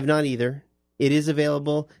 I have not either. It is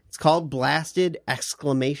available. It's called Blasted!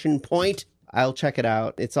 I'll check it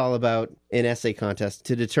out. It's all about an essay contest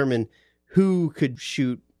to determine who could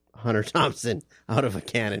shoot Hunter Thompson out of a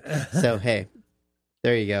cannon. So, hey,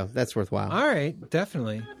 there you go. That's worthwhile. All right,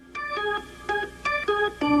 definitely.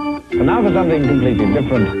 And now for something completely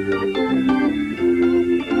different.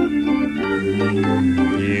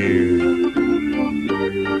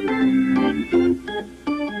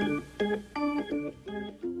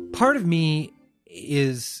 Part of me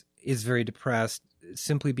is very depressed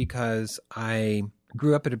simply because I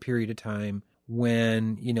grew up at a period of time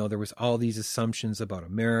when, you know, there was all these assumptions about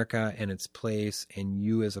America and its place and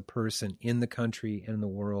you as a person in the country and in the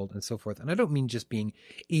world and so forth. And I don't mean just being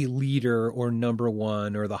a leader or number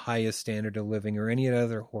one or the highest standard of living or any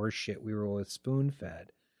other horse shit we were always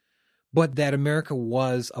spoon-fed, but that America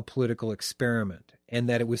was a political experiment and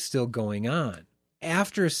that it was still going on.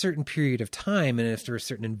 After a certain period of time and after a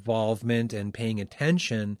certain involvement and paying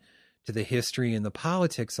attention to the history and the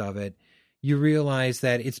politics of it, you realize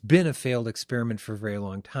that it's been a failed experiment for a very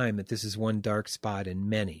long time, that this is one dark spot in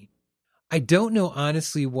many. I don't know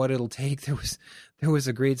honestly what it'll take. There was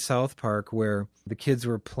a great South Park where the kids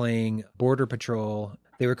were playing Border Patrol.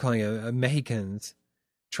 They were calling it Mexicans,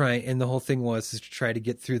 and the whole thing was to try to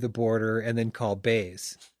get through the border and then call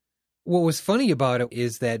base. What was funny about it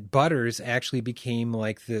is that Butters actually became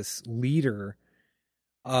like this leader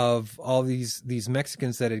of all these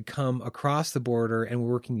Mexicans that had come across the border and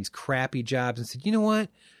were working these crappy jobs and said, you know what?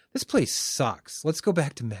 This place sucks. Let's go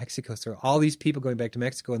back to Mexico. So all these people going back to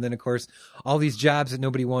Mexico. And then, of course, all these jobs that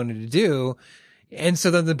nobody wanted to do. And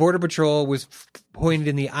so then the Border Patrol was pointed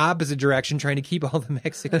in the opposite direction, trying to keep all the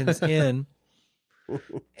Mexicans in.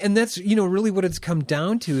 And that's, you know, really what it's come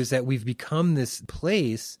down to is that we've become this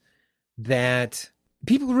place that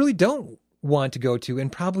people really don't want to go to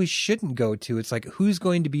and probably shouldn't go to. It's like, who's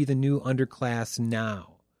going to be the new underclass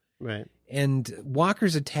now? Right. And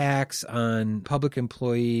Walker's attacks on public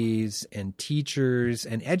employees and teachers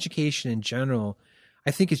and education in general,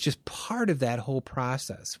 I think is just part of that whole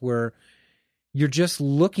process where you're just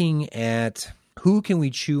looking at who can we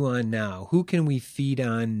chew on now? Who can we feed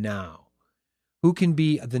on now? Who can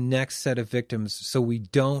be the next set of victims so we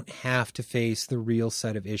don't have to face the real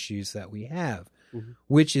set of issues that we have,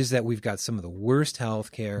 which is that we've got some of the worst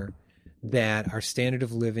health care, that our standard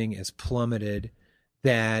of living is plummeted,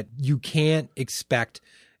 that you can't expect,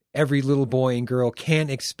 every little boy and girl can't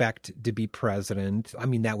expect to be president. I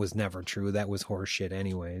mean, that was never true. That was horseshit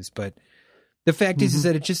anyways. But the fact is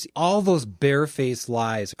that it just, all those barefaced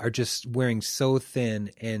lies are just wearing so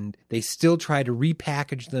thin, and they still try to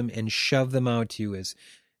repackage them and shove them out to you as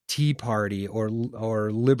Tea Party or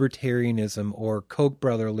libertarianism or Koch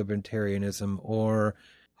brother libertarianism or,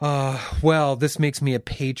 well, this makes me a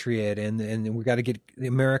patriot and we got to get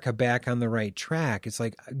America back on the right track. It's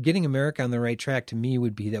like getting America on the right track to me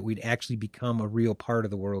would be that we'd actually become a real part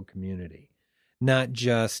of the world community, not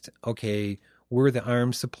just, okay, we're the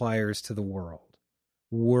arms suppliers to the world.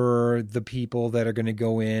 We're the people that are going to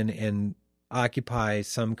go in and occupy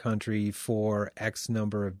some country for X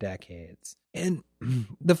number of decades. And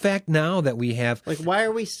the fact now that we have... Like, why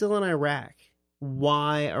are we still in Iraq?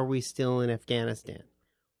 Why are we still in Afghanistan?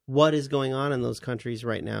 What is going on in those countries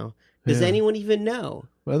right now? Does anyone even know?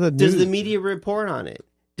 Well, Does the media report on it?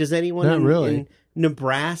 Does anyone in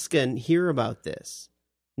Nebraska hear about this?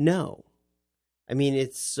 No. I mean,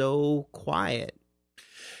 it's so quiet.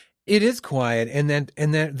 It is quiet, and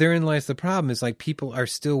that therein lies the problem. Is like people are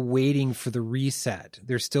still waiting for the reset.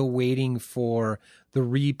 They're still waiting for the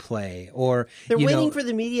replay, or they're waiting for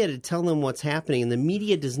the media to tell them what's happening, and the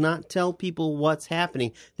media does not tell people what's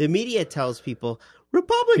happening. The media tells people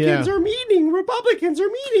Republicans are meeting.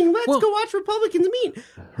 Let's go watch Republicans meet.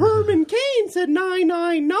 Herman Cain said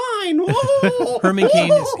 999. Whoa. Herman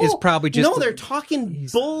Cain is probably just no. They're talking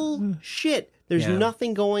bullshit. There's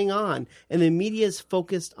nothing going on, and the media is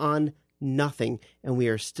focused on nothing. And we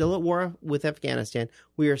are still at war with Afghanistan.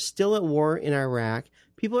 We are still at war in Iraq.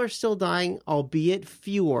 People are still dying, albeit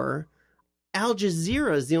fewer. Al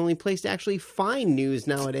Jazeera is the only place to actually find news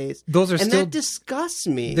nowadays. That disgusts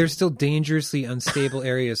me. They're still dangerously unstable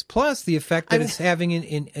areas. Plus, the effect that it's having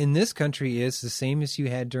in this country is the same as you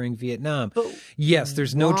had during Vietnam. Yes,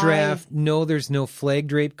 there's no draft. No, there's no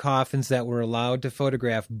flag-draped coffins that were allowed to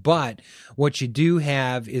photograph. But what you do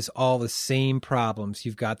have is all the same problems.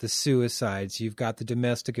 You've got the suicides. You've got the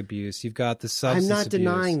domestic abuse. You've got the substance abuse.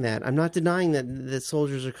 I'm not denying that the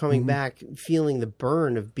soldiers are coming back feeling the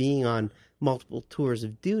burn of being on multiple tours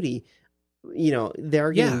of duty. You know, they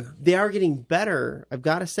are getting better. I've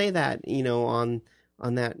got to say that, you know, on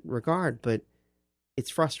that regard, but it's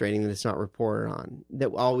frustrating that it's not reported on. That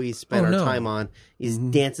all we spend our time on is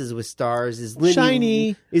Dances with Stars. Is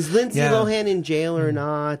Lindsay Lohan in jail or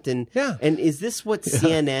not? And is this what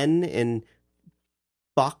CNN and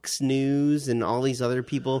Fox News and all these other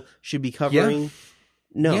people should be covering? Yeah.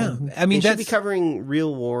 No, I mean, they should be covering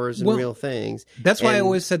real wars and real things. That's why I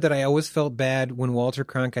always said that I always felt bad when Walter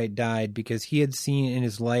Cronkite died, because he had seen in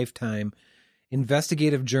his lifetime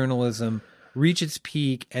investigative journalism reach its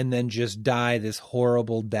peak and then just die this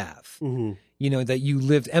horrible death. Mm-hmm. You know, that you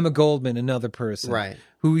lived, Emma Goldman, another person, right,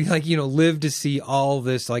 who, like, you know, lived to see all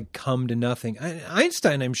this, like, come to nothing.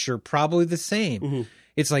 Einstein, I'm sure, probably the same. Mm-hmm.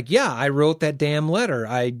 It's like, yeah, I wrote that damn letter.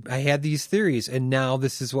 I had these theories, and now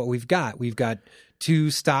this is what we've got. We've got two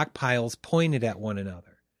stockpiles pointed at one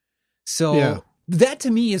another. So that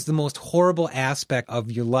to me is the most horrible aspect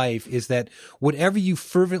of your life, is that whatever you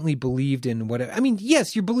fervently believed in, whatever, I mean,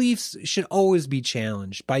 yes, your beliefs should always be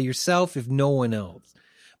challenged by yourself, if no one else.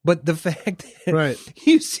 But the fact that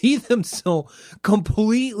you see them so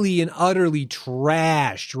completely and utterly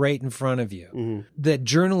trashed right in front of you, that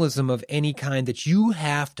journalism of any kind that you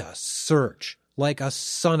have to search like a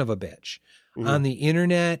son of a bitch on the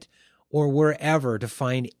internet or wherever to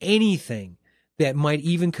find anything that might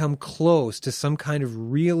even come close to some kind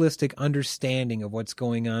of realistic understanding of what's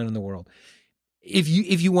going on in the world. If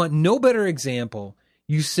you want no better example,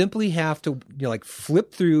 you simply have to, you know, like,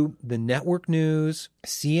 flip through the network news,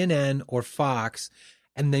 CNN or Fox,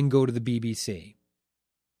 and then go to the BBC.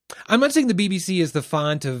 I'm not saying the BBC is the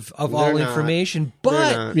font of all information,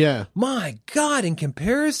 but my God, in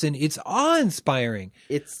comparison, it's awe-inspiring.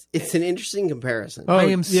 It's an interesting comparison.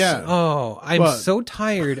 I'm so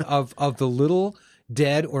tired of the little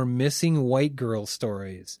dead or missing white girl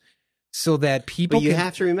stories, so that people. But you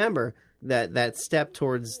have to remember that step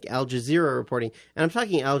towards Al Jazeera reporting, and I'm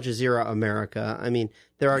talking Al Jazeera America. I mean,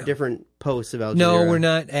 there are different posts of Al Jazeera. No, we're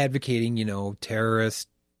not advocating, you know, terrorists.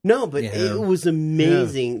 No, but it was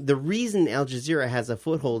amazing. Yeah. The reason Al Jazeera has a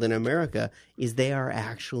foothold in America is they are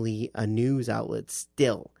actually a news outlet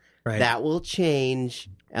still. Right. That will change,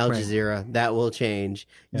 Al Jazeera. That will change.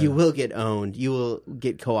 Yeah. You will get owned. You will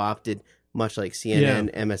get co-opted, much like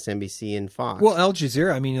CNN, MSNBC, and Fox. Well, Al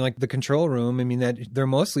Jazeera, I mean, like the control room, I mean, that they're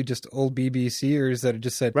mostly just old BBCers that have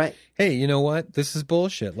just said, hey, you know what? This is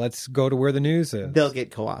bullshit. Let's go to where the news is. They'll get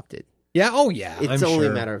co-opted. Yeah. Oh, yeah. It's only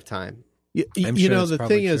a matter of time. You know, the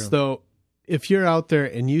thing is, though, if you're out there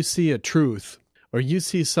and you see a truth or you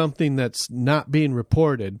see something that's not being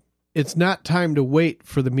reported, it's not time to wait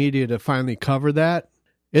for the media to finally cover that.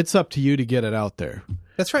 It's up to you to get it out there.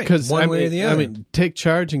 That's right. One way or the other. I mean, take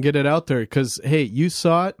charge and get it out there, because, hey, you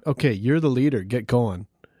saw it. Okay, you're the leader. Get going.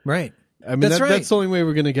 Right. I mean, that's the only way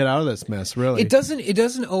we're going to get out of this mess, really. It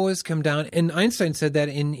doesn't always come down, and Einstein said that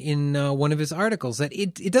in one of his articles, that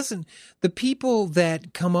it doesn't, the people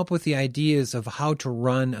that come up with the ideas of how to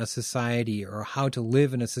run a society or how to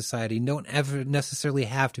live in a society don't ever necessarily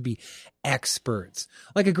have to be experts.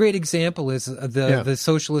 Like a great example is the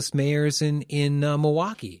socialist mayors in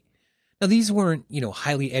Milwaukee. Now, these weren't, you know,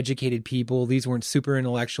 highly educated people. These weren't super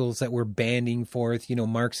intellectuals that were banding forth, you know,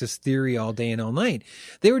 Marxist theory all day and all night.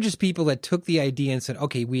 They were just people that took the idea and said,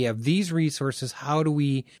 okay, we have these resources. How do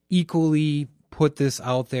we equally put this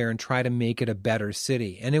out there and try to make it a better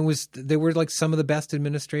city? And they were like some of the best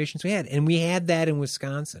administrations we had. And we had that in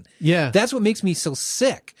Wisconsin. Yeah. That's what makes me so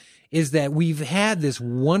sick, is that we've had this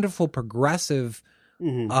wonderful progressive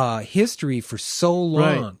history for so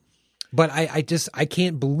long. Right. But I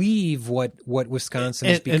can't believe what Wisconsin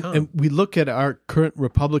has become. And we look at our current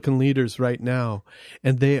Republican leaders right now,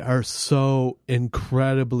 and they are so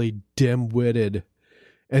incredibly dim-witted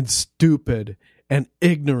and stupid and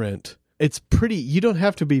ignorant. It's pretty, you don't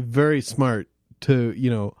have to be very smart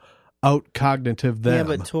to, out-cognitive them. Yeah,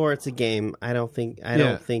 but Tor, it's a game. I don't think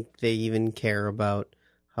they even care about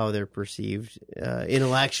how they're perceived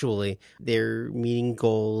intellectually. They're meeting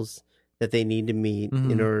goals that they need to meet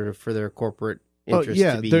in order for their corporate interest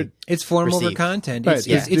to be it's form received. over content. Right,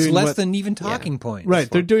 It's less than even talking points. Right,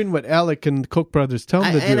 they're doing what Alec and Koch brothers tell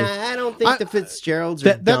them to do. And I don't think the Fitzgeralds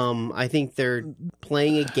are dumb. I think they're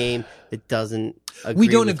playing a game that doesn't agree We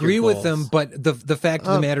don't with agree your with goals. them, but the fact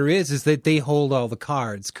of the matter is that they hold all the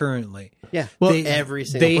cards currently. Yeah, every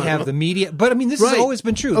single they one. have the media. But I mean, this has Right. always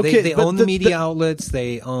been true. Okay, they but own the media outlets.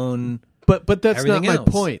 They own. But that's not everything my else.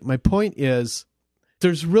 point. My point is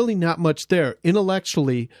there's really not much there.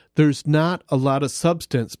 Intellectually, there's not a lot of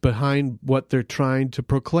substance behind what they're trying to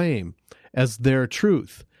proclaim as their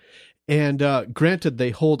truth. And granted,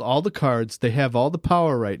 they hold all the cards. They have all the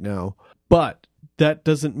power right now. But that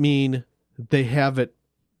doesn't mean they have it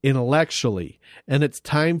intellectually. And it's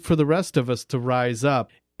time for the rest of us to rise up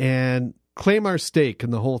and claim our stake in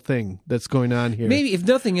the whole thing that's going on here. Maybe, if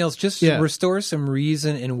nothing else, just restore some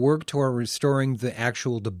reason and work toward restoring the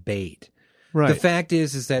actual debate. Right. The fact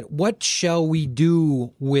is that what shall we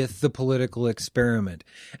do with the political experiment?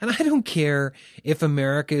 And I don't care if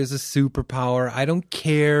America is a superpower. I don't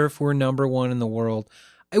care if we're number one in the world.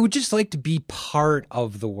 I would just like to be part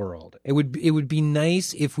of the world. It would be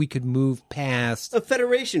nice if we could move past a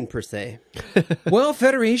federation per se. Well,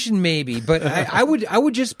 federation maybe, but I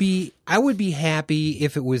would be happy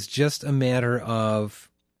if it was just a matter of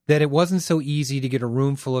that it wasn't so easy to get a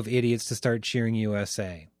room full of idiots to start cheering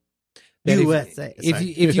USA. That USA.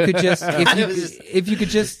 If you could just if you could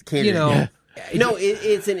just No,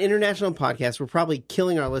 it's an international podcast. We're probably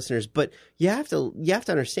killing our listeners, but you have to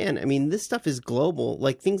understand. I mean, this stuff is global.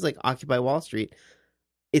 Like things like Occupy Wall Street.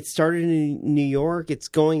 It started in New York. It's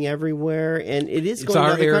going everywhere, and it is going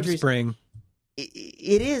to other Arab countries. Spring.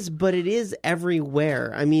 It is, but it is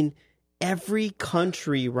everywhere. I mean, every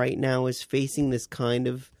country right now is facing this kind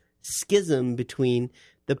of schism between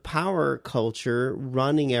the power culture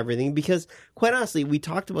running everything. Because, quite honestly, we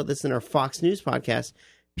talked about this in our Fox News podcast.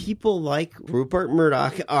 People like Rupert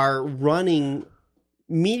Murdoch are running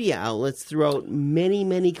media outlets throughout many,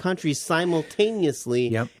 many countries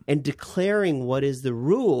simultaneously and declaring what is the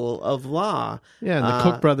rule of law. Yeah, and the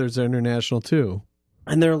Koch brothers are international too.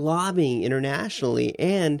 And they're lobbying internationally,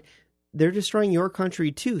 and they're destroying your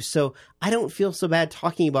country too. So I don't feel so bad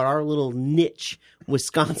talking about our little niche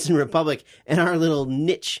Wisconsin Republic and our little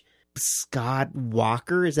niche Scott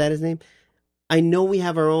Walker. Is that his name? I know we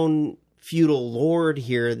have our own feudal lord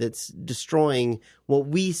here that's destroying what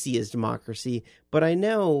we see as democracy, but I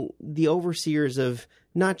know the overseers of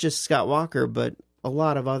not just Scott Walker, but a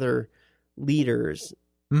lot of other leaders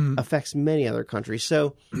affects many other countries.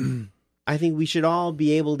 So I think we should all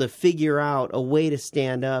be able to figure out a way to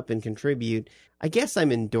stand up and contribute. I guess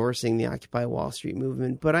I'm endorsing the Occupy Wall Street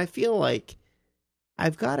movement, but I feel like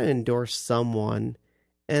I've got to endorse someone,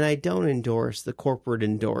 and I don't endorse the corporate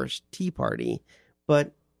endorsed Tea Party,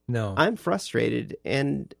 but no, I'm frustrated,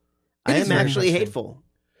 and I am actually hateful.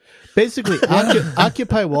 Basically,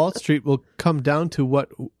 Occupy Wall Street will come down to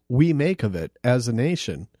what we make of it as a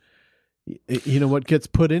nation. What gets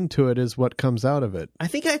put into it is what comes out of it. I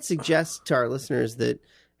think I'd suggest to our listeners that,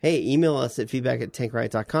 hey, email us at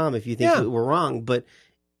feedback@tankriot.com if you think that we're wrong. But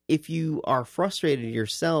if you are frustrated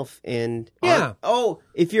yourself and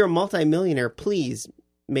if you're a multimillionaire, please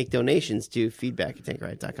make donations to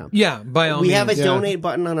feedback@tankriot.com. Yeah, by all means. We have a donate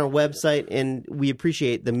button on our website, and we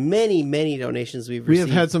appreciate the many, many donations we've received.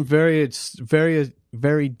 We have had some very, very,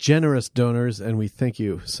 very generous donors, and we thank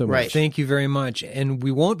you so much. Right. Thank you very much. And we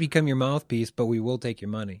won't become your mouthpiece, but we will take your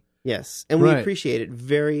money. Yes, and we appreciate it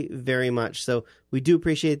very, very much. So we do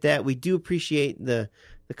appreciate that. We do appreciate the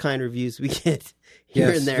kind reviews we get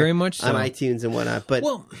here and there very much so. on iTunes and whatnot. But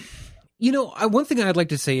one thing I'd like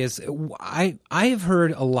to say is I have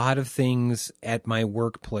heard a lot of things at my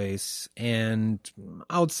workplace and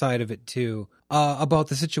outside of it too about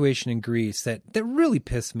the situation in Greece that really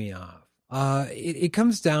piss me off. It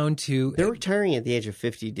comes down to they're retiring at the age of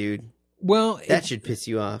 50, dude. Well, that should piss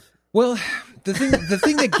you off. Well, the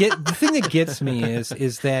thing that gets me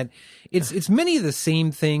is that it's many of the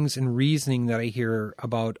same things and reasoning that I hear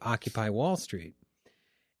about Occupy Wall Street.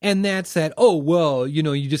 And that's that, oh, well,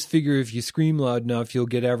 you just figure if you scream loud enough, you'll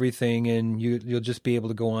get everything and you'll just be able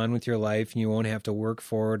to go on with your life and you won't have to work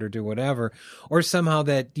for it or do whatever. Or somehow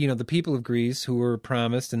that, the people of Greece who were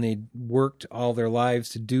promised and they worked all their lives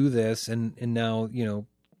to do this and now,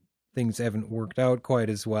 things haven't worked out quite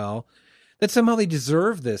as well, that somehow they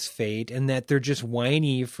deserve this fate and that they're just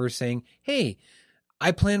whiny for saying, hey,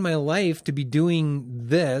 I planned my life to be doing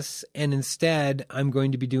this and instead I'm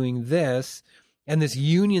going to be doing this. And this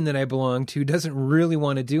union that I belong to doesn't really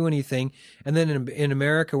want to do anything. And then in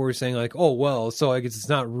America, we're saying like, oh, well, so I guess it's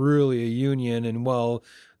not really a union. And, well,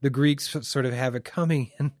 the Greeks sort of have it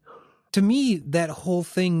coming. And to me, that whole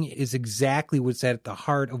thing is exactly what's at the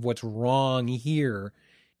heart of what's wrong here.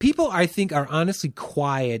 People, I think, are honestly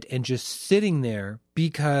quiet and just sitting there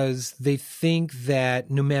because they think that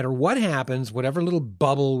no matter what happens, whatever little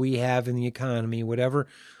bubble we have in the economy, whatever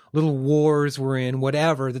little wars we're in,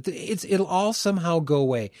 whatever, it'll all somehow go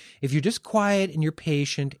away. If you're just quiet and you're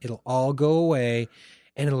patient, it'll all go away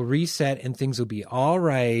and it'll reset and things will be all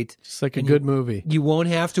right. Just like a good movie. You won't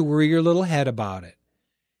have to worry your little head about it.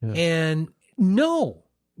 Yeah. And no,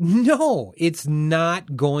 it's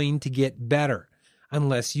not going to get better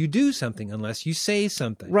unless you do something, unless you say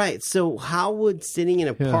something. Right. So how would sitting in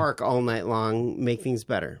a park all night long make things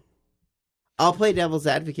better? I'll play devil's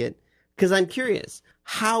advocate because I'm curious.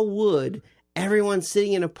 How would everyone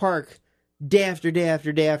sitting in a park day after day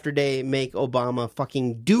after day after day make Obama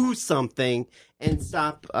fucking do something and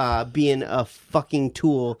stop being a fucking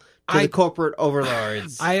tool to the corporate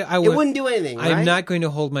overlords? It wouldn't do anything, right? I'm not going to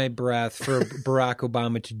hold my breath for Barack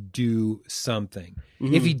Obama to do something.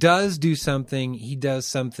 Mm-hmm. If he does do something, he does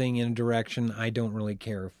something in a direction I don't really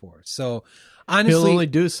care for. So honestly, he'll only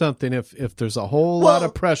do something if there's a whole lot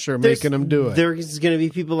of pressure making him do it. There's going to be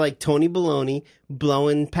people like Tony Baloney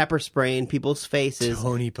blowing pepper spray in people's faces.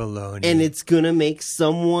 Tony Baloney. And it's going to make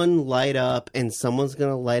someone light up, and someone's going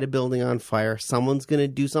to light a building on fire. Someone's going to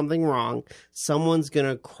do something wrong. Someone's going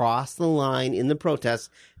to cross the line in the protest.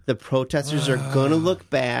 The protesters are going to look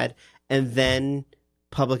bad, and then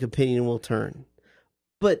public opinion will turn.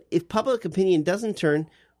 But if public opinion doesn't turn,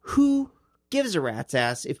 who gives a rat's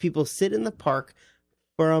ass if people sit in the park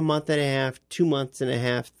for a month and a half, 2 months and a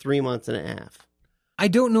half, 3 months and a half? I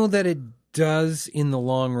don't know that it does in the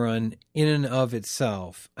long run in and of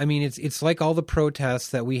itself. I mean, it's like all the protests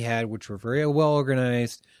that we had, which were very well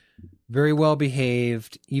organized, very well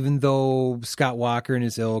behaved, even though Scott Walker and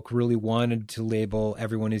his ilk really wanted to label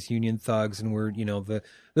everyone as union thugs and were,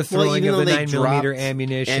 the throwing of the 9mm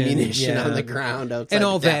ammunition on the ground outside and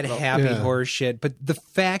all the that happy horse shit. But the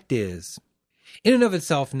fact is, in and of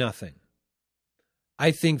itself, nothing.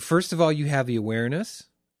 I think, first of all, you have the awareness.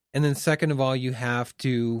 And then second of all, you have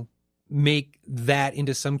to make that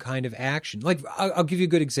into some kind of action. Like, I'll give you a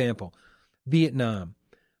good example. Vietnam.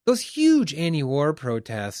 Those huge anti-war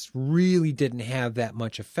protests really didn't have that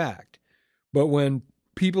much effect. But when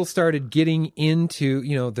people started getting into,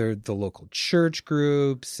 the local church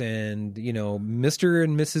groups and, Mr.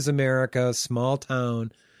 and Mrs. America, small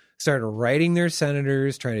town, started writing their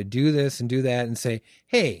senators, trying to do this and do that and say,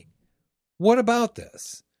 hey, what about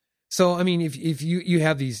this? So, I mean, if you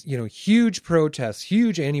have these, huge protests,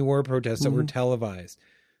 huge anti-war protests that were televised,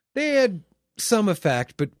 they had some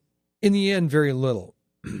effect, but in the end, very little.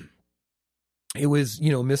 It was,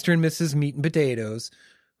 Mr. and Mrs. Meat and Potatoes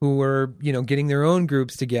who were, getting their own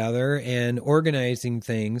groups together and organizing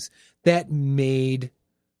things that made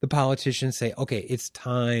the politicians say, okay, it's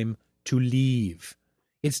time to leave.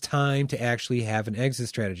 It's time to actually have an exit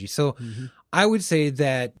strategy. So I would say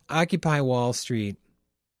that Occupy Wall Street,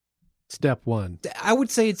 step one. I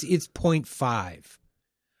would say it's 0.5.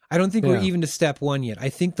 I don't think we're even to step one yet. I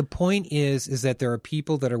think the point is that there are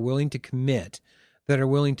people that are willing to commit, that are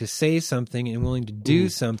willing to say something and willing to do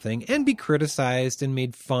something and be criticized and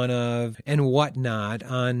made fun of and whatnot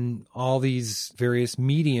on all these various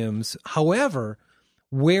mediums. However,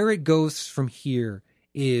 where it goes from here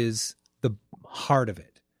is the heart of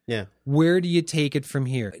it. Yeah. Where do you take it from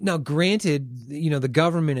here? Now, granted, the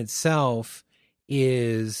government itself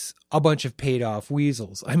is a bunch of paid off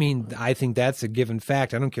weasels. I mean, I think that's a given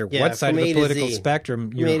fact. I don't care what side of the political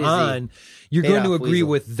spectrum you're on, you're going to agree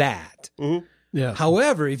with that. Mm-hmm. Yeah.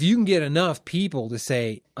 However, if you can get enough people to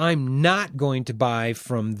say, I'm not going to buy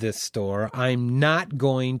from this store, I'm not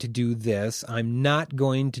going to do this, I'm not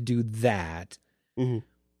going to do that,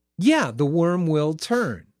 yeah, the worm will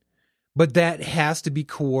turn. But that has to be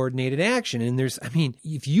coordinated action. And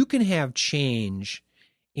if you can have change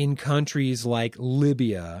in countries like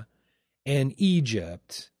Libya and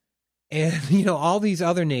Egypt and, all these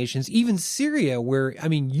other nations, even Syria, where,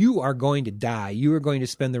 you are going to die. You are going to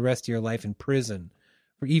spend the rest of your life in prison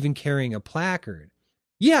for even carrying a placard.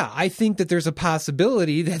 Yeah, I think that there's a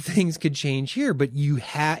possibility that things could change here, but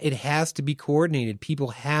it has to be coordinated. People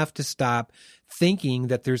have to stop thinking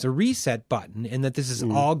that there's a reset button and that this is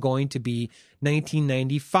all going to be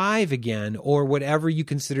 1995 again or whatever you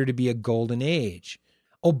consider to be a golden age.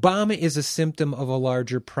 Obama is a symptom of a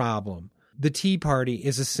larger problem. The Tea Party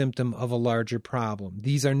is a symptom of a larger problem.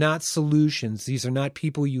 These are not solutions. These are not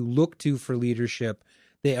people you look to for leadership.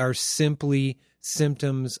 They are simply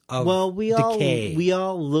symptoms of decay. We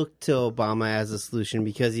all look to Obama as a solution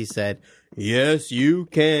because he said, "Yes, you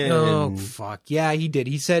can." Oh, fuck. Yeah, he did.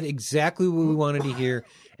 He said exactly what we wanted to hear,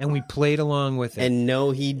 and we played along with it. And no,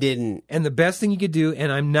 he didn't. And the best thing you could do,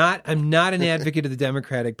 and I'm not an advocate of the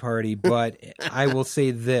Democratic Party, but I will say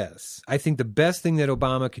this. I think the best thing that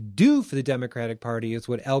Obama could do for the Democratic Party is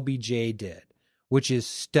what LBJ did, which is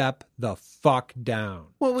step the fuck down.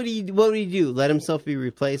 What would he do? Let himself be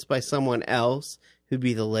replaced by someone else who'd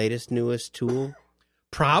be the latest, newest tool?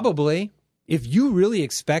 Probably. If you really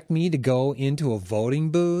expect me to go into a voting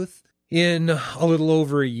booth in a little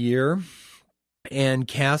over a year and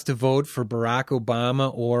cast a vote for Barack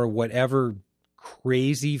Obama or whatever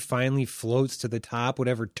crazy finally floats to the top,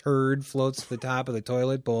 whatever turd floats to the top of the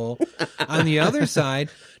toilet bowl on the other side.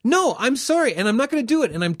 No, I'm sorry. And I'm not going to do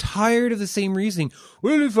it. And I'm tired of the same reasoning.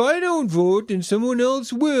 Well, if I don't vote, then someone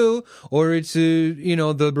else will. Or it's,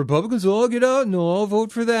 the Republicans will all get out and they'll all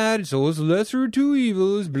vote for that. So it's lesser of two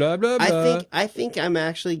evils, blah, blah, blah. I think I'm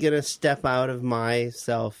actually going to step out of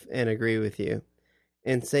myself and agree with you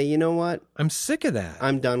and say, you know what? I'm sick of that.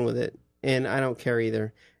 I'm done with it. And I don't care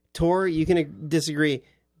either. Tor, you can disagree,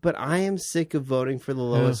 but I am sick of voting for the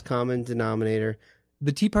lowest common denominator.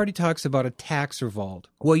 The Tea Party talks about a tax revolt.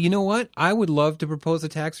 Well, you know what? I would love to propose a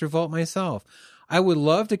tax revolt myself. I would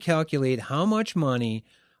love to calculate how much money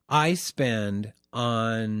I spend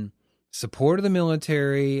on support of the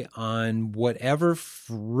military, on whatever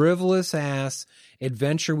frivolous ass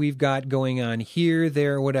adventure we've got going on here,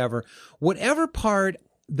 there, whatever. Whatever part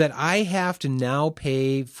that I have to now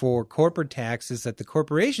pay for corporate taxes that the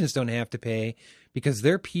corporations don't have to pay because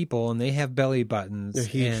they're people and they have belly buttons. They're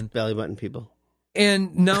huge belly button people.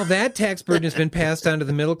 And now that tax burden has been passed on to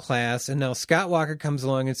the middle class, and now Scott Walker comes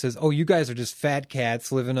along and says, oh, you guys are just fat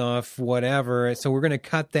cats living off whatever, so we're going to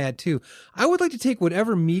cut that too. I would like to take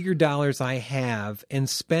whatever meager dollars I have and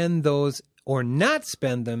spend those or not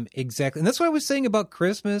spend them exactly. And that's what I was saying about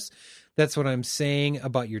Christmas. That's what I'm saying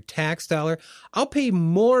about your tax dollar. I'll pay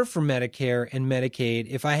more for Medicare and Medicaid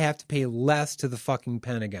if I have to pay less to the fucking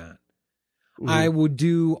Pentagon. I will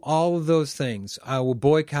do all of those things. I will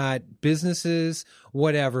boycott businesses,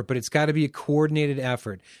 whatever, but it's got to be a coordinated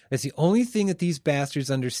effort. That's the only thing that these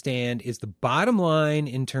bastards understand is the bottom line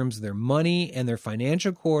in terms of their money and their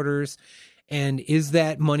financial quarters, and is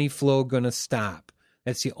that money flow going to stop?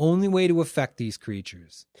 That's the only way to affect these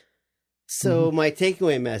creatures. So my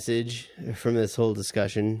takeaway message from this whole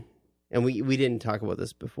discussion, and we didn't talk about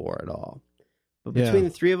this before at all, but between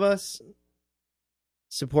the three of us,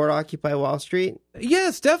 support Occupy Wall Street?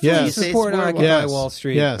 Yes, definitely support Occupy Wall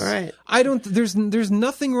Street. Yes. All right. There's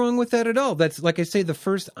nothing wrong with that at all. That's, like I say, the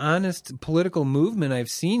first honest political movement I've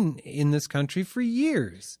seen in this country for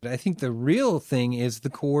years. I think the real thing is the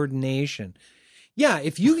coordination. Yeah,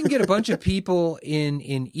 if you can get a bunch of people in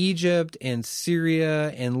Egypt and Syria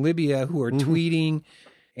and Libya who are tweeting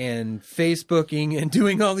and Facebooking and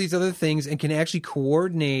doing all these other things and can actually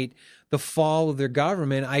coordinate the fall of their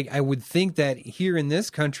government, I would think that here in this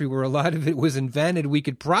country where a lot of it was invented, we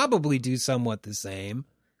could probably do somewhat the same.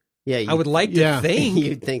 Yeah, I would like to think.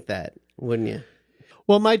 You'd think that, wouldn't you?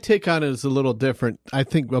 Well, my take on it is a little different. I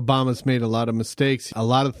think Obama's made a lot of mistakes. A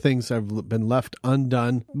lot of things have been left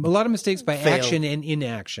undone. A lot of mistakes by action and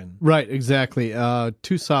inaction. Right, exactly.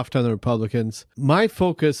 Too soft on the Republicans. My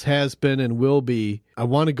focus has been and will be, I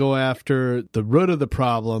want to go after the root of the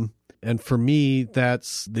problem. And for me,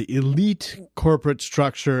 that's the elite corporate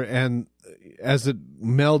structure and as it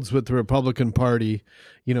melds with the Republican Party,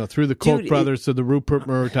 through the Koch brothers to the Rupert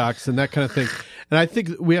Murdochs and that kind of thing. And I think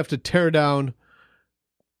we have to tear down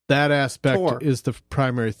that aspect is the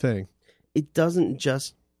primary thing. It doesn't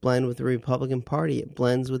just blend with the Republican Party. It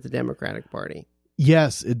blends with the Democratic Party.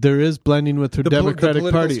 Yes, there is blending with the Democratic the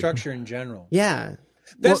political Party. structure in general. Yeah.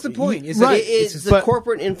 That's the point. It's the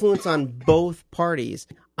corporate influence on both parties.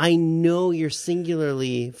 I know you're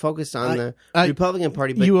singularly focused on the Republican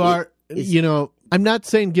Party, but you are, I'm not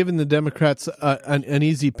saying giving the Democrats an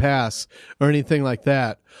easy pass or anything like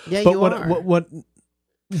that. Yeah, but you are.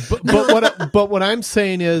 But what I'm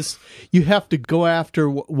saying is you have to go after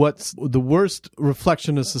what's the worst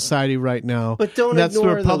reflection of society right now. But don't that's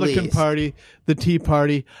ignore the Republican Party, the Tea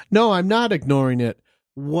Party. No, I'm not ignoring it.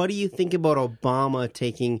 What do you think about Obama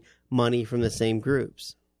taking money from the same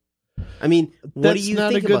groups? I mean, what do you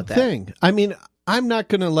think about that? That's not a good thing. I mean, I'm not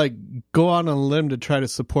going to go out on a limb to try to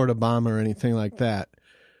support Obama or anything like that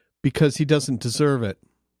because he doesn't deserve it.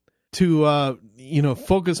 To,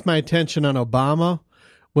 focus my attention on Obama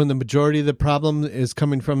when the majority of the problem is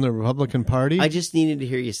coming from the Republican Party. I just needed to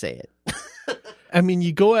hear you say it. I mean,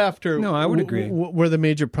 you go after No, I would agree. Where the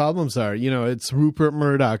major problems are. It's Rupert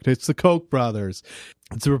Murdoch, it's the Koch brothers,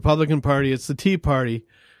 it's the Republican Party, it's the Tea Party.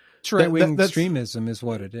 It's right-wing extremism is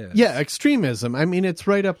what it is. Yeah, extremism. I mean, it's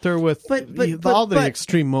right up there with all the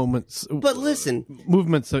extreme moments. But listen,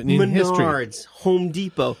 movements in history. Menards, Home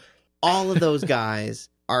Depot, all of those guys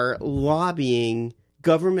are lobbying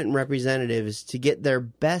government representatives to get their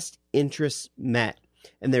best interests met.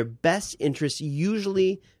 And their best interests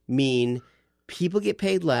usually mean people get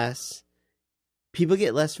paid less, people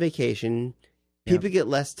get less vacation, people get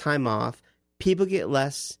less time off, people get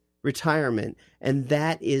less retirement, and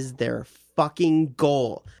that is their fucking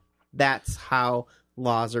goal. That's how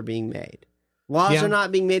laws are being made. Laws are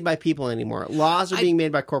not being made by people anymore. Laws are being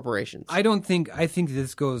made by corporations. I think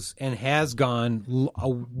this goes and has gone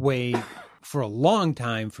away for a long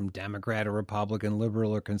time from Democrat or Republican,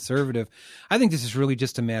 liberal or conservative. I think this is really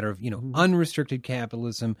just a matter of, unrestricted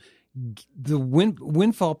capitalism. The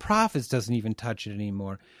windfall profits doesn't even touch it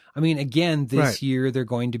anymore. I mean, again, this year they're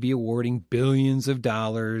going to be awarding billions of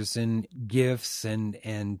dollars in gifts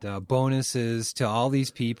and bonuses to all these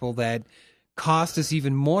people that cost us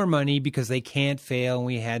even more money because they can't fail and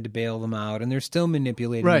we had to bail them out, and they're still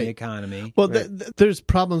manipulating the economy. Well, there's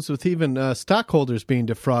problems with even stockholders being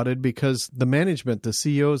defrauded because the management, the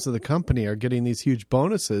CEOs of the company are getting these huge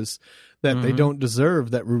bonuses that they don't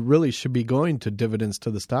deserve that really should be going to dividends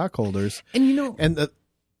to the stockholders. And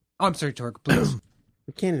I'm sorry, Torque, please.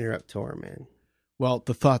 We can't interrupt Tor, man. Well,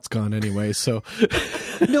 the thought's gone anyway, so...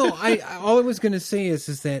 No, all I was going to say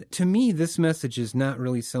is that to me, this message is not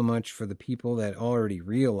really so much for the people that already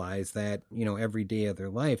realize that, every day of their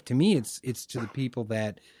life. To me, it's to the people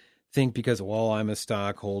that think because, I'm a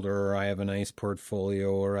stockholder or I have a nice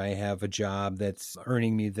portfolio or I have a job that's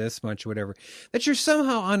earning me this much or whatever, that you're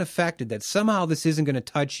somehow unaffected, that somehow this isn't going to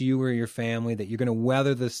touch you or your family, that you're going to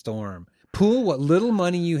weather the storm. Pool what little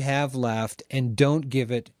money you have left and don't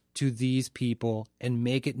give it to these people and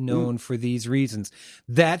make it known for these reasons.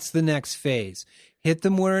 That's the next phase. Hit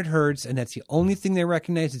them where it hurts, and that's the only thing they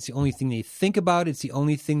recognize. It's the only thing they think about. It's the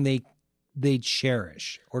only thing they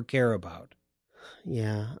cherish or care about.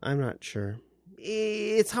 Yeah, I'm not sure.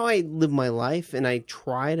 It's how I live my life, and I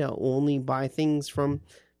try to only buy things from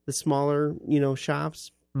the smaller,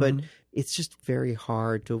 shops, but it's just very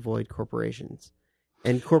hard to avoid corporations.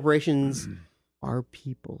 And corporations are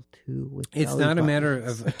people too. It's not a matter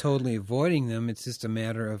of totally avoiding them. It's just a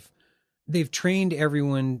matter of they've trained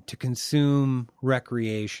everyone to consume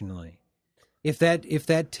recreationally. If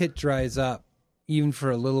that tit dries up, even for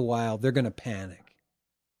a little while, they're going to panic.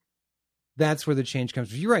 That's where the change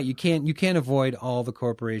comes. You're right. You can't avoid all the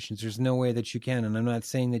corporations. There's no way that you can, and I'm not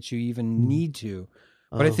saying that you even need to.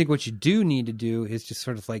 But I think what you do need to do is just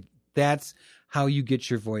sort of that's how you get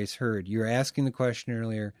your voice heard. You were asking the question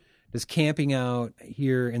earlier. Does camping out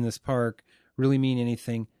here in this park really mean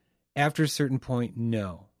anything? After a certain point,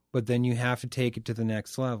 no. But then you have to take it to the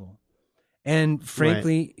next level. And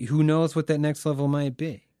frankly, who knows what that next level might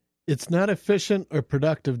be? It's not efficient or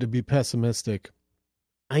productive to be pessimistic.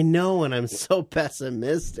 I know, and I'm so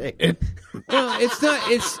pessimistic. It's not.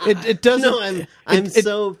 It doesn't. No, I'm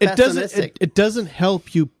so pessimistic. It doesn't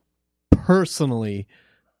help you personally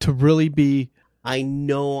to really be. I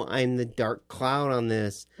know I'm the dark cloud on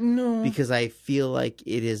this because I feel like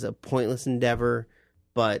it is a pointless endeavor,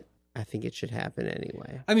 but I think it should happen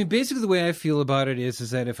anyway. I mean, basically the way I feel about it is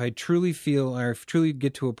that if I truly feel or truly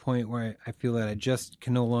get to a point where I feel that I just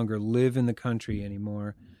can no longer live in the country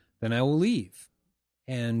anymore, then I will leave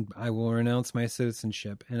and I will renounce my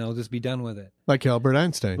citizenship and I'll just be done with it. Like Albert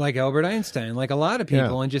Einstein. Like a lot of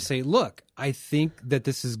people, and just say, look, I think that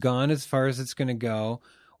this has gone as far as it's going to go.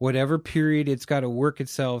 Whatever period it's got to work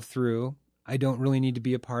itself through, I don't really need to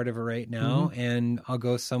be a part of it right now, and I'll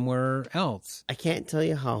go somewhere else. I can't tell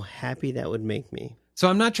you how happy that would make me. So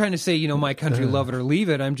I'm not trying to say, my country, love it or leave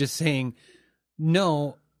it. I'm just saying,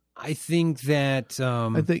 no, I think that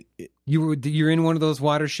I think you're in one of those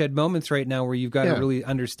watershed moments right now where you've got to really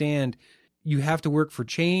understand you have to work for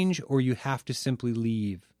change or you have to simply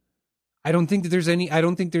leave. I don't think there's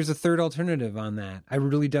a third alternative on that. I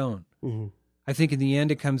really don't. Mm-hmm. I think in the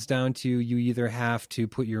end, it comes down to you either have to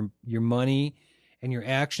put your money and your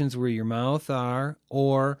actions where your mouth are,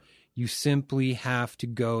 or you simply have to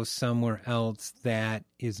go somewhere else that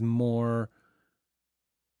is more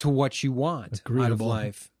to what you want out of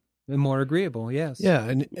life. And more agreeable, yes. Yeah,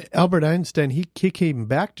 and Albert Einstein, he came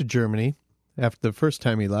back to Germany after the first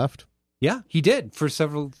time he left. Yeah, he did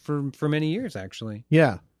for many years, actually.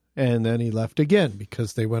 Yeah, and then he left again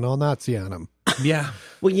because they went all Nazi on him. Yeah.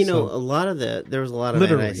 Well, there was a lot of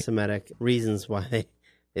anti-Semitic reasons why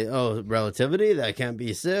relativity, that can't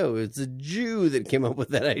be so. It's a Jew that came up with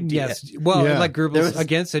that idea. Yes. Well, like Goebbels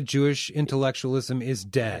again said, Jewish intellectualism is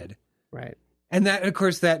dead. Right. And that, of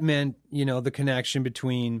course, that meant, the connection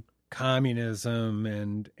between communism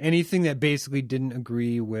and anything that basically didn't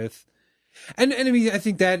agree with. And I mean, I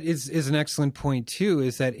think that is an excellent point, too,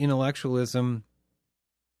 is that intellectualism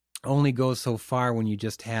only goes so far when you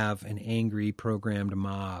just have an angry, programmed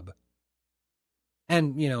mob.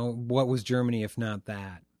 And, what was Germany if not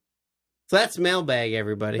that? So that's Mailbag,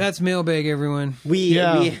 everybody. That's Mailbag, everyone. We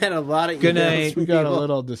had a lot of Good emails. night. We got a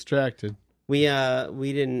little distracted. We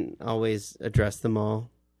didn't always address them all.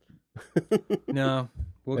 No,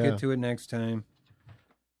 we'll get to it next time.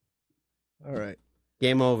 All right.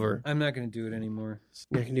 Game over. I'm not going to do it anymore.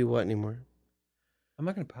 You're not going to do what anymore? I'm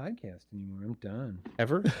not going to podcast anymore. I'm done.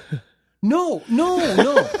 Ever? No.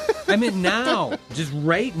 I meant now. Just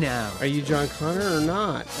right now. Are you John Connor or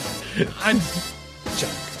not? I'm John.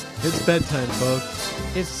 It's bedtime, folks.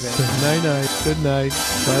 It's bedtime. Night-night. Good night.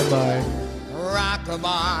 Bye-bye.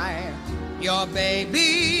 Rockabye your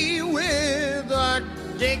baby with a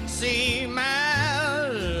Dixie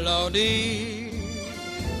melody.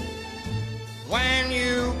 When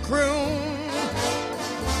you croon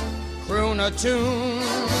a tune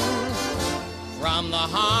from the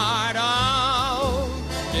heart of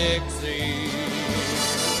Dixie.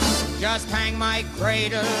 Just hang my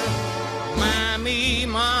cradle, mammy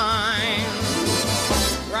mine,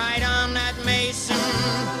 right on that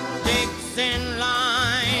Mason-Dixon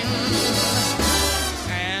line,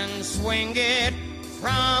 and swing it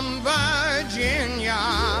from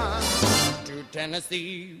Virginia to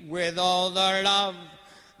Tennessee with all the love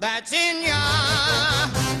that's in ya.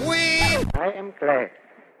 I am glad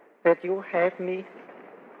that you have me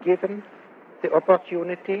given the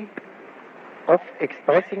opportunity of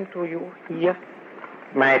expressing to you here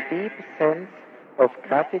my deep sense of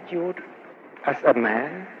gratitude as a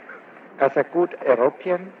man, as a good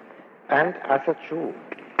European, and as a Jew.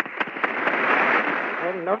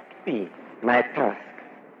 It will not be my task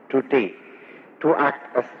today to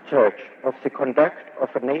act as judge of the conduct of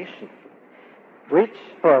a nation which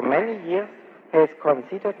for many years has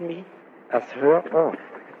considered me as her own.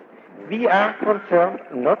 We are concerned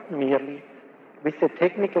not merely with the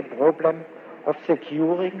technical problem of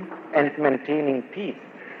securing and maintaining peace,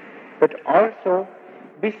 but also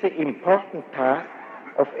with the important task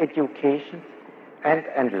of education and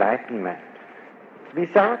enlightenment.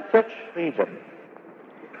 Without such freedom,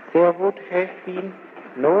 there would have been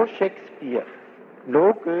no Shakespeare,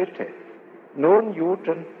 no Goethe, no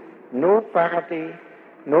Newton, no Faraday,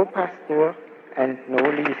 no Pasteur, and no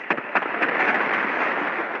Lister.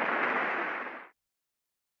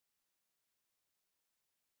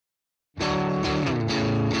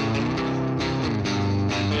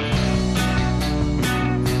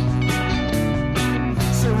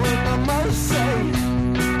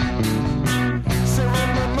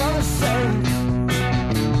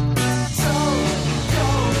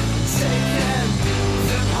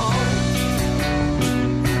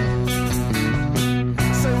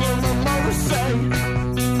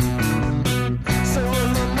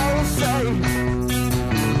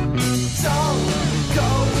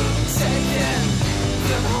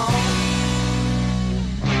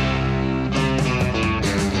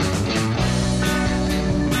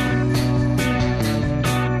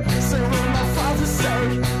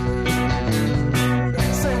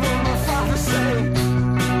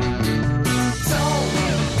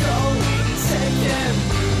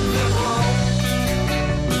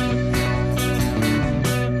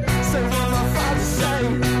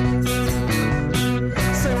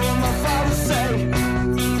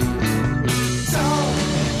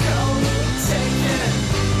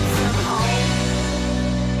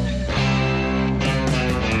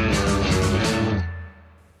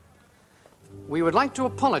 We would like to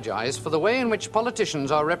apologize for the way in which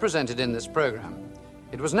politicians are represented in this program.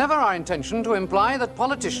 It was never our intention to imply that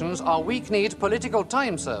politicians are weak-kneed political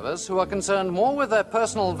time servers who are concerned more with their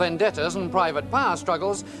personal vendettas and private power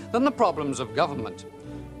struggles than the problems of government.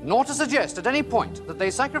 Nor to suggest at any point that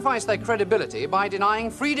they sacrifice their credibility by denying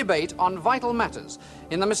free debate on vital matters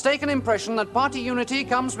in the mistaken impression that party unity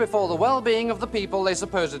comes before the well-being of the people they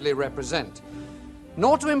supposedly represent.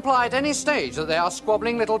 Nor to imply at any stage that they are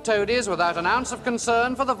squabbling little toadies without an ounce of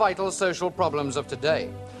concern for the vital social problems of today.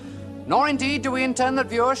 Nor indeed do we intend that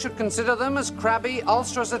viewers should consider them as crabby,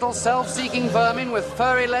 ulcerous little self-seeking vermin with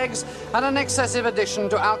furry legs and an excessive addiction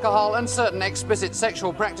to alcohol and certain explicit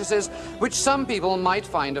sexual practices which some people might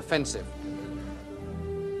find offensive.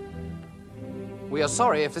 We are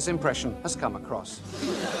sorry if this impression has come across.